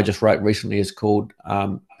one of them I just wrote recently is called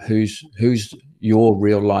 "Who's Your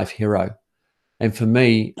Real Life Hero?" And for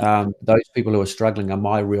me, those people who are struggling are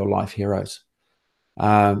my real life heroes.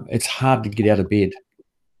 It's hard to get out of bed.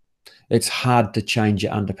 It's hard to change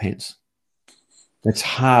your underpants. It's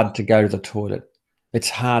hard to go to the toilet. It's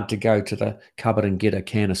hard to go to the cupboard and get a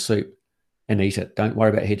can of soup and eat it. Don't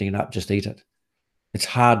worry about heating it up, just eat it. It's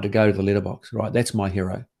hard to go to the letterbox, right? That's my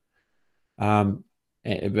hero. But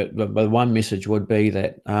one message would be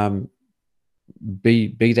that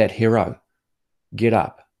be that hero. Get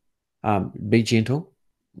up. Be gentle.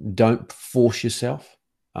 Don't force yourself.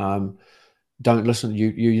 Don't listen.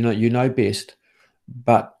 You know best.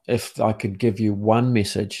 But if I could give you one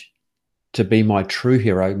message to be my true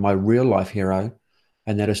hero, my real life hero,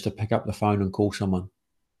 and that is to pick up the phone and call someone.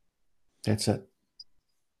 That's it.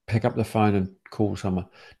 Pick up the phone and call someone.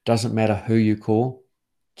 Doesn't matter who you call,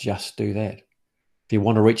 just do that. If you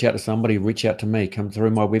want to reach out to somebody, reach out to me. Come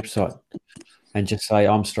through my website and just say,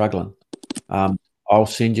 I'm struggling. I'll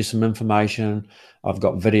send you some information. I've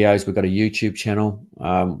got videos. We've got a YouTube channel,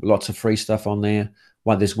 lots of free stuff on there.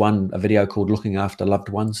 There's a video called Looking After Loved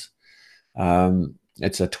Ones.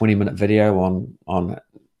 It's a 20-minute video on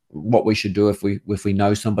what we should do if we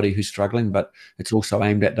know somebody who's struggling, but it's also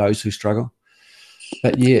aimed at those who struggle.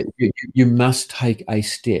 But yeah, you must take a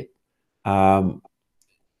step. And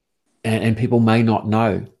people may not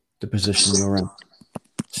know the position you're in.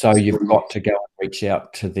 So you've got to go and reach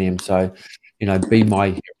out to them. So,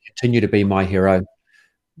 continue to be my hero.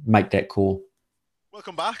 Make that call.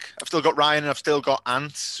 Welcome back. I've still got Ryan and I've still got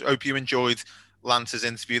Ant. Hope you enjoyed Lance's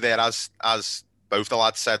interview there. As both the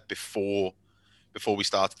lads said before we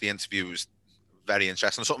started the interview, it was very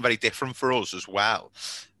interesting. Something very different for us as well.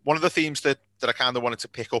 One of the themes that I kind of wanted to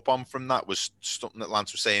pick up on from that was something that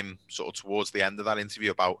Lance was saying sort of towards the end of that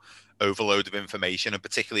interview about overload of information, and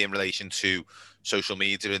particularly in relation to social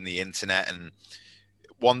media and the internet. And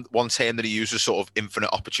one term that he uses, sort of infinite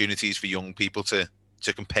opportunities for young people to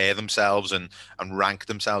compare themselves and rank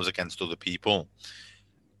themselves against other people.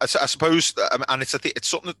 I suppose, and it's something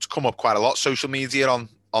that's come up quite a lot, social media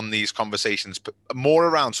on these conversations, but more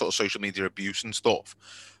around sort of social media abuse and stuff.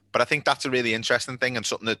 But I think that's a really interesting thing, and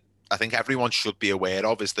something that I think everyone should be aware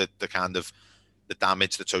of, is the kind of the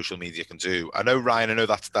damage that social media can do. I know, Ryan,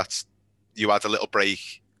 that's you had a little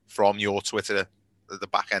break from your Twitter at the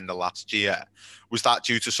back end of last year. Was that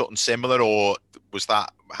due to something similar, or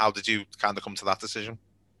how did you kind of come to that decision?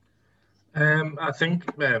 I think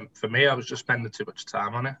for me, I was just spending too much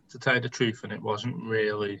time on it, to tell you the truth, and it wasn't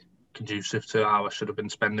really conducive to how I should have been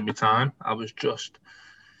spending my time. I was just,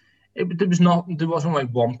 there wasn't like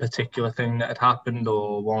one particular thing that had happened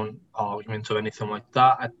or one argument or anything like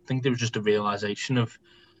that. I think there was just a realization of,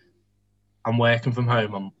 I'm working from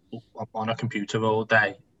home, I'm on a computer all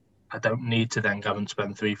day. I don't need to then go and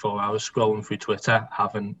spend 3-4 hours scrolling through Twitter,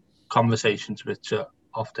 having conversations which are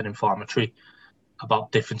often inflammatory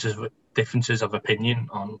about differences of opinion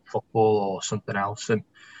on football or something else. And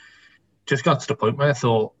just got to the point where I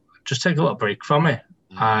thought, just take a little break from it.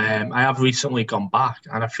 I have recently gone back,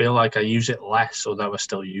 and I feel like I use it less, although I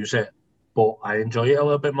still use it, but I enjoy it a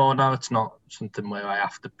little bit more now. It's not something where I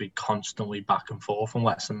have to be constantly back and forth,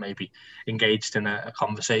 unless I'm maybe engaged in a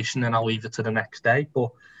conversation, and I'll leave it to the next day.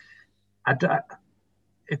 But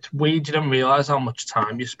it's weird, you don't realise how much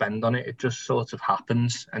time you spend on it. It just sort of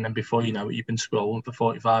happens, and then before you know it, you've been scrolling for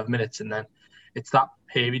 45 minutes, and then it's that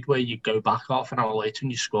period where you go back half an hour later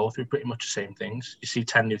and you scroll through pretty much the same things. You see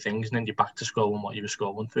 10 new things, and then you're back to scrolling what you were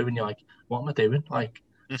scrolling through, and you're like, what am I doing? Like,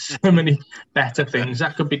 so many better things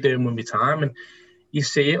I could be doing with my time. And you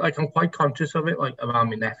see it, like, I'm quite conscious of it, like, around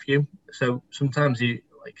my nephew. So sometimes you,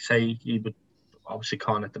 like, say he would, obviously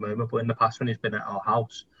can't at the moment, but in the past when he's been at our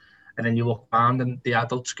house, and then you look around and the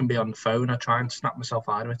adults can be on the phone. I try and snap myself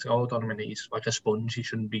out of it. Hold on a minute, he's like a sponge. He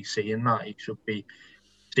shouldn't be seeing that. He should be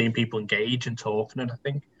seeing people engage and talking. And I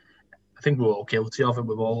think we're all guilty of it.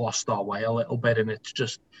 We've all lost our way a little bit, and it's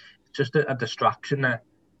just a distraction there.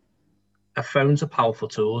 Phones are powerful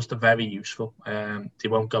tools. They're very useful. They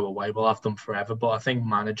won't go away. We'll have them forever. But I think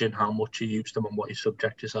managing how much you use them and what you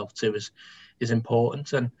subject yourself to is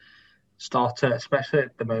important. And especially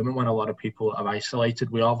at the moment when a lot of people are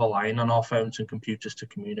isolated, we are relying on our phones and computers to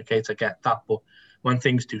communicate. I get that. But when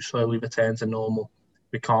things do slowly return to normal,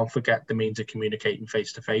 we can't forget the means of communicating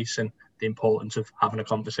face to face and the importance of having a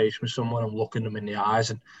conversation with someone and looking them in the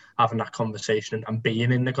eyes and having that conversation and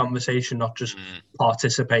being in the conversation, not just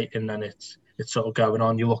participating and it's sort of going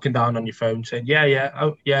on. You're looking down on your phone saying,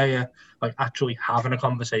 yeah, like actually having a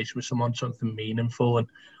conversation with someone, something meaningful, and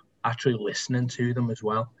actually listening to them as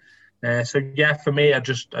well. So yeah, for me, I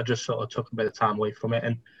just sort of took a bit of time away from it,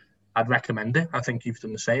 and I'd recommend it. I think you've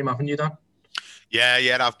done the same, haven't you, Dan?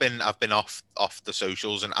 Yeah, I've been off the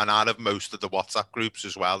socials and out of most of the WhatsApp groups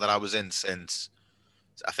as well that I was in since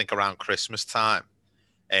I think around Christmas time.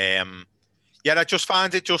 I just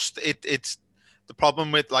find it's the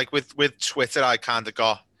problem with Twitter. I kind of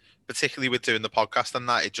got, particularly with doing the podcast and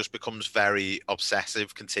that, it just becomes very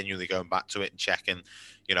obsessive, continually going back to it and checking,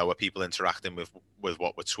 are people interacting with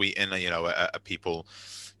what we're tweeting, and are people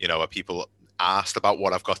asked about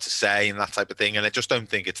what I've got to say and that type of thing. And I just don't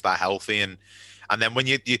think it's that healthy. And then when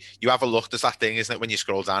you have a look, there's that thing, isn't it? When you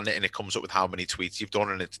scroll down it and it comes up with how many tweets you've done,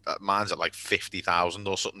 and mine's at like 50,000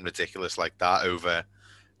 or something ridiculous like that over.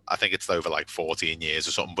 I think it's over like 14 years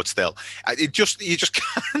or something, but still, you just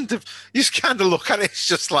kind of look at it. It's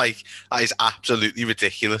just like, that is absolutely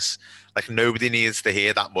ridiculous. Like, nobody needs to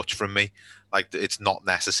hear that much from me. Like, it's not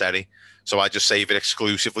necessary. So I just save it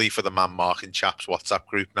exclusively for the Man Marking Chaps WhatsApp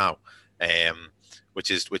group now,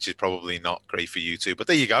 which is probably not great for you two. But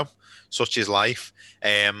there you go. Such is life.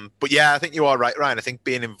 But yeah, I think you are right, Ryan. I think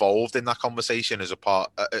being involved in that conversation as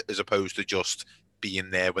opposed to just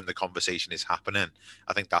being there when the conversation is happening,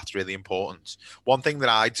 I think that's really important. One thing that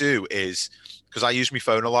I do is, because I use my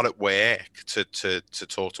phone a lot at work to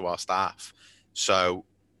talk to our staff, so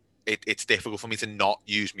it's difficult for me to not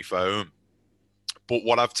use my phone. But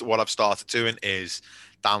what I've started doing is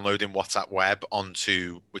downloading WhatsApp Web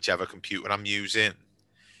onto whichever computer I'm using,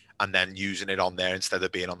 and then using it on there instead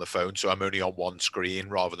of being on the phone. So I'm only on one screen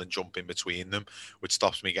rather than jumping between them, which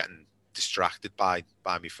stops me getting distracted by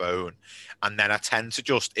my phone. And then I tend to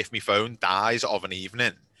just, if my phone dies of an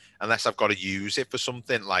evening, unless I've got to use it for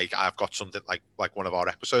something, like I've got something like one of our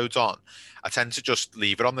episodes on, I tend to just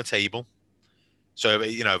leave it on the table. So,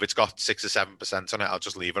 you know, if it's got 6 or 7% on it, I'll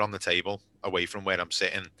just leave it on the table away from where I'm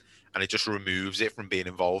sitting, and it just removes it from being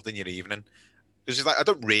involved in your evening. Because it's like, I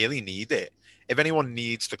don't really need it. If anyone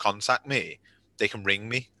needs to contact me, they can ring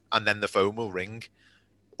me, and then the phone will ring,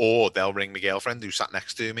 or they'll ring my girlfriend who sat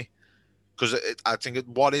next to me. Because I think,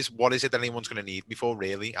 what is it that anyone's going to need me for,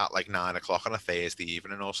 really, at like 9 o'clock on a Thursday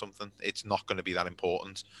evening or something? It's not going to be that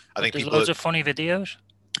important. I think there's loads of funny videos.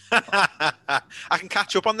 I can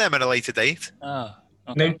catch up on them at a later date. Oh,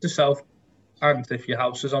 okay. Note to self, and if your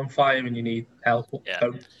house is on fire and you need help,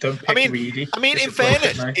 don't pick Reedy. I mean, in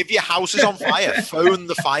fairness, if your house is on fire, phone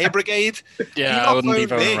the fire brigade. Yeah, I wouldn't be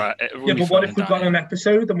very right. Yeah, but what if we've got an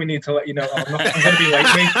episode and we need to let you know, I'm going to be late,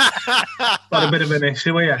 mate. Got a bit of an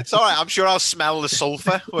issue here. It's all right. I'm sure I'll smell the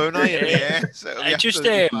sulphur, won't I? Yeah. So just,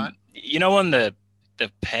 you know, on the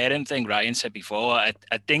parent thing Ryan said before, I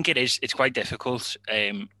think it's quite difficult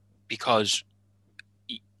because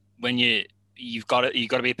when you've got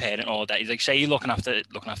to be a parent all day. Like, say you're looking after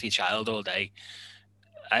your child all day.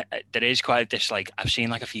 There is quite this, like, I've seen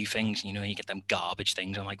like a few things, you know, you get them garbage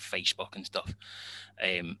things on like Facebook and stuff,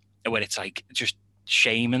 where it's like just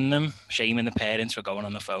shaming the parents for going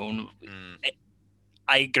on the phone.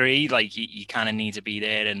 I agree, like you kind of need to be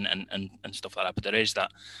there and stuff like that, but there is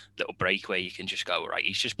that little break where you can just go, right,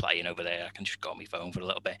 he's just playing over there, I can just go on my phone for a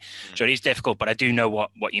little bit. So it is difficult, but I do know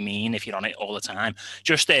what you mean if you're on it all the time.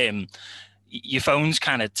 Just your phones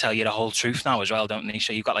kind of tell you the whole truth now as well, don't they?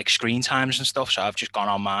 So you've got like screen times and stuff. So I've just gone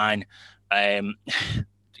on mine. When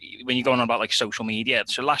you're going on about like social media,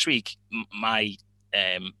 so last week my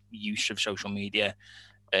use of social media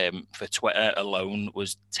for Twitter alone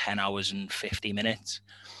was 10 hours and 50 minutes,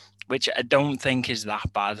 which I don't think is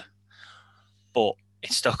that bad, but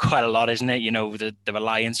it's still quite a lot, isn't it? You know, the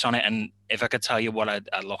reliance on it. And if I could tell you what I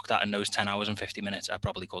looked at in those 10 hours and 50 minutes, I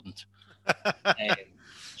probably couldn't.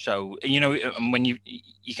 So, you know, when you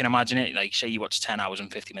can imagine it, like, say you watch 10 hours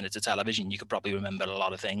and 50 minutes of television, you could probably remember a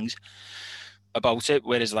lot of things about it,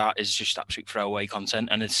 whereas that is just absolute throwaway content.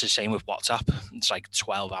 And it's the same with WhatsApp. It's like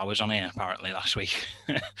 12 hours on here apparently last week.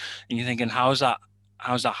 And you're thinking, how's that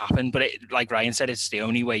happened? But like Ryan said, it's the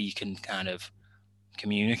only way you can kind of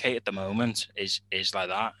communicate at the moment is like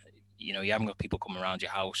that. You know, you haven't got people coming around your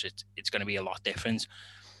house. It's going to be a lot different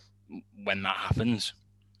when that happens.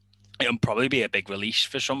 It'll probably be a big release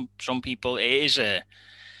for some people. It's a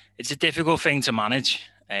difficult thing to manage.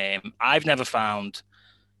 I've never found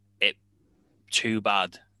it too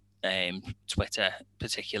bad, Twitter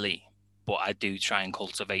particularly, but I do try and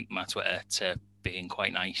cultivate my Twitter to being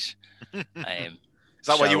quite nice. Is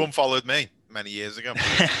that why you unfollowed me many years ago?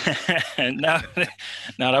 No,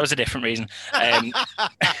 that was a different reason.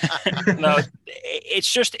 No,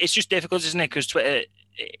 it's just difficult, isn't it? Because Twitter,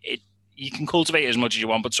 you can cultivate it as much as you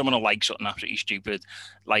want, but someone will like something absolutely stupid,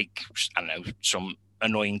 like, I don't know, some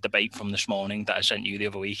annoying debate from this morning that I sent you the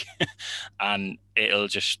other week, and it'll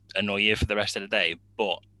just annoy you for the rest of the day.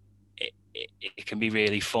 But it can be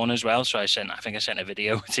really fun as well. So I think I sent a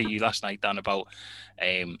video to you last night, Dan, about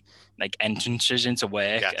like entrances into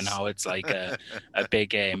work, and how it's like a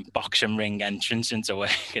big boxing ring entrance into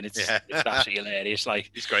work, and it's absolutely hilarious.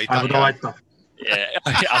 Like, it's great. I would like that. Yeah,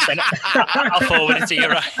 I'll forward it to you,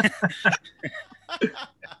 right?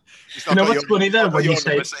 You know what's funny though, when you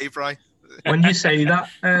say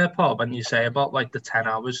that, Paul, when you say about like the 10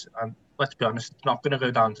 hours, and let's be honest, it's not going to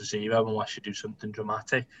go down to zero unless you do something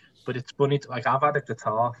dramatic. But it's funny, like I've had a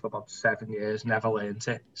guitar for about 7 years, never learned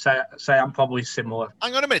it. Say I'm probably similar.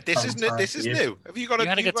 Hang on a minute, this is new. Have you got a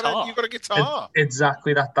guitar? You've got a guitar.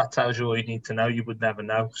 Exactly, that tells you all you need to know. You would never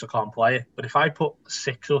know because I can't play it. But if I put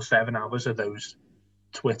 6 or 7 hours of those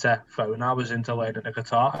Twitter phone hours into learning a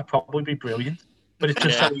guitar, I'd probably be brilliant. But it's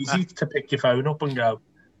just so easy to pick your phone up and go,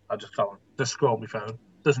 I just can't. Just scroll my phone.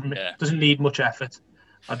 Doesn't need much effort.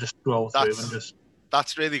 I just scroll through and just.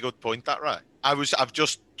 That's really good point. That right. I've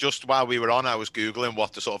just while we were on, I was googling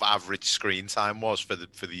what the sort of average screen time was for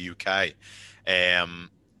the UK, and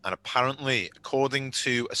apparently, according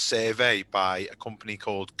to a survey by a company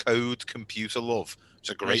called Code Computer Love, it's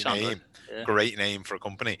a great name. Yeah. Great name for a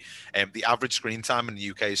company. The average screen time in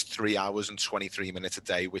the UK is 3 hours and 23 minutes a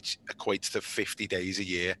day, which equates to 50 days a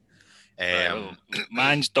year.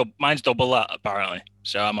 Mine's double that apparently.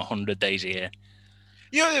 So I'm 100 days a year.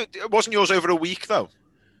 Yeah, wasn't yours over a week though?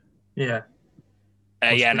 Yeah.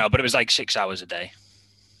 No, but it was like 6 hours a day.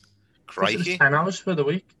 Crikey. 10 hours for the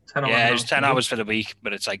week? It was 10 hours for the week,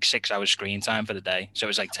 but it's like 6 hours screen time for the day. So it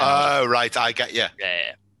was like 10 hours. Oh, right, I get you.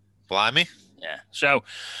 Yeah. Blimey. Yeah. So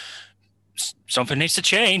something needs to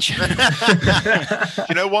change.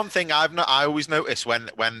 You know, one thing I always notice when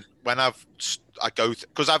I go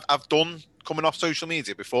because I've done coming off social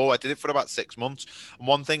media before. I did it for about 6 months, and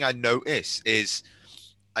one thing I notice is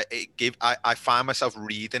I find myself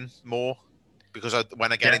reading more because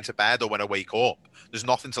when I get into bed or when I wake up, there's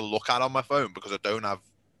nothing to look at on my phone because I don't have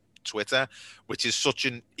Twitter, which is such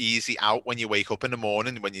an easy out when you wake up in the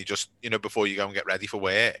morning when you just before you go and get ready for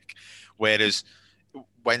work. Whereas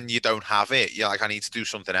when you don't have it, you're like, I need to do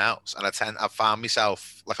something else. And I found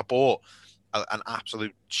myself, like I bought an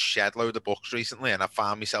absolute shed load of books recently, and I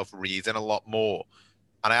found myself reading a lot more.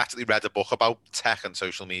 And I actually read a book about tech and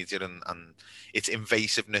social media and its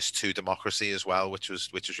invasiveness to democracy as well, which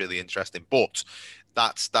was really interesting. But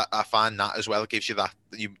I find that as well. It gives you that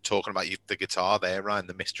you talking about the guitar there, Ryan,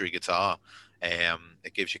 the mystery guitar.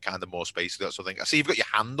 It gives you kind of more space to that sort of thing. I see you've got your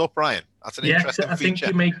hand up, Ryan. That's an interesting feature. I think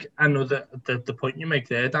you make the point you make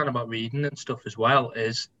there, Dan, about reading and stuff as well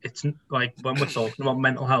is it's like when we're talking about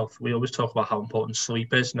mental health, we always talk about how important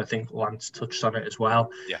sleep is, and I think Lance touched on it as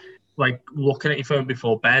well. Yeah. Like looking at your phone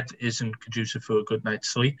before bed isn't conducive for a good night's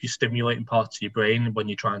sleep. You're stimulating parts of your brain when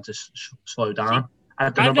you're trying to slow down. I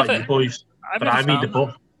don't know about you boys, but I read the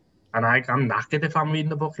book. And I'm knackered if I'm reading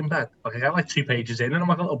the book in bed. Like I get like 2 pages in and I'm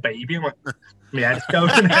like a little baby. I'm like, my head's going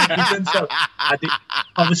and everything. So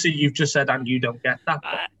obviously you've just said, and you don't get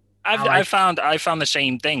that. I found the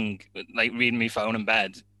same thing. Like reading my phone in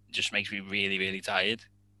bed just makes me really, really tired.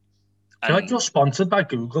 I feel like you're sponsored by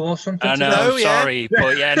Google or something. I know, sorry.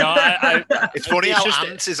 But yeah, no, it's funny how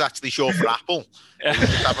Ant is actually short for Apple. I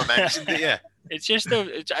haven't mentioned it yet. It's just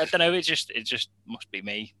I don't know. It just must be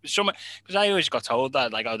me. Because I always got told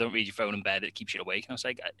that like, don't read your phone in bed; it keeps you awake. And I was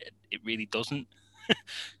like, it really doesn't.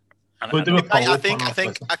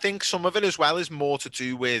 I think some of it as well is more to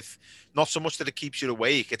do with not so much that it keeps you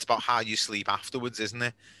awake; it's about how you sleep afterwards, isn't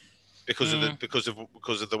it? Because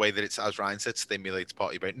of the way that it's, as Ryan said, stimulates part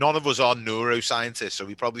of your brain. None of us are neuroscientists, so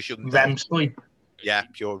we probably shouldn't. REM sleep. Yeah,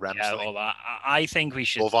 pure REM sleep. All that. I think we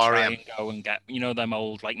should try and go and get, them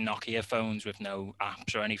old like Nokia phones with no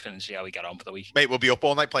apps or anything and see how we get on for the week. Mate, we'll be up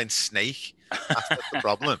all night playing Snake. That's the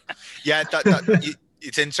problem. Yeah,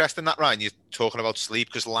 it's interesting that, Ryan, you're talking about sleep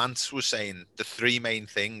because Lance was saying the 3 main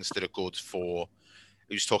things that are good for,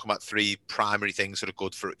 he was talking about 3 primary things that are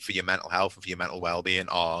good for your mental health and for your mental well-being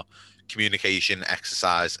are communication,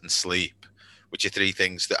 exercise, and sleep. Which are 3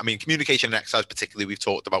 things that, I mean, communication and exercise particularly we've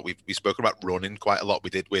talked about. We've spoken about running quite a lot. We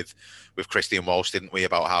did with Christian Walsh, didn't we,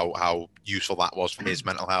 about how useful that was for his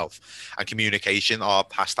mental health. And communication, our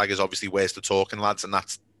hashtag is obviously Where's the Talking, lads, and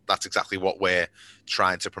that's exactly what we're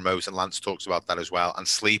trying to promote, and Lance talks about that as well. And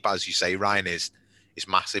sleep, as you say, Ryan, is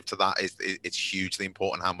massive to that. It's hugely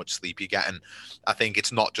important how much sleep you get. And I think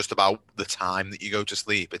it's not just about the time that you go to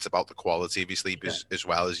sleep, it's about the quality of your sleep as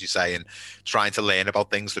well, as you say, and trying to learn about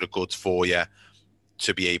things that are good for you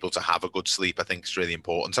to be able to have a good sleep. I think is really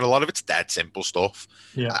important, and a lot of it's dead simple stuff.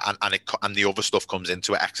 And the other stuff comes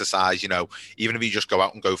into it. Exercise, even if you just go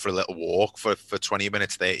out and go for a little walk for 20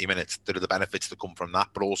 minutes, 30 minutes, there are the benefits that come from that,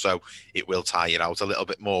 but also it will tire you out a little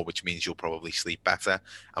bit more, which means you'll probably sleep better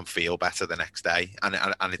and feel better the next day, and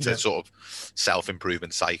it's a sort of self-improving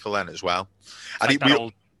cycle then as well.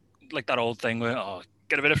 And like that old thing where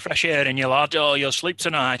get a bit of fresh air in your lad, you'll sleep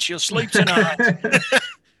tonight, Is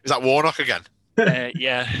that Warnock again?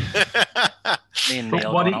 Yeah. Me and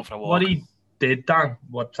Neil going out for a walk. What he did, Dan,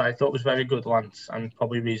 what I thought was very good, Lance, and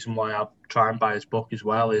probably the reason why I'll try and buy his book as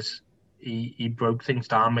well, is he broke things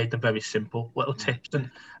down, made them very simple, little tips.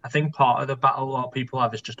 And I think part of the battle a lot of people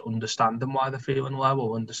have is just understanding why they're feeling low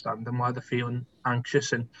or understanding why they're feeling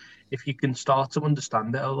anxious. And if you can start to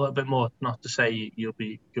understand it a little bit more, not to say you'll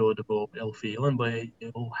be cured of all ill feeling, but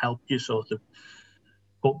it'll help you sort of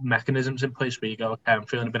put mechanisms in place where you go, okay, I'm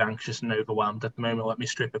feeling a bit anxious and overwhelmed at the moment. Let me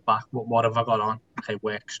strip it back. What have I got on? Okay,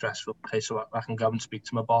 work, stressful. Okay, so I can go and speak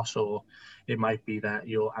to my boss, or it might be that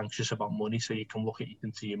you're anxious about money, so you can look at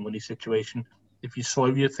into your money situation. If you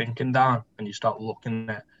slow your thinking down and you start looking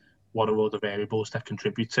at what are all the variables that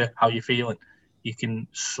contribute to how you're feeling, you can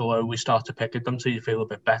slowly start to pick at them so you feel a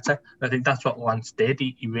bit better. I think that's what Lance did.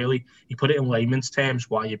 He put it in layman's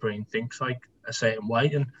terms why your brain thinks like a certain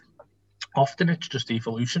way, and often it's just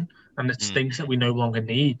evolution, and it's things that we no longer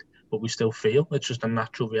need, but we still feel. It's just a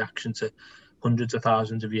natural reaction to hundreds of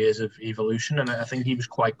thousands of years of evolution. And I think he was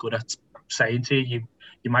quite good at saying to you,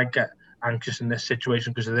 you might get anxious in this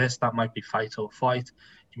situation because of this. That might be fight or flight.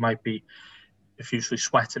 You might be profusely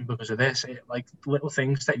sweating because of this. Like little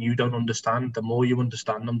things that you don't understand, the more you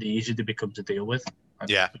understand them, the easier they become to deal with.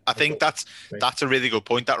 Yeah, I think that's a really good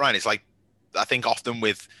point, that Ryan. It's like, I think often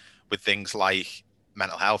with things like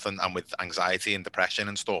mental health and with anxiety and depression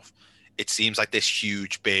and stuff, it seems like this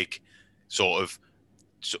huge, big, sort of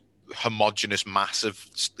homogenous, massive.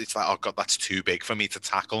 It's like, oh God, that's too big for me to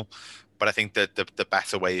tackle. But I think that the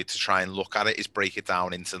better way to try and look at it is break it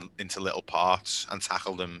down into little parts and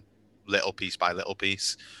tackle them little piece by little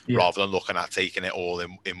piece, rather than looking at taking it all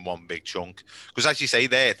in one big chunk. Because as you say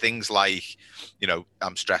there, things like,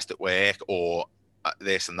 I'm stressed at work, or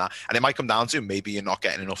this and that, and it might come down to maybe you're not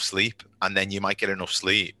getting enough sleep, and then you might get enough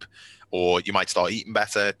sleep, or you might start eating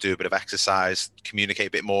better, do a bit of exercise, communicate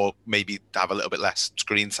a bit more, maybe have a little bit less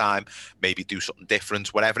screen time, maybe do something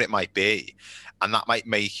different, whatever it might be, and that might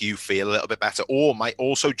make you feel a little bit better, or might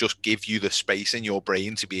also just give you the space in your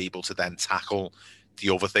brain to be able to then tackle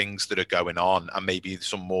the other things that are going on, and maybe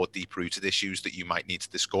some more deep-rooted issues that you might need to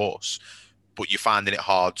discuss, but you're finding it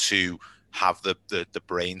hard to have the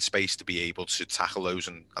brain space to be able to tackle those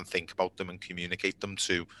and think about them and communicate them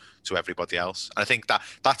to everybody else. And I think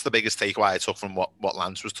that's the biggest takeaway I took from what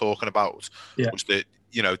Lance was talking about, was that,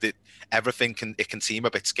 that everything can seem a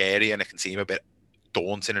bit scary, and it can seem a bit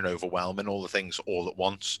daunting and overwhelming, all the things all at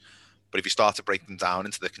once. But if you start to break them down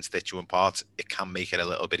into the constituent parts, it can make it a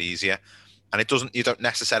little bit easier. And you don't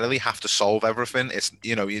necessarily have to solve everything. It's,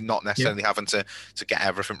 you're not necessarily having to get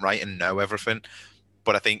everything right and know everything.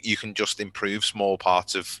 But I think you can just improve small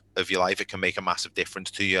parts of your life. It can make a massive difference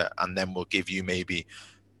to you, and then will give you maybe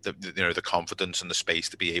the confidence and the space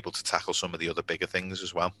to be able to tackle some of the other bigger things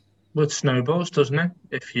as well. Well, it snowballs, doesn't it?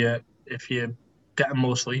 If you're getting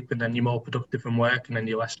more sleep, and then you're more productive in work, and then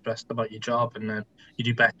you're less stressed about your job, and then you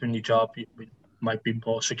do better in your job, you might be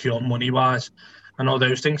more secure money-wise, and all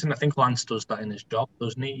those things. And I think Lance does that in his job,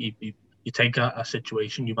 doesn't he? You take a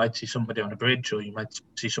situation, you might see somebody on a bridge, or you might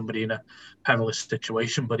see somebody in a perilous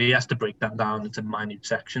situation, but he has to break that down into minute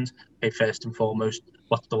sections. Okay, first and foremost,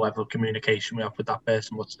 what's the level of communication we have with that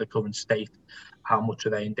person? What's the current state? How much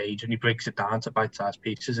are they engaged? And he breaks it down to bite-sized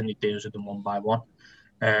pieces, and he deals with them one by one.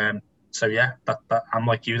 So yeah, that I'm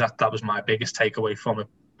like you. That was my biggest takeaway from it.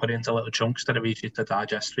 Put it into little chunks that are easy to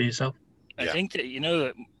digest for yourself. I think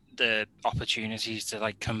that the opportunities to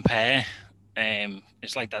like compare.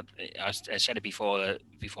 It's like that. I said it before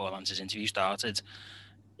Lance's interview started.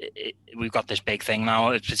 We've got this big thing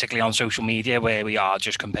now, particularly on social media, where we are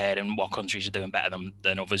just comparing what countries are doing better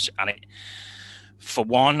than others. And for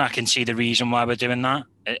one, I can see the reason why we're doing that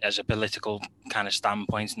as a political kind of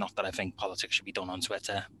standpoint. Not that I think politics should be done on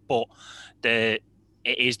Twitter, but it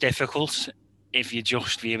is difficult if you're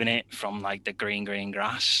just viewing it from like the green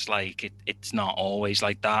grass. Like it's not always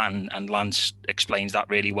like that, and Lance explains that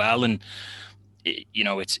really well. And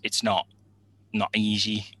it's not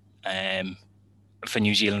easy for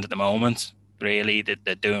New Zealand at the moment. Really,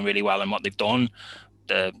 they're doing really well in what they've done.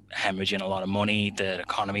 They're hemorrhaging a lot of money. Their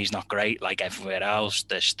economy's not great like everywhere else.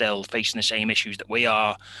 They're still facing the same issues that we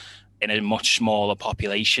are in a much smaller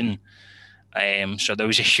population. So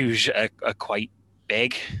those issues are quite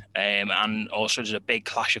big, and also there's a big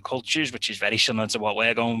clash of cultures, which is very similar to what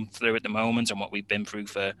we're going through at the moment and what we've been through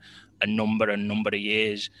for a number of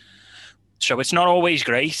years. So it's not always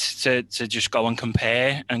great to just go and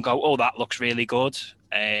compare and go, oh, that looks really good.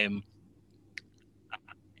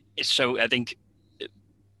 So I think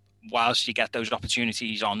whilst you get those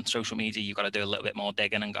opportunities on social media, you've got to do a little bit more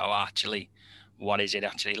digging and go, actually, what is it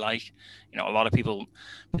actually like. You know, a lot of people,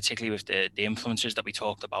 particularly with the influencers that we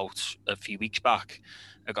talked about a few weeks back,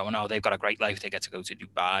 are going, oh, they've got a great life, they get to go to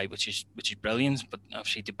Dubai, which is brilliant. But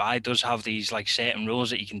obviously Dubai does have these like certain rules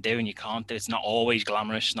that you can do and you can't do. It's not always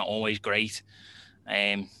glamorous, not always great.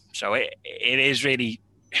 So it is really,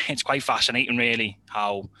 it's quite fascinating really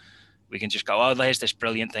how we can just go, oh, there's this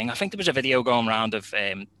brilliant thing. I think there was a video going around of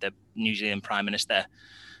the New Zealand Prime Minister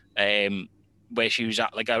where she was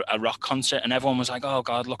at like a rock concert and everyone was like, oh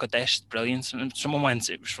God, look at this, brilliant. And someone went,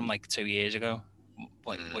 it was from like 2 years ago.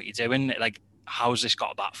 What you doing? Like, how's this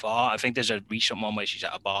got that far? I think there's a recent one where she's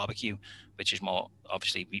at a barbecue, which is more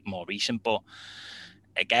obviously more recent. But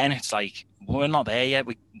again, it's like, we're not there yet.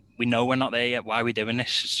 We know we're not there yet. Why are we doing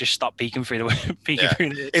this? It's just stop peeking through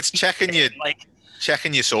the It's checking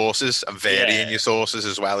your sources and varying your sources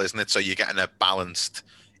as well, isn't it? So you're getting a balanced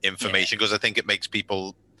information, because I think it makes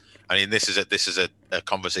people, I mean, this is a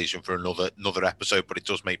conversation for another episode, but it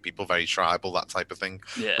does make people very tribal, that type of thing.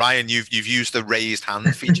 Yeah. Ryan, you've used the raised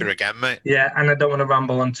hand feature again, mate. Yeah, and I don't want to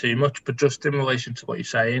ramble on too much, but just in relation to what you're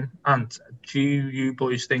saying, and do you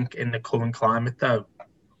boys think in the current climate, though,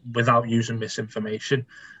 without using misinformation,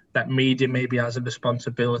 that media maybe has a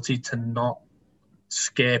responsibility to not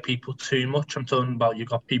scare people too much? I'm talking about, you've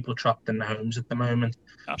got people trapped in their homes at the moment,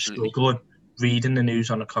 struggling, reading the news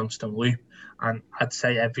on a constant loop, and I'd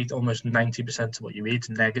say almost 90% of what you read is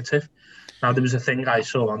negative. Now, there was a thing I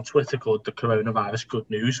saw on Twitter called the Coronavirus Good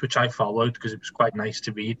News, which I followed because it was quite nice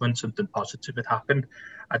to read when something positive had happened.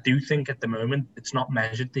 I do think at the moment it's not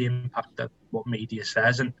measured, the impact of what media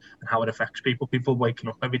says and how it affects people. People waking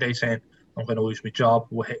up every day saying, I'm going to lose my job,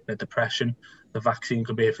 we're hitting a depression, the vaccine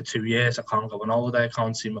could be here for 2 years, I can't go on holiday, I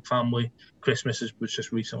can't see my family, Christmas was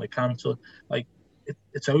just recently cancelled. Like,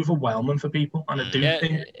 it's overwhelming for people, and I do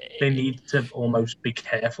think they need to almost be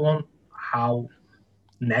careful on how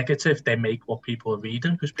negative they make what people are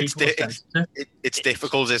reading, because people are sensitive. It's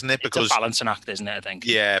difficult, isn't it? Because it's a balancing act, isn't it? I think.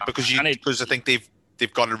 Yeah, because I think they've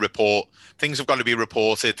got to report, things have got to be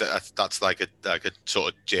reported. That's like a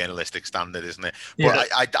sort of journalistic standard, isn't it? But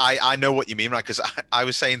yeah. I know what you mean, right? Because I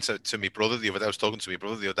was saying to my brother the other day, I was talking to my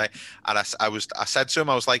brother the other day, and I said to him,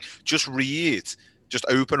 I was like, just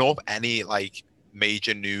open up any like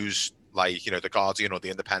major news, like, you know, the Guardian or the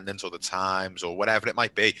Independent or the Times or whatever it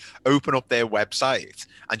might be, open up their website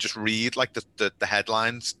and just read like the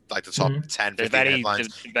headlines, like the top 10, 15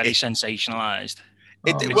 headlines. They're very sensationalized.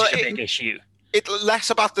 It's a big issue. It's less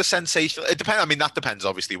about the sensational. It depends. I mean, that depends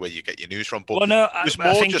obviously where you get your news from. But there's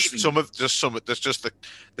the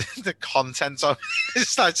content of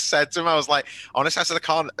it. I said to him, I was like, honestly, I said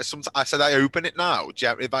I said I open it now.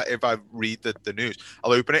 If I read the news,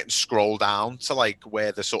 I'll open it and scroll down to like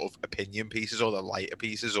where the sort of opinion pieces or the lighter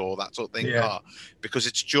pieces or that sort of thing are, because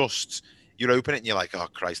it's just, you open it and you're like, oh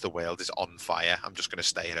Christ, the world is on fire. I'm just going to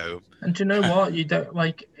stay at home. And do you know what? You don't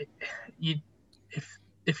like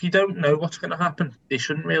if you don't know what's going to happen, they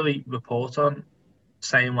shouldn't really report on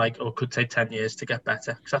saying like, oh, it could take 10 years to get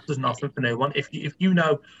better, because that does nothing for no one. If you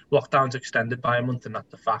know lockdown's extended by a month and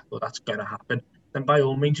that's the fact, or that's going to happen, then by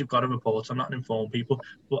all means you've got to report on that and inform people.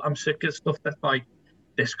 But I'm sick of stuff that's like,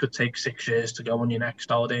 this could take 6 years to go on your next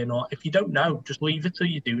holiday, or if you don't know, just leave it till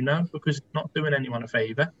you do know, because it's not doing anyone a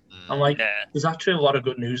favour. And like, there's actually a lot of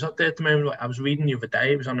good news out there at the moment. Like, I was reading the other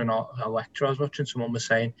day, it was on a lecture I was watching, someone was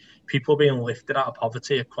saying people are being lifted out of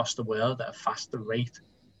poverty across the world at a faster rate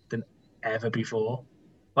than ever before.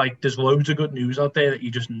 Like, there's loads of good news out there that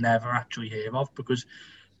you just never actually hear of, because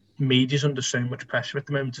media's under so much pressure at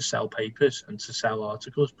the moment to sell papers and to sell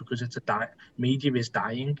articles, because media is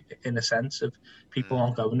dying, in a sense of people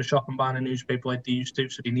aren't going to shop and buying a newspaper like they used to,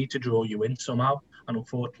 so they need to draw you in somehow, and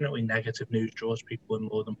unfortunately negative news draws people in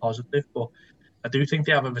more than positive. But I do think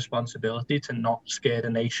they have a responsibility to not scare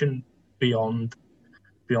the nation beyond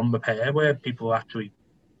repair, where people are actually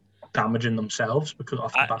damaging themselves because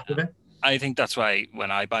off the back of it. I think that's why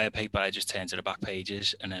when I buy a paper, I just turn to the back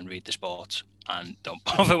pages and then read the sports and don't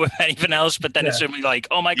bother with anything else. But then it's suddenly like,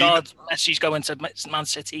 oh my God, Messi's going to Man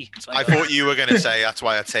City. Like, I thought you were going to say that's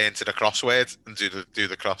why I turn to the crossword and do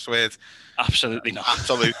the crossword. Absolutely not.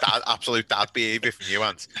 Absolute dad behaviour from you,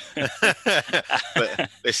 Ant.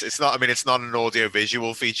 But it's not. I mean, it's not an audio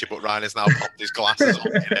visual feature, but Ryan has now popped his glasses on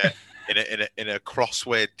in a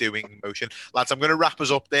crossword doing motion. Lads, I'm going to wrap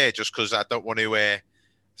us up there just because I don't want to.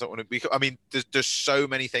 I mean, there's so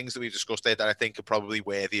many things that we've discussed there that I think are probably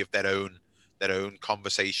worthy of their own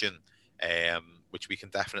conversation, which we can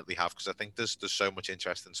definitely have, because I think there's so much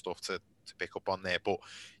interesting stuff to pick up on there. But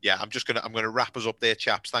yeah, I'm gonna wrap us up there,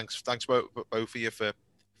 chaps. Thanks both of you for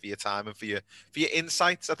your time and for your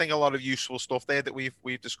insights. I think a lot of useful stuff there that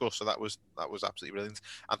we've discussed. So that was absolutely brilliant.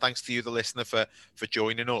 And thanks to you, the listener, for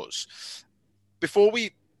joining us. Before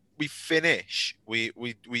we finish, we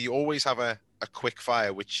always have a quick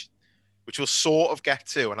fire which we'll sort of get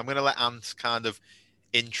to, and I'm going to let Ant kind of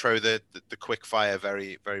intro the quick fire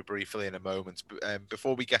very, very briefly in a moment. But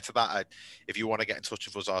before we get to that, if you want to get in touch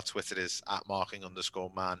with us, our Twitter is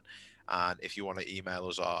 @marking_man. And if you want to email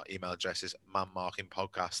us, our email address is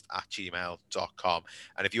manmarkingpodcast@gmail.com.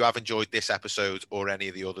 And if you have enjoyed this episode or any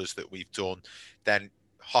of the others that we've done, then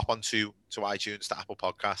hop onto iTunes, to Apple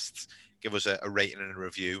Podcasts, give us a rating and a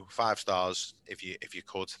review, 5 stars if you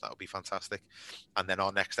could. That would be fantastic. And then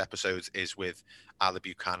our next episode is with Ali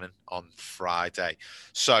Buchanan on Friday.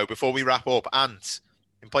 So before we wrap up, Ant,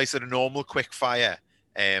 in place of a normal quick fire,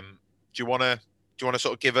 do you want to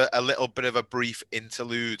sort of give a little bit of a brief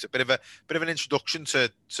interlude, a bit of an introduction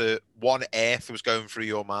to what on earth was going through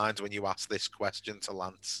your mind when you asked this question to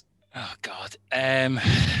Lance? Oh, God.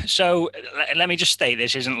 So let me just state,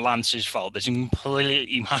 this isn't Lance's fault. This is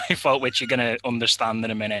completely my fault, which you're going to understand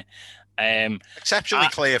in a minute. Exceptionally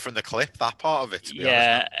clear from the clip, that part of it, to be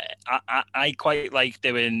honest. I quite like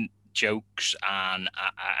doing jokes, and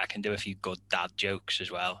I can do a few good dad jokes as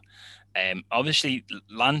well. Obviously,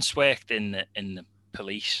 Lance worked in the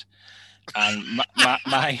police, and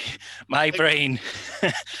my brain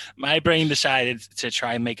decided to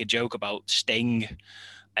try and make a joke about Sting.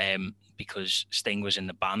 Because Sting was in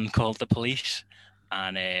the band called The Police,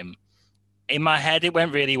 and in my head it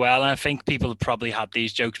went really well, and I think people have probably had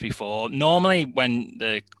these jokes before. Normally when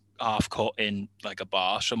the half cut in like a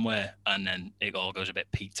bar somewhere, and then it all goes a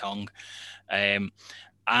bit Pete-tong, and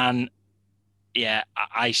yeah,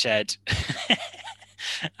 I said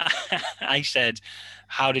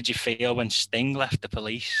how did you feel when Sting left The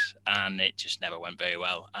Police? And it just never went very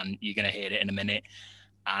well, and you're going to hear it in a minute,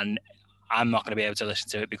 and I'm not going to be able to listen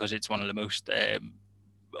to it because it's one of the most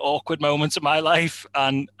awkward moments of my life.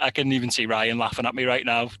 And I can even see Ryan laughing at me right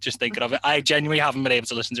now, just thinking of it. I genuinely haven't been able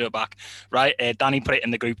to listen to it back. Right? Danny put it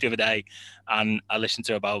in the group the other day, and I listened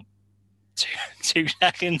to about two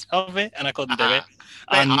seconds of it, and I couldn't do it.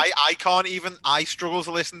 And I can't even, I struggle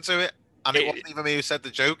to listen to it. And it wasn't even me who said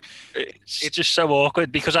the joke. It's just so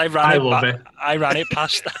awkward because I ran it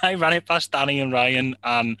past Danny and Ryan,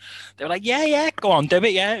 and they were like, "Yeah, go on, do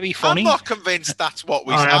it. Yeah, it'd be funny." I'm not convinced that's what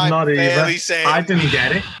we said. I'm not either. I didn't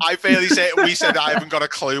get it. I fairly said it. We said I haven't got a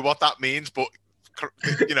clue what that means, but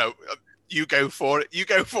you know, you go for it. You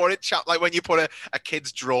go for it, chap. Like when you put a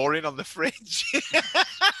kid's drawing on the fridge.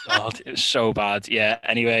 God, it was so bad. Yeah.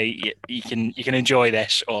 Anyway, you can enjoy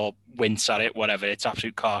this or wince at it, whatever. It's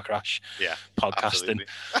absolute car crash. Yeah. Podcasting.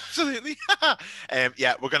 Absolutely.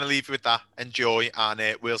 Yeah, we're going to leave you with that. Enjoy, and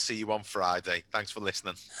we'll see you on Friday. Thanks for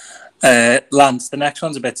listening. Lance, the next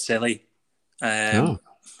one's a bit silly. How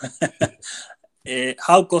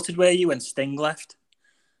gutted were you when Sting left?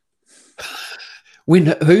 When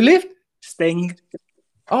who left? Sting.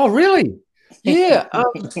 Oh, really? Yeah.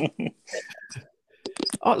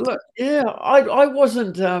 Look, yeah, I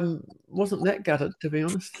wasn't that gutted, to be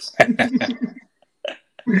honest. Sorry.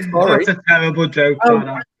 That's a terrible joke.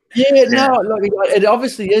 No, look, it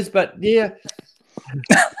obviously is, but yeah,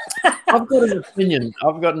 I've got an opinion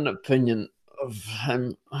of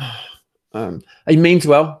him. He means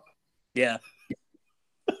well. Yeah.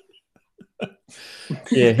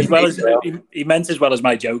 Yeah, he meant as well as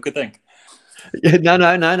my joke, I think. Yeah, no.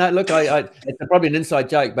 Look, it's probably an inside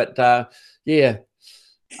joke, but yeah,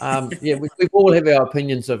 we all have our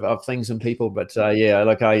opinions of things and people, but yeah,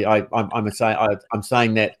 look, I'm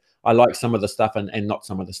saying that I like some of the stuff and not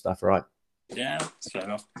some of the stuff, right? Yeah, that's fair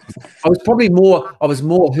enough. I was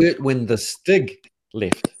more hurt when the Stig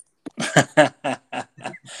left.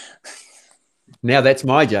 Now that's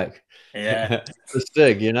my joke. Yeah, the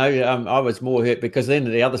Stig, you know, I was more hurt because then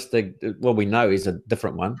the other Stig, well, we know is a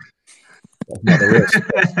different one.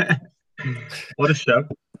 What a show.